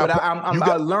got it, but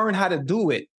I learned how to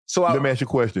do it. So let me ask you a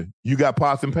question. You got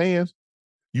pots and pans?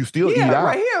 You still eat out.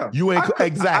 Right here. You ain't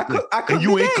exactly. I cook and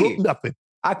you today. ain't cooked nothing.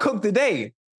 I cooked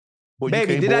today. Well,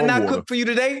 baby, did I not cook for you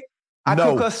today? I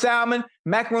cook her salmon,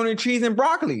 macaroni and cheese, and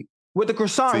broccoli with the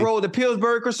croissant roll, the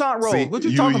Pillsbury croissant roll. What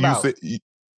you talking about?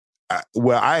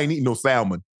 Well, I ain't eating no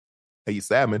salmon. I eat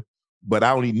salmon, but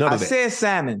I don't eat none of that. I said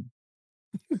salmon.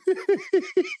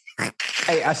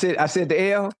 Hey, I said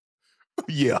the L.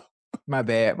 Yeah. My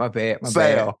bad.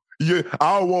 Sal. Yeah,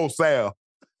 I don't want Sal.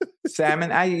 Salmon.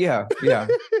 Yeah.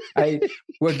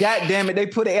 Well, goddamn it, they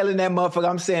put an L in that motherfucker.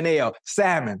 I'm saying L.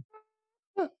 Salmon.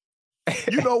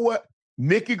 You know what?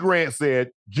 Nikki Grant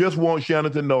said, just want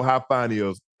Shannon to know how fine he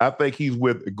is. I think he's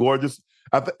with a gorgeous.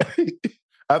 I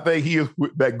think he is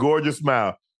with that gorgeous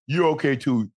smile. You're okay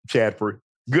too, Chadford.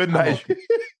 Good night.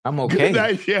 I'm okay. Good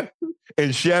night, Shannon.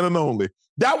 And Shannon only.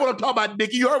 That's what I'm talking about,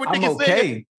 Nikki. You heard what Nikki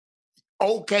said?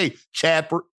 Okay,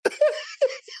 Chadford.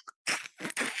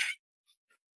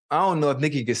 I don't know if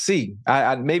Nikki can see.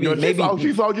 Maybe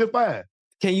she saw just fine.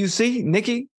 Can you see,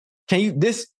 Nikki? Can you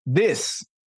this?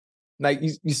 Like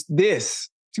you this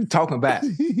you talking about?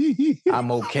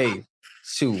 I'm okay.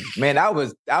 Shoot, man, I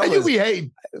was. You be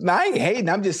hating? No, I ain't hating.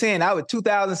 I'm just saying. I was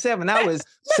 2007. I was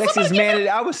sexiest man.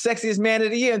 I was sexiest man of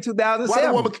the year in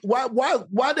 2007.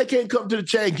 Why they can't come to the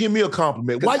chat and give me a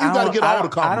compliment? Why you got to get all the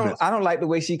compliments? I don't like the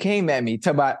way she came at me.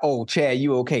 Talk about, oh, Chad,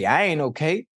 you okay? I ain't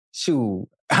okay. Shoot,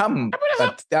 I'm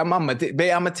a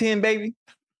 10, baby.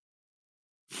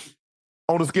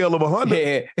 On a scale of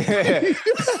 100. Yeah.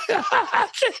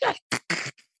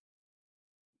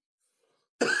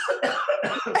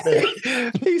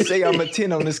 He say I'm a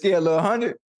 10 on the scale of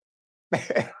 100.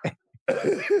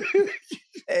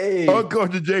 Hey. Uncle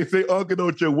J say, Uncle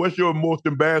Ocho, what's your most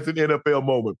embarrassing NFL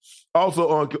moment? Also,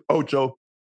 Uncle Ocho,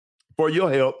 for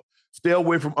your health, stay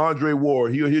away from Andre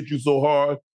Ward. He'll hit you so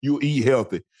hard, you'll eat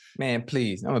healthy. Man,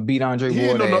 please. I'm going to beat Andre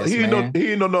Ward ass, he ain't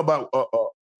know nothing about,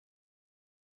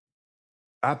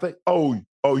 I think, you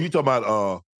talking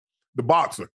about the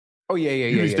boxer. Oh, yeah.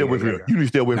 You need to stay away from him. You need to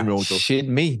stay away from him, Ocho. Shit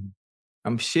me.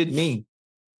 I'm shit me.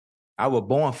 I was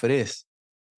born for this.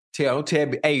 Tell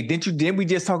me, hey, didn't we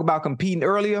just talk about competing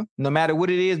earlier? No matter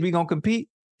what it is, we gonna compete.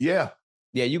 Yeah.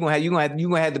 Yeah, you're gonna have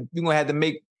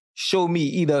to show me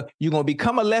either you're gonna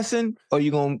become a lesson or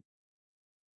you're gonna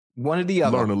one or the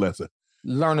other. Learn a lesson.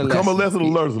 Become a lesson or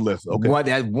learn a lesson. Okay. One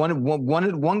of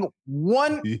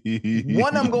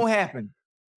them gonna happen.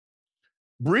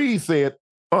 Bree said,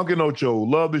 Uncle Ocho,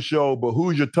 love the show, but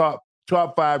who's your top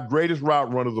 5 greatest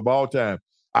route runners of all time?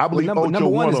 I believe number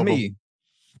one is me. Them.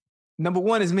 Number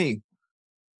one is me.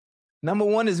 Number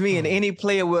one is me, and any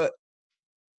player with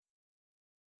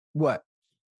what?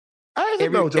 Okay. You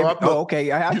know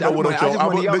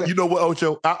what,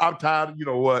 Ocho? I'm tired. You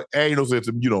know what? Ain't no sense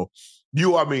of, you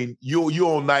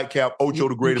on Nightcap, Ocho,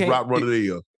 the greatest route runner there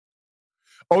is.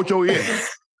 Ocho is.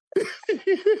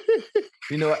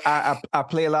 You know, I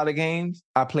play a lot of games.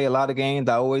 I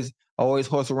always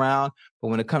horse around. But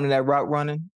when it comes to that route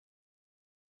running,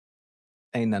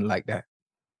 ain't nothing like that.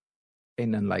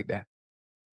 Ain't nothing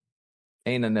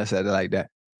necessarily like that.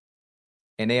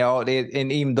 And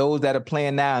and even those that are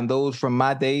playing now and those from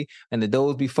my day and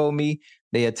those before me,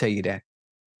 they'll tell you that.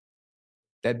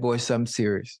 That boy's something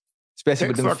serious. Especially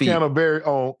with them feet. Very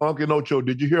on Uncle Ocho,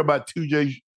 did you hear about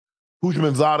 2J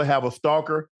Houshmandzadeh have a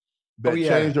stalker that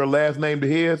changed her last name to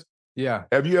his? Yeah.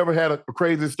 Have you ever had a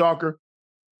crazy stalker?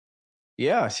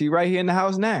 Yeah, she right here in the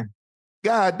house now.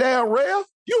 God damn, Rev.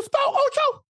 You stole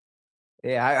Ocho?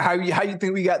 Yeah, how you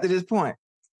think we got to this point?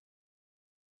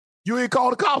 You ain't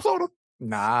called the cops on her?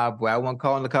 Nah, boy, I wasn't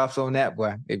calling the cops on that,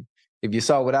 boy. If you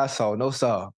saw what I saw, no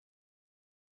saw.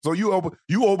 So you open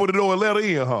the door and let her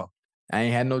in, huh? I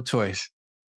ain't had no choice.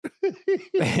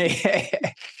 I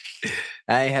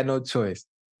ain't had no choice.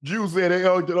 Drew said, hey,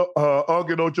 Uncle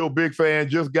and Ocho, big fan,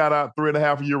 just got out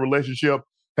 3.5 year relationship,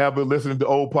 have been listening to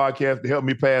old podcasts to help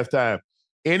me pass time.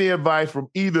 Any advice from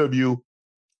either of you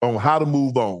on how to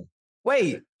move on?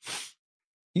 Wait,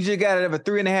 you just got out of a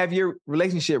 3.5 year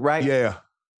relationship, right? Yeah.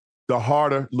 The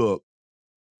harder, look,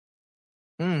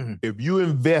 if you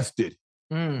invested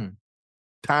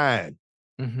time,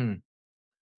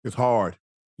 it's hard.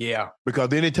 Yeah.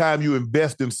 Because anytime you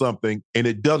invest in something and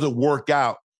it doesn't work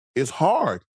out, it's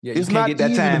hard. Yeah, it's not easy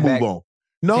to move on.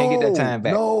 No, can't get that time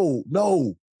back. No.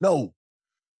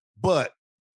 But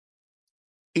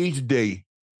each day,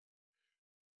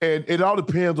 and it all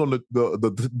depends on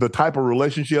the type of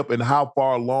relationship and how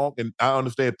far along. And I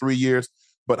understand 3 years,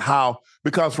 but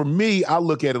because for me, I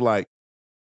look at it like,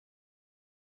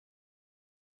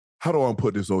 how do I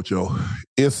put this, Ocho?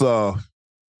 It's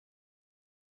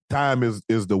time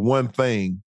is the one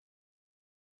thing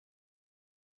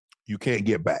you can't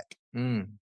get back.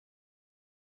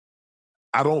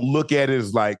 I don't look at it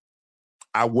as like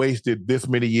I wasted this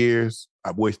many years,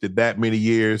 I wasted that many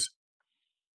years.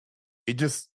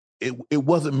 It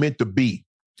wasn't meant to be.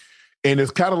 And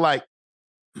it's kind of like,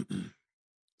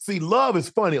 see, love is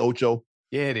funny, Ocho.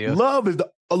 Yeah, it is. Love is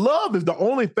the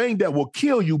only thing that will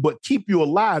kill you but keep you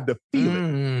alive to feel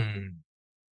it.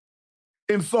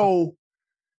 And so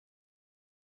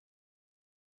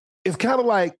it's kind of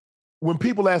like when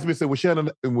people ask me, say, well, Shannon,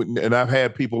 and I've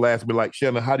had people ask me, like,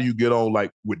 Shannon, how do you get on?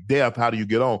 Like with death, how do you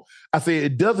get on? I say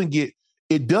it doesn't get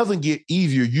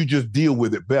easier. You just deal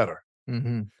with it better.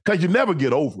 Because you never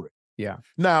get over it. Yeah.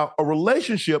 Now, a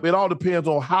relationship, it all depends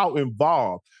on how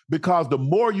involved. Because the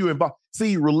more you involve,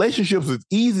 see, relationships is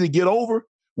easy to get over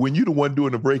when you're the one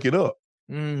doing the breaking up.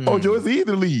 Ojo, it's easy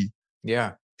to leave.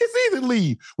 Yeah. It's easy to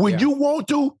leave. When you want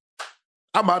to,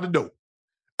 I'm out the door.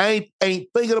 I ain't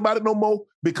thinking about it no more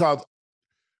because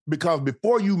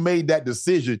before you made that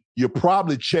decision, you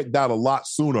probably checked out a lot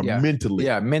sooner mentally.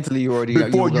 Yeah, mentally you already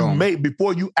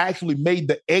before you actually made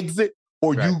the exit,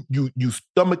 or you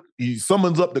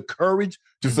summons up the courage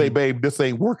to say, babe, this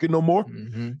ain't working no more.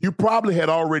 You probably had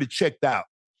already checked out.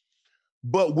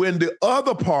 But when the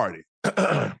other party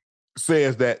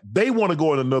says that they want to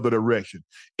go in another direction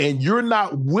and you're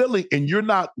not willing and you're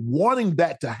not wanting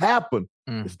that to happen,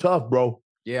 it's tough, bro.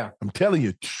 Yeah. I'm telling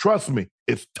you, trust me,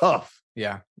 it's tough.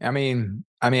 Yeah. I mean,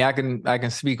 I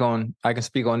can speak on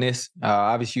this.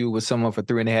 Obviously, you were with someone for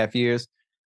 3.5 years.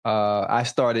 I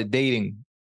started dating,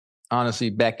 honestly,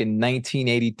 back in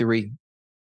 1983.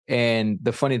 And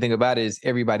the funny thing about it is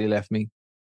everybody left me.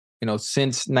 You know,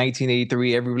 since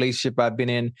 1983, every relationship I've been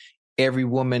in, every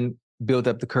woman built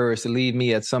up the courage to leave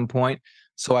me at some point.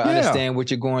 So I understand what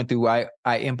you're going through. I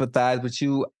empathize with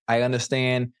you. I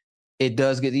understand it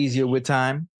does get easier with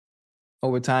time.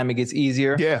 Over time, it gets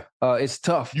easier. Yeah. It's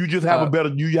tough. You just have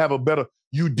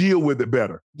you deal with it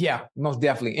better. Yeah, most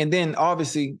definitely. And then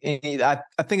obviously, I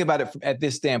think about it at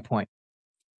this standpoint.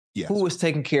 Yes. Who is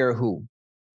taking care of who?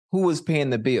 Who is paying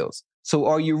the bills? So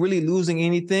are you really losing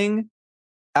anything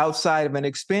outside of an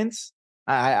expense?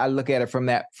 I look at it from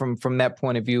that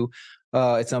point of view.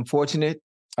 It's unfortunate.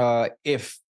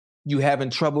 If you having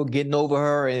trouble getting over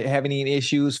her and having any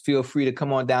issues, feel free to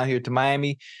come on down here to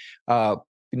Miami.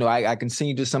 I can send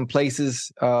you to some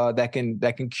places that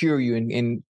can cure you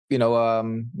in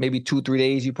maybe 2-3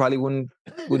 days. You probably wouldn't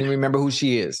remember who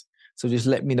she is. So just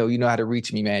let me know. You know how to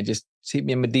reach me, man. Just hit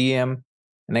me in my DM,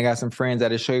 and I got some friends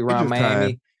that'll show you around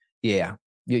Miami. Time. Yeah,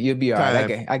 you'll be all right.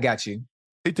 Okay, I got you.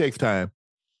 It takes time.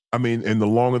 I mean, and the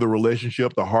longer the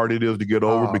relationship, the harder it is to get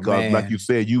over because, like you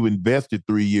said, you invested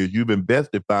 3 years, you've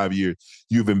invested 5 years,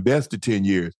 you've invested 10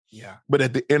 years. Yeah. But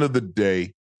at the end of the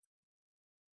day,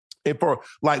 and for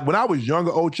like when I was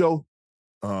younger, Ocho,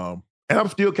 and I'm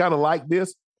still kind of like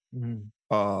this.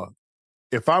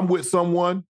 If I'm with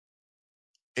someone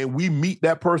and we meet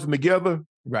that person together,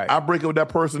 right? I break up with that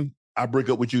person, I break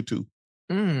up with you too.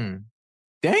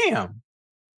 Damn.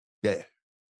 Yeah.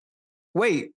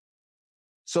 Wait.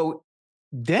 So,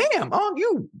 damn,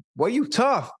 you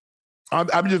tough.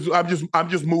 I'm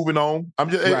just moving on.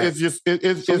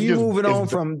 It's so you moving on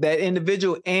from that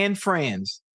individual and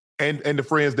friends. And the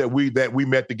friends that we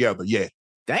met together. Yeah.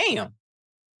 Damn.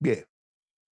 Yeah.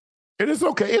 And it's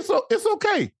okay. It's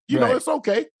okay. You know, it's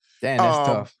okay. Damn, that's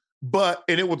tough. But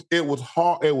it was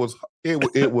hard. It was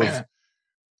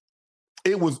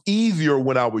it was easier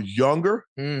when I was younger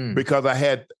because I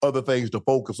had other things to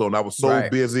focus on. I was so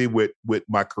busy with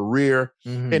my career.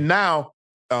 And now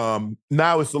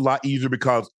it's a lot easier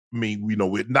because, I mean, you know,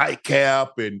 with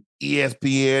Nightcap and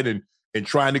ESPN and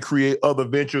trying to create other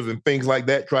ventures and things like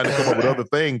that, trying to come up with other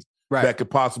things that could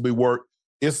possibly work.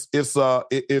 It's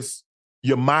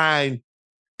your mind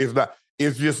is not,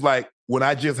 it's just like when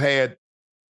I just had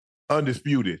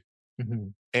Undisputed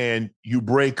and you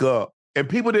break up and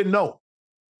people didn't know.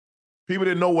 People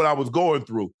didn't know what I was going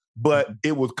through, but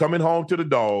it was coming home to the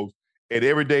dogs and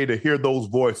every day to hear those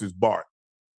voices bark.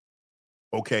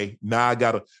 Okay, now I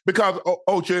gotta, because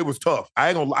Ocho, it was tough.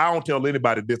 I don't tell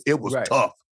anybody this. It was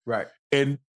tough. Right.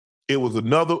 And it was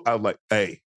another, I was like,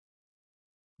 hey,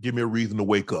 give me a reason to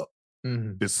wake up.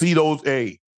 To see those,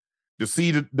 to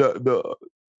see the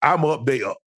I'm up, they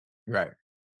up. Right.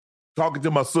 Talking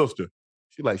to my sister.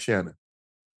 She like, Shannon,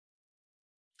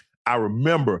 I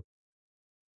remember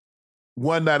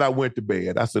one night I went to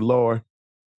bed. I said, Lord,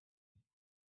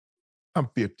 I'm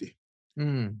 50.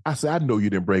 I said, I know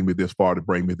you didn't bring me this far to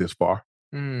bring me this far.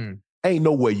 Ain't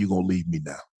no way you're going to leave me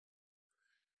now.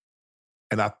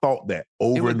 And I thought that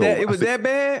over and over. It was that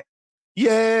bad?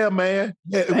 Yeah, man.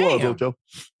 Yeah, it was, Ocho.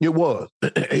 It was.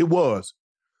 It was.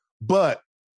 But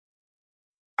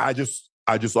I just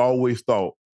always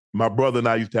thought, my brother and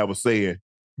I used to have a saying,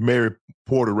 Mary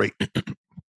Porter rate,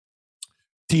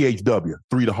 THW,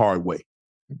 3 the hard way.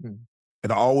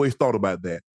 And I always thought about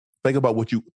that. Think about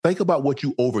what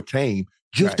you overcame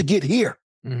just to get here.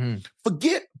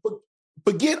 Forget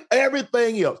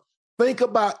everything else. Think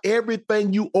about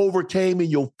everything you overcame in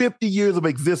your 50 years of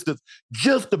existence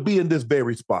just to be in this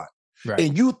very spot. Right.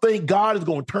 And you think God is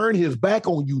going to turn his back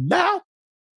on you now?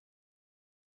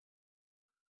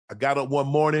 I got up one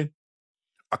morning.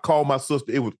 I called my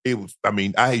sister. It was, I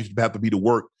mean, I used to have to be to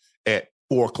work at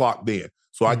 4:00 then.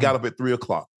 So I got up at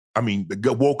 3:00. I mean,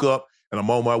 woke up and I'm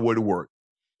on my way to work.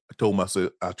 I told my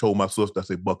sister, I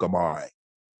said, Buck, I'm all right.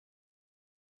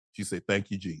 She said, thank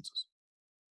you, Jesus.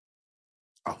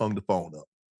 I hung the phone up.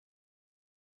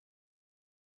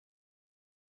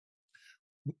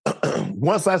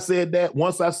 Once I said,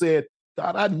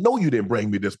 God, I know you didn't bring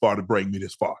me this far to bring me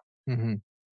this far.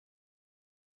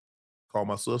 Call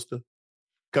my sister.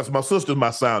 Because my sister's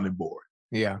my sounding board.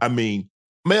 Yeah. I mean,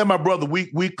 man, my brother,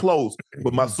 we close,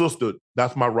 but my sister,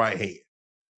 that's my right hand.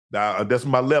 That's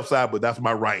my left side, but that's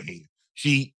my right hand.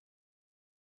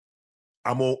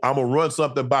 I'm gonna run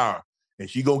something by her, and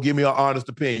she gonna give me an honest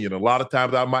opinion. A lot of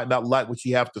times I might not like what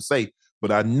she has to say, but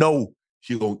I know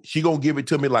she gonna give it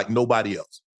to me like nobody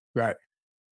else. Right.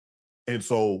 And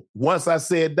so once I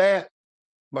said that,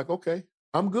 I'm like, okay,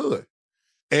 I'm good.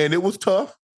 And it was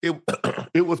tough.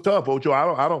 It was tough, Ocho.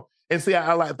 I don't. And see,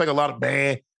 I think a lot of,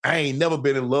 man, I ain't never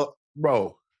been in love,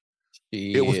 bro.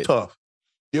 Shit. It was tough.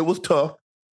 It was tough.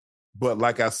 But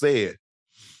like I said,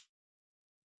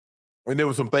 and there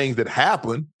were some things that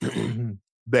happened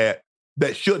that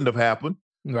shouldn't have happened.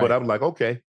 Right. But I'm like,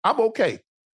 okay, I'm okay.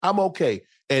 I'm okay.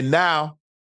 And now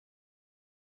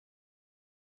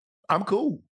I'm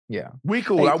cool. Yeah. We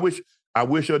cool. Hey, I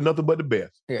wish her nothing but the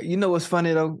best. Yeah. You know what's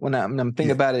funny though? When I'm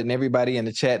thinking about it, and everybody in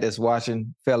the chat that's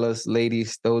watching, fellas,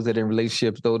 ladies, those that are in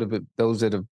relationships, those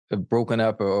that have broken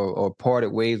up or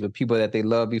parted ways with people that they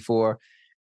loved before,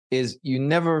 is you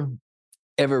never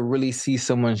ever really see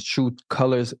someone's true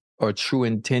colors or true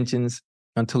intentions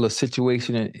until a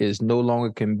situation is no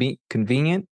longer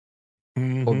convenient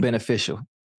or beneficial.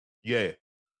 Yeah.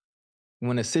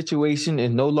 When a situation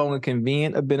is no longer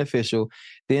convenient or beneficial,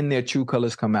 then their true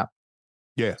colors come out.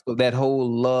 Yeah. So that whole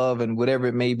love and whatever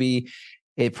it may be,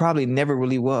 it probably never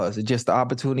really was. It's just the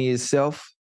opportunity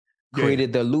itself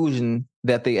created the illusion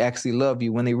that they actually love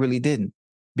you when they really didn't,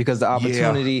 because the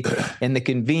opportunity and the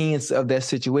convenience of that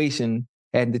situation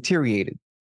had deteriorated.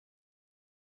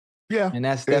 Yeah. And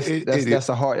that's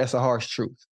a harsh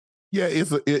truth. Yeah,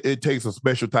 it takes a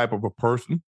special type of a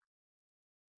person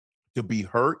to be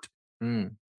hurt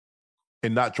and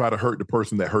not try to hurt the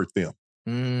person that hurt them.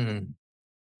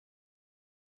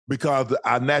 Because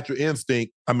our natural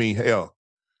instinct, I mean, hell,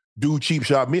 dude cheap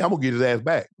shot me, I'm going to get his ass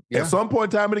back. Yeah. At some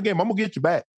point in time in the game, I'm going to get you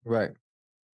back. Right.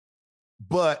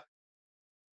 But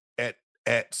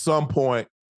at some point,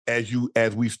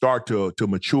 as we start to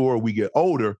mature, we get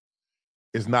older,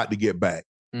 it's not to get back.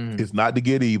 It's not to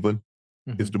get even.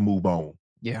 It's to move on.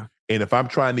 Yeah. And if I'm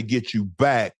trying to get you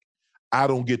back, I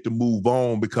don't get to move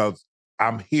on because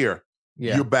I'm here.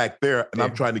 Yeah. You're back there, and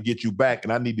I'm trying to get you back,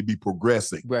 and I need to be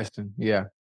progressing. Yeah.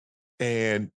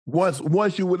 And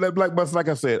once you would like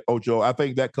I said, Ocho, I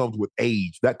think that comes with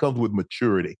age. That comes with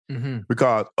maturity.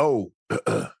 Because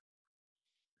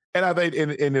and I think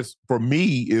and it's for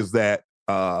me is that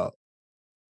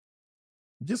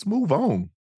just move on.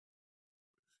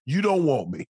 You don't want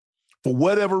me. For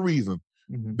whatever reason,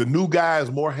 the new guy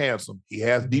is more handsome. He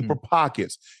has deeper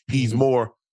pockets. He's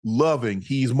more loving.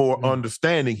 He's more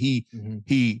understanding. He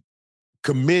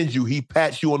commends you. He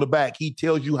pats you on the back. He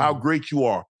tells you how great you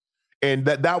are. And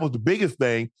that was the biggest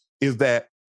thing, is that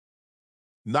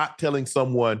not telling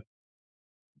someone,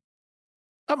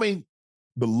 I mean,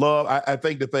 the love, I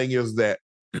think the thing is that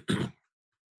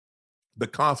the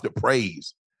constant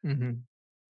praise.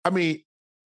 I mean,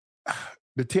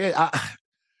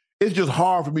 it's just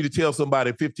hard for me to tell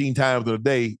somebody 15 times in a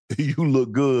day, you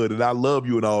look good and I love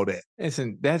you and all that.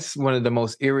 Listen, that's one of the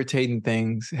most irritating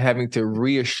things, having to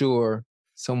reassure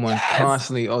someone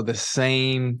constantly of the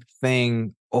same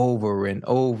thing over and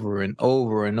over and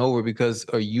over and over, because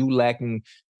are you lacking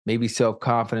maybe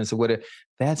self-confidence or whatever?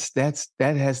 That's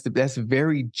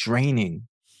very draining.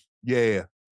 Yeah.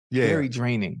 Very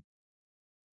draining.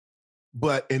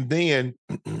 But, and then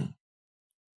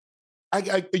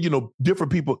I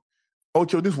different people.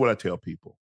 Ocho, this is what I tell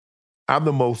people. I'm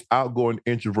the most outgoing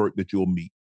introvert that you'll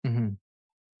meet. And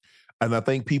I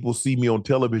think people see me on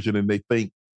television and they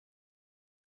think,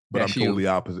 but that's I'm totally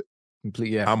opposite.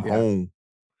 I'm home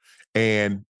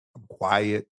and I'm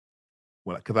quiet.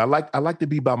 Because I like to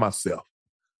be by myself.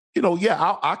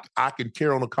 I can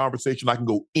carry on a conversation. I can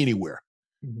go anywhere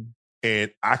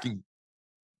and I can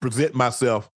present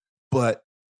myself, but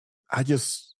I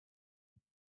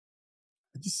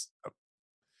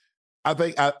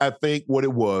think what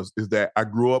it was is that I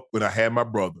grew up when I had my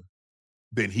brother.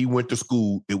 Then he went to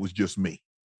school. It was just me.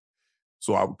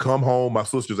 So I would come home. My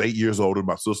sister's 8 years older.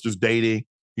 My sister's dating,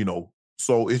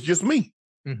 so it's just me.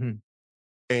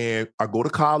 And I go to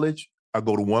college. I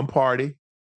go to one party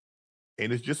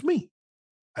and it's just me.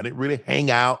 I didn't really hang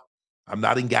out. I'm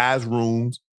not in guys'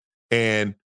 rooms.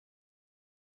 And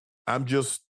I'm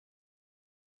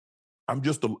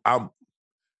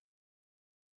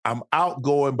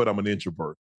outgoing, but I'm an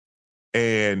introvert.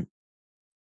 And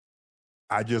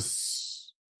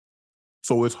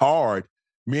so it's hard.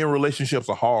 Me and relationships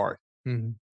are hard.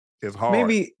 It's hard.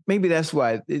 Maybe that's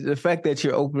why, the fact that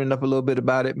you're opening up a little bit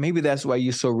about it, maybe that's why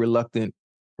you're so reluctant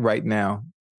right now,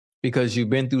 because you've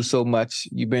been through so much.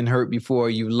 You've been hurt before.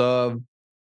 You love,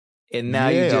 and now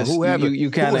you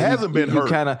hasn't been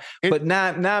hurt. But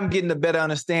now I'm getting a better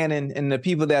understanding, and the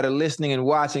people that are listening and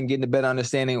watching getting a better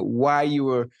understanding why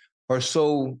you are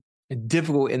so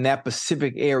difficult in that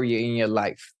specific area in your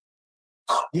life.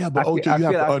 Yeah, but I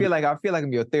feel like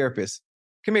I'm your therapist.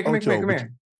 Come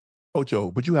here. Ocho,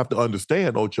 but you have to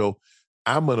understand, Ocho,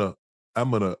 I'm in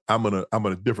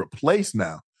a different place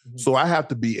now. So I have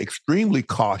to be extremely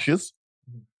cautious.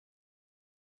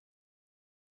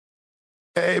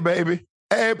 Hey, baby.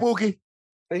 Hey, Pookie.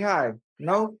 Say hi.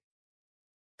 No?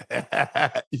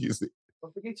 You see.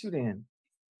 Don't forget you then.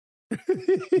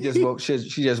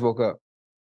 She just woke up.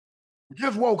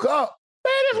 Just woke up?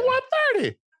 Man, it's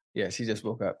 1:30. Yeah, she just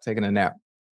woke up, taking a nap.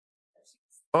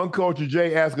 Uncultured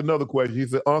Jay asked another question. He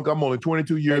said, Unc, I'm only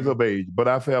 22 years of age, but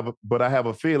I have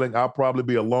a feeling I'll probably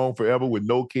be alone forever with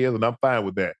no kids, and I'm fine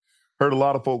with that. Heard a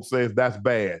lot of folks say that's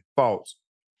bad. False.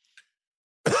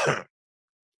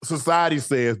 Society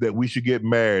says that we should get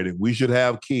married and we should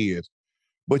have kids,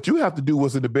 but you have to do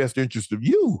what's in the best interest of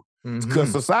you,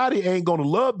 because society ain't going to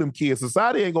love them kids.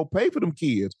 Society ain't going to pay for them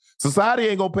kids. Society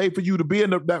ain't going to pay for you to be in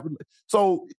that.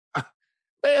 So,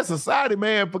 man, society,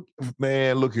 man,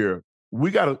 look here. We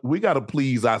gotta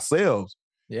please ourselves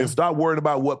and stop worrying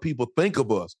about what people think of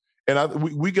us. And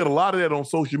we get a lot of that on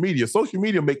social media. Social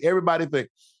media make everybody think.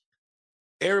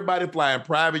 Everybody flying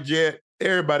private jet.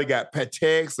 Everybody got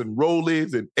Pateks and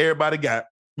Rollies, and everybody got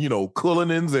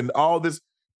Cullinans and all this.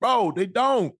 Bro, they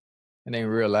don't. It ain't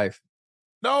real life.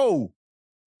 No,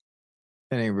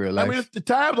 it ain't real life. I mean, the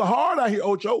times are hard out here,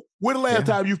 Ocho. When the last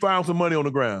time you found some money on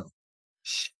the ground?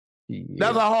 Yeah.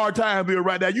 That's a hard time being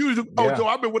right now. Usually,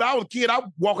 when I was a kid, I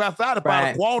walk outside and find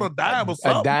a quarter, dime or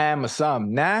something. A dime or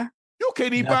something. Nah. You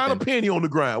can't even find a penny on the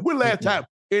ground. When the last time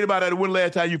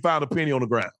you found a penny on the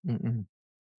ground?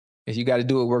 If you got to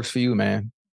do what works for you,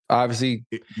 man. Obviously,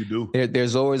 you do.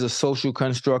 There's always a social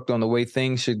construct on the way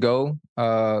things should go.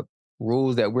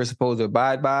 Rules that we're supposed to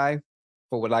abide by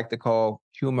for what I like to call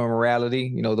human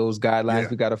morality. Those guidelines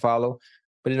we got to follow.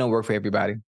 But it don't work for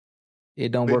everybody.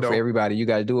 It don't work for everybody. You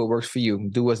got to do what works for you.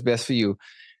 Do what's best for you.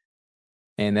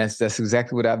 And that's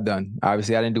exactly what I've done.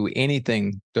 Obviously, I didn't do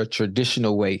anything the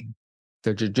traditional way.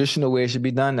 The traditional way it should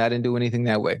be done, I didn't do anything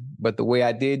that way. But the way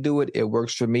I did do it, it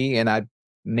works for me, and I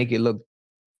make it look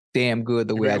damn good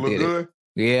the way I did it.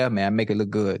 Yeah, man, I make it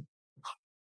look good.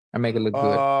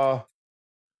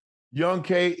 Young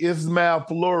K. Ismail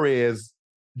Flores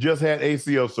just had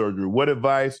ACL surgery. What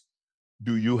advice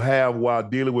do you have while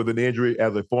dealing with an injury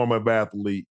as a former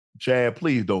athlete? Chad,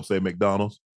 please don't say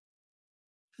McDonald's.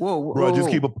 Whoa, bro, just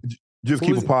keep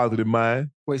a positive mind.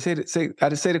 Wait, say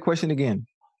the question again.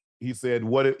 He said,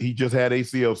 he just had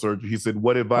ACL surgery. He said,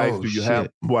 what advice do you have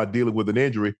while dealing with an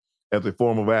injury as a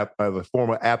former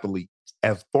athlete?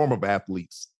 As former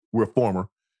athletes, we're former.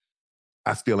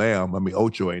 I still am. I mean,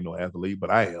 Ocho ain't no athlete, but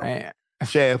I am. Man.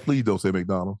 Chad, please don't say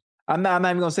McDonald's. I'm not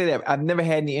even gonna say that. I've never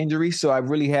had any injuries, so I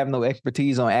really have no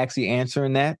expertise on actually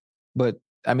answering that. But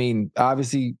I mean,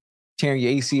 obviously, tearing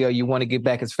your ACL, you want to get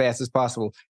back as fast as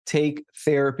possible. Take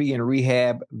therapy and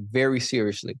rehab very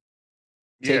seriously.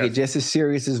 Take it just as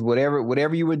serious as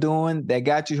whatever you were doing that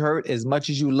got you hurt. As much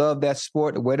as you love that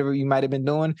sport or whatever you might have been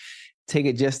doing, take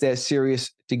it just that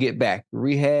serious to get back.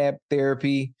 Rehab,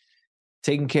 therapy,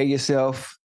 taking care of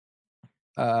yourself.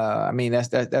 I mean, that's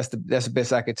the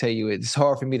best I could tell you. It's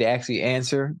hard for me to actually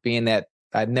answer, being that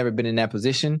I've never been in that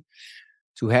position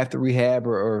to have to rehab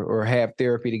or have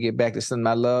therapy to get back to something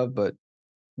I love. But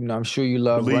I'm sure you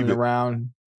love running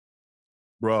around.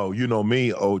 Bro, you know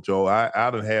me, Ocho. I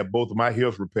done had both of my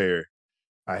hips repaired.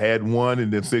 I had one,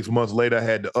 and then 6 months later, I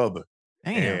had the other.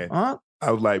 Damn, and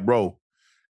I was like, bro,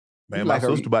 man, my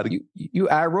sister about to... You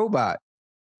iRobot.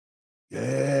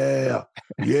 Yeah.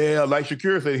 Yeah, like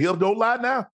Shakira said, hips don't lie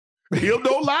now. Hips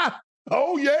don't lie.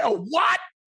 Oh, yeah. What?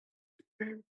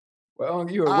 Well,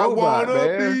 you're a robot,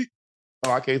 man.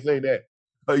 Oh, I can't say that.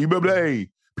 You remember that?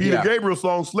 Peter Gabriel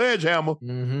song, Sledgehammer.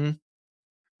 Mm-hmm.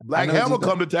 Black Hammer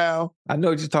come to town. I know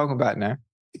what you're talking about now.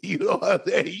 You know what I'm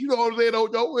saying? You know what I'm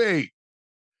saying? No way.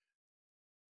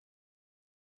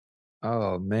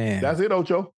 Oh, man. That's it,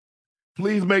 Ocho.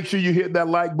 Please make sure you hit that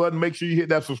like button. Make sure you hit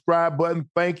that subscribe button.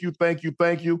 Thank you, thank you,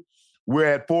 thank you. We're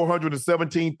at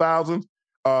 417,000.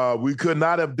 We could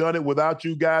not have done it without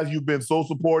you guys. You've been so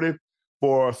supportive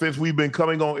since we've been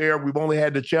coming on air. We've only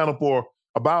had the channel for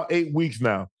about 8 weeks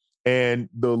now. And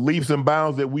the leaps and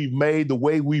bounds that we've made, the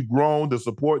way we've grown, the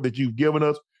support that you've given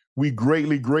us, we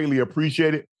greatly, greatly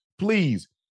appreciate it. Please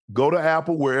go to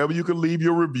Apple, wherever you can leave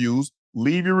your reviews.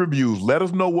 Leave your reviews. Let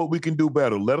us know what we can do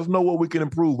better. Let us know what we can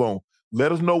improve on.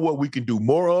 Let us know what we can do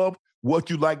more of, what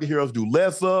you'd like to hear us do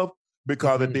less of,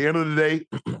 because at the end of the day,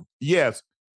 yes,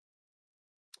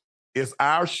 it's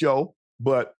our show,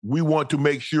 but we want to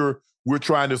make sure we're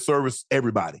trying to service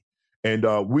everybody. And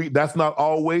that's not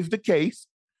always the case.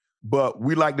 But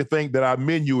we like to think that our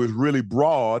menu is really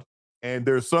broad and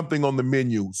there's something on the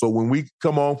menu. So when we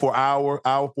come on for hour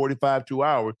 45, 2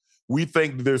 hours, we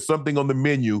think that there's something on the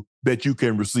menu that you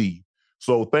can receive.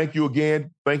 So thank you again.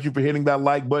 Thank you for hitting that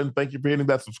like button. Thank you for hitting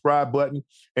that subscribe button.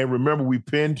 And remember, we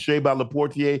pinned Shea by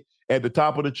Laportier at the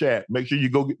top of the chat. Make sure you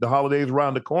go get the holidays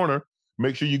around the corner.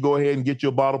 Make sure you go ahead and get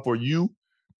your bottle for you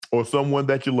or someone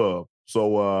that you love.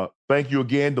 So thank you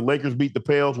again. The Lakers beat the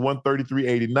Pels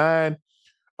 133-89.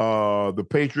 The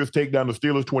Patriots take down the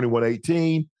Steelers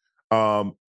 21-18.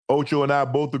 Ocho and I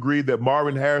both agreed that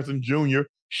Marvin Harrison Jr.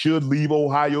 should leave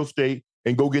Ohio State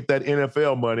and go get that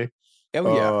NFL money.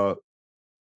 Oh, yeah.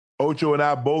 Ocho and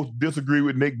I both disagree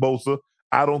with Nick Bosa.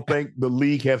 I don't think the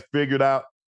league has figured out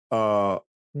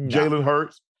Jalen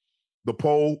Hurts. The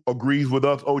poll agrees with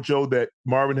us, Ocho, that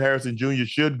Marvin Harrison Jr.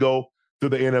 should go to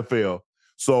the NFL.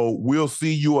 So we'll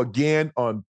see you again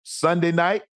on Sunday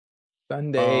night.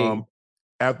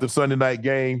 After Sunday night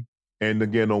game, and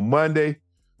again on Monday.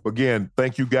 Again,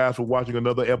 thank you guys for watching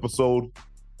another episode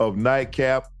of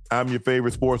Nightcap. I'm your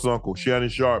favorite sports uncle, Shannon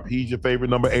Sharp. He's your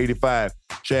favorite number 85,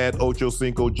 Chad Ocho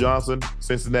Cinco Johnson,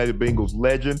 Cincinnati Bengals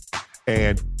legend.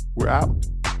 And we're out.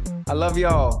 I love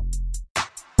y'all.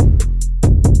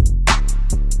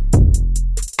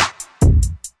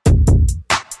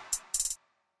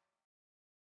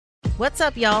 What's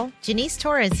up, y'all? Janice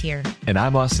Torres here. And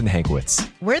I'm Austin Hankwitz.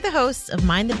 We're the hosts of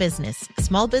Mind the Business,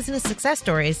 Small Business Success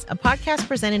Stories, a podcast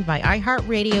presented by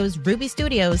iHeartRadio's Ruby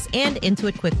Studios and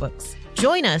Intuit QuickBooks.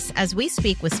 Join us as we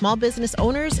speak with small business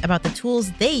owners about the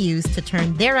tools they use to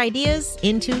turn their ideas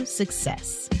into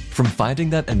success. From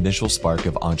finding that initial spark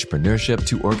of entrepreneurship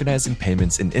to organizing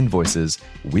payments and invoices,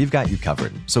 we've got you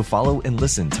covered. So follow and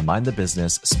listen to Mind the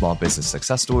Business, Small Business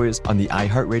Success Stories on the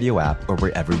iHeartRadio app or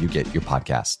wherever you get your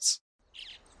podcasts.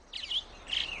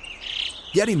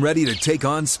 Getting ready to take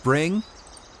on spring?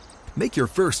 Make your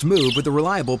first move with the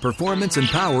reliable performance and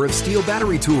power of Steel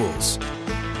battery tools.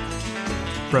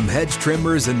 From hedge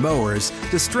trimmers and mowers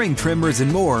to string trimmers and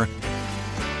more,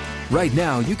 right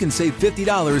now you can save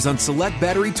 $50 on select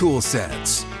battery tool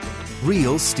sets.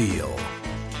 Real Steel.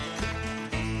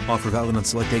 Offer valid on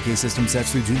select AK system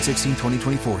sets through June 16,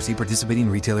 2024. See participating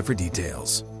retailer for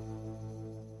details.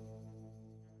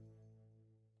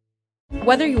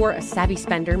 Whether you're a savvy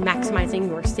spender maximizing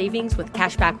your savings with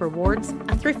cashback rewards,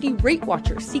 a thrifty rate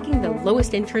watcher seeking the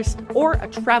lowest interest, or a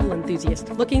travel enthusiast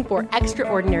looking for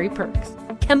extraordinary perks,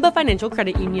 Kemba Financial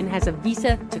Credit Union has a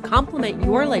visa to complement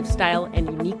your lifestyle and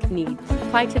unique needs.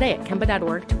 Apply today at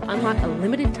Kemba.org to unlock a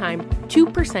limited time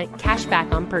 2% cash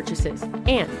back on purchases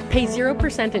and pay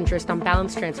 0% interest on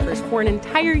balance transfers for an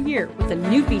entire year with a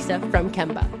new visa from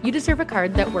Kemba. You deserve a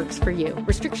card that works for you.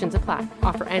 Restrictions apply.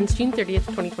 Offer ends June 30th,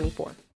 2024.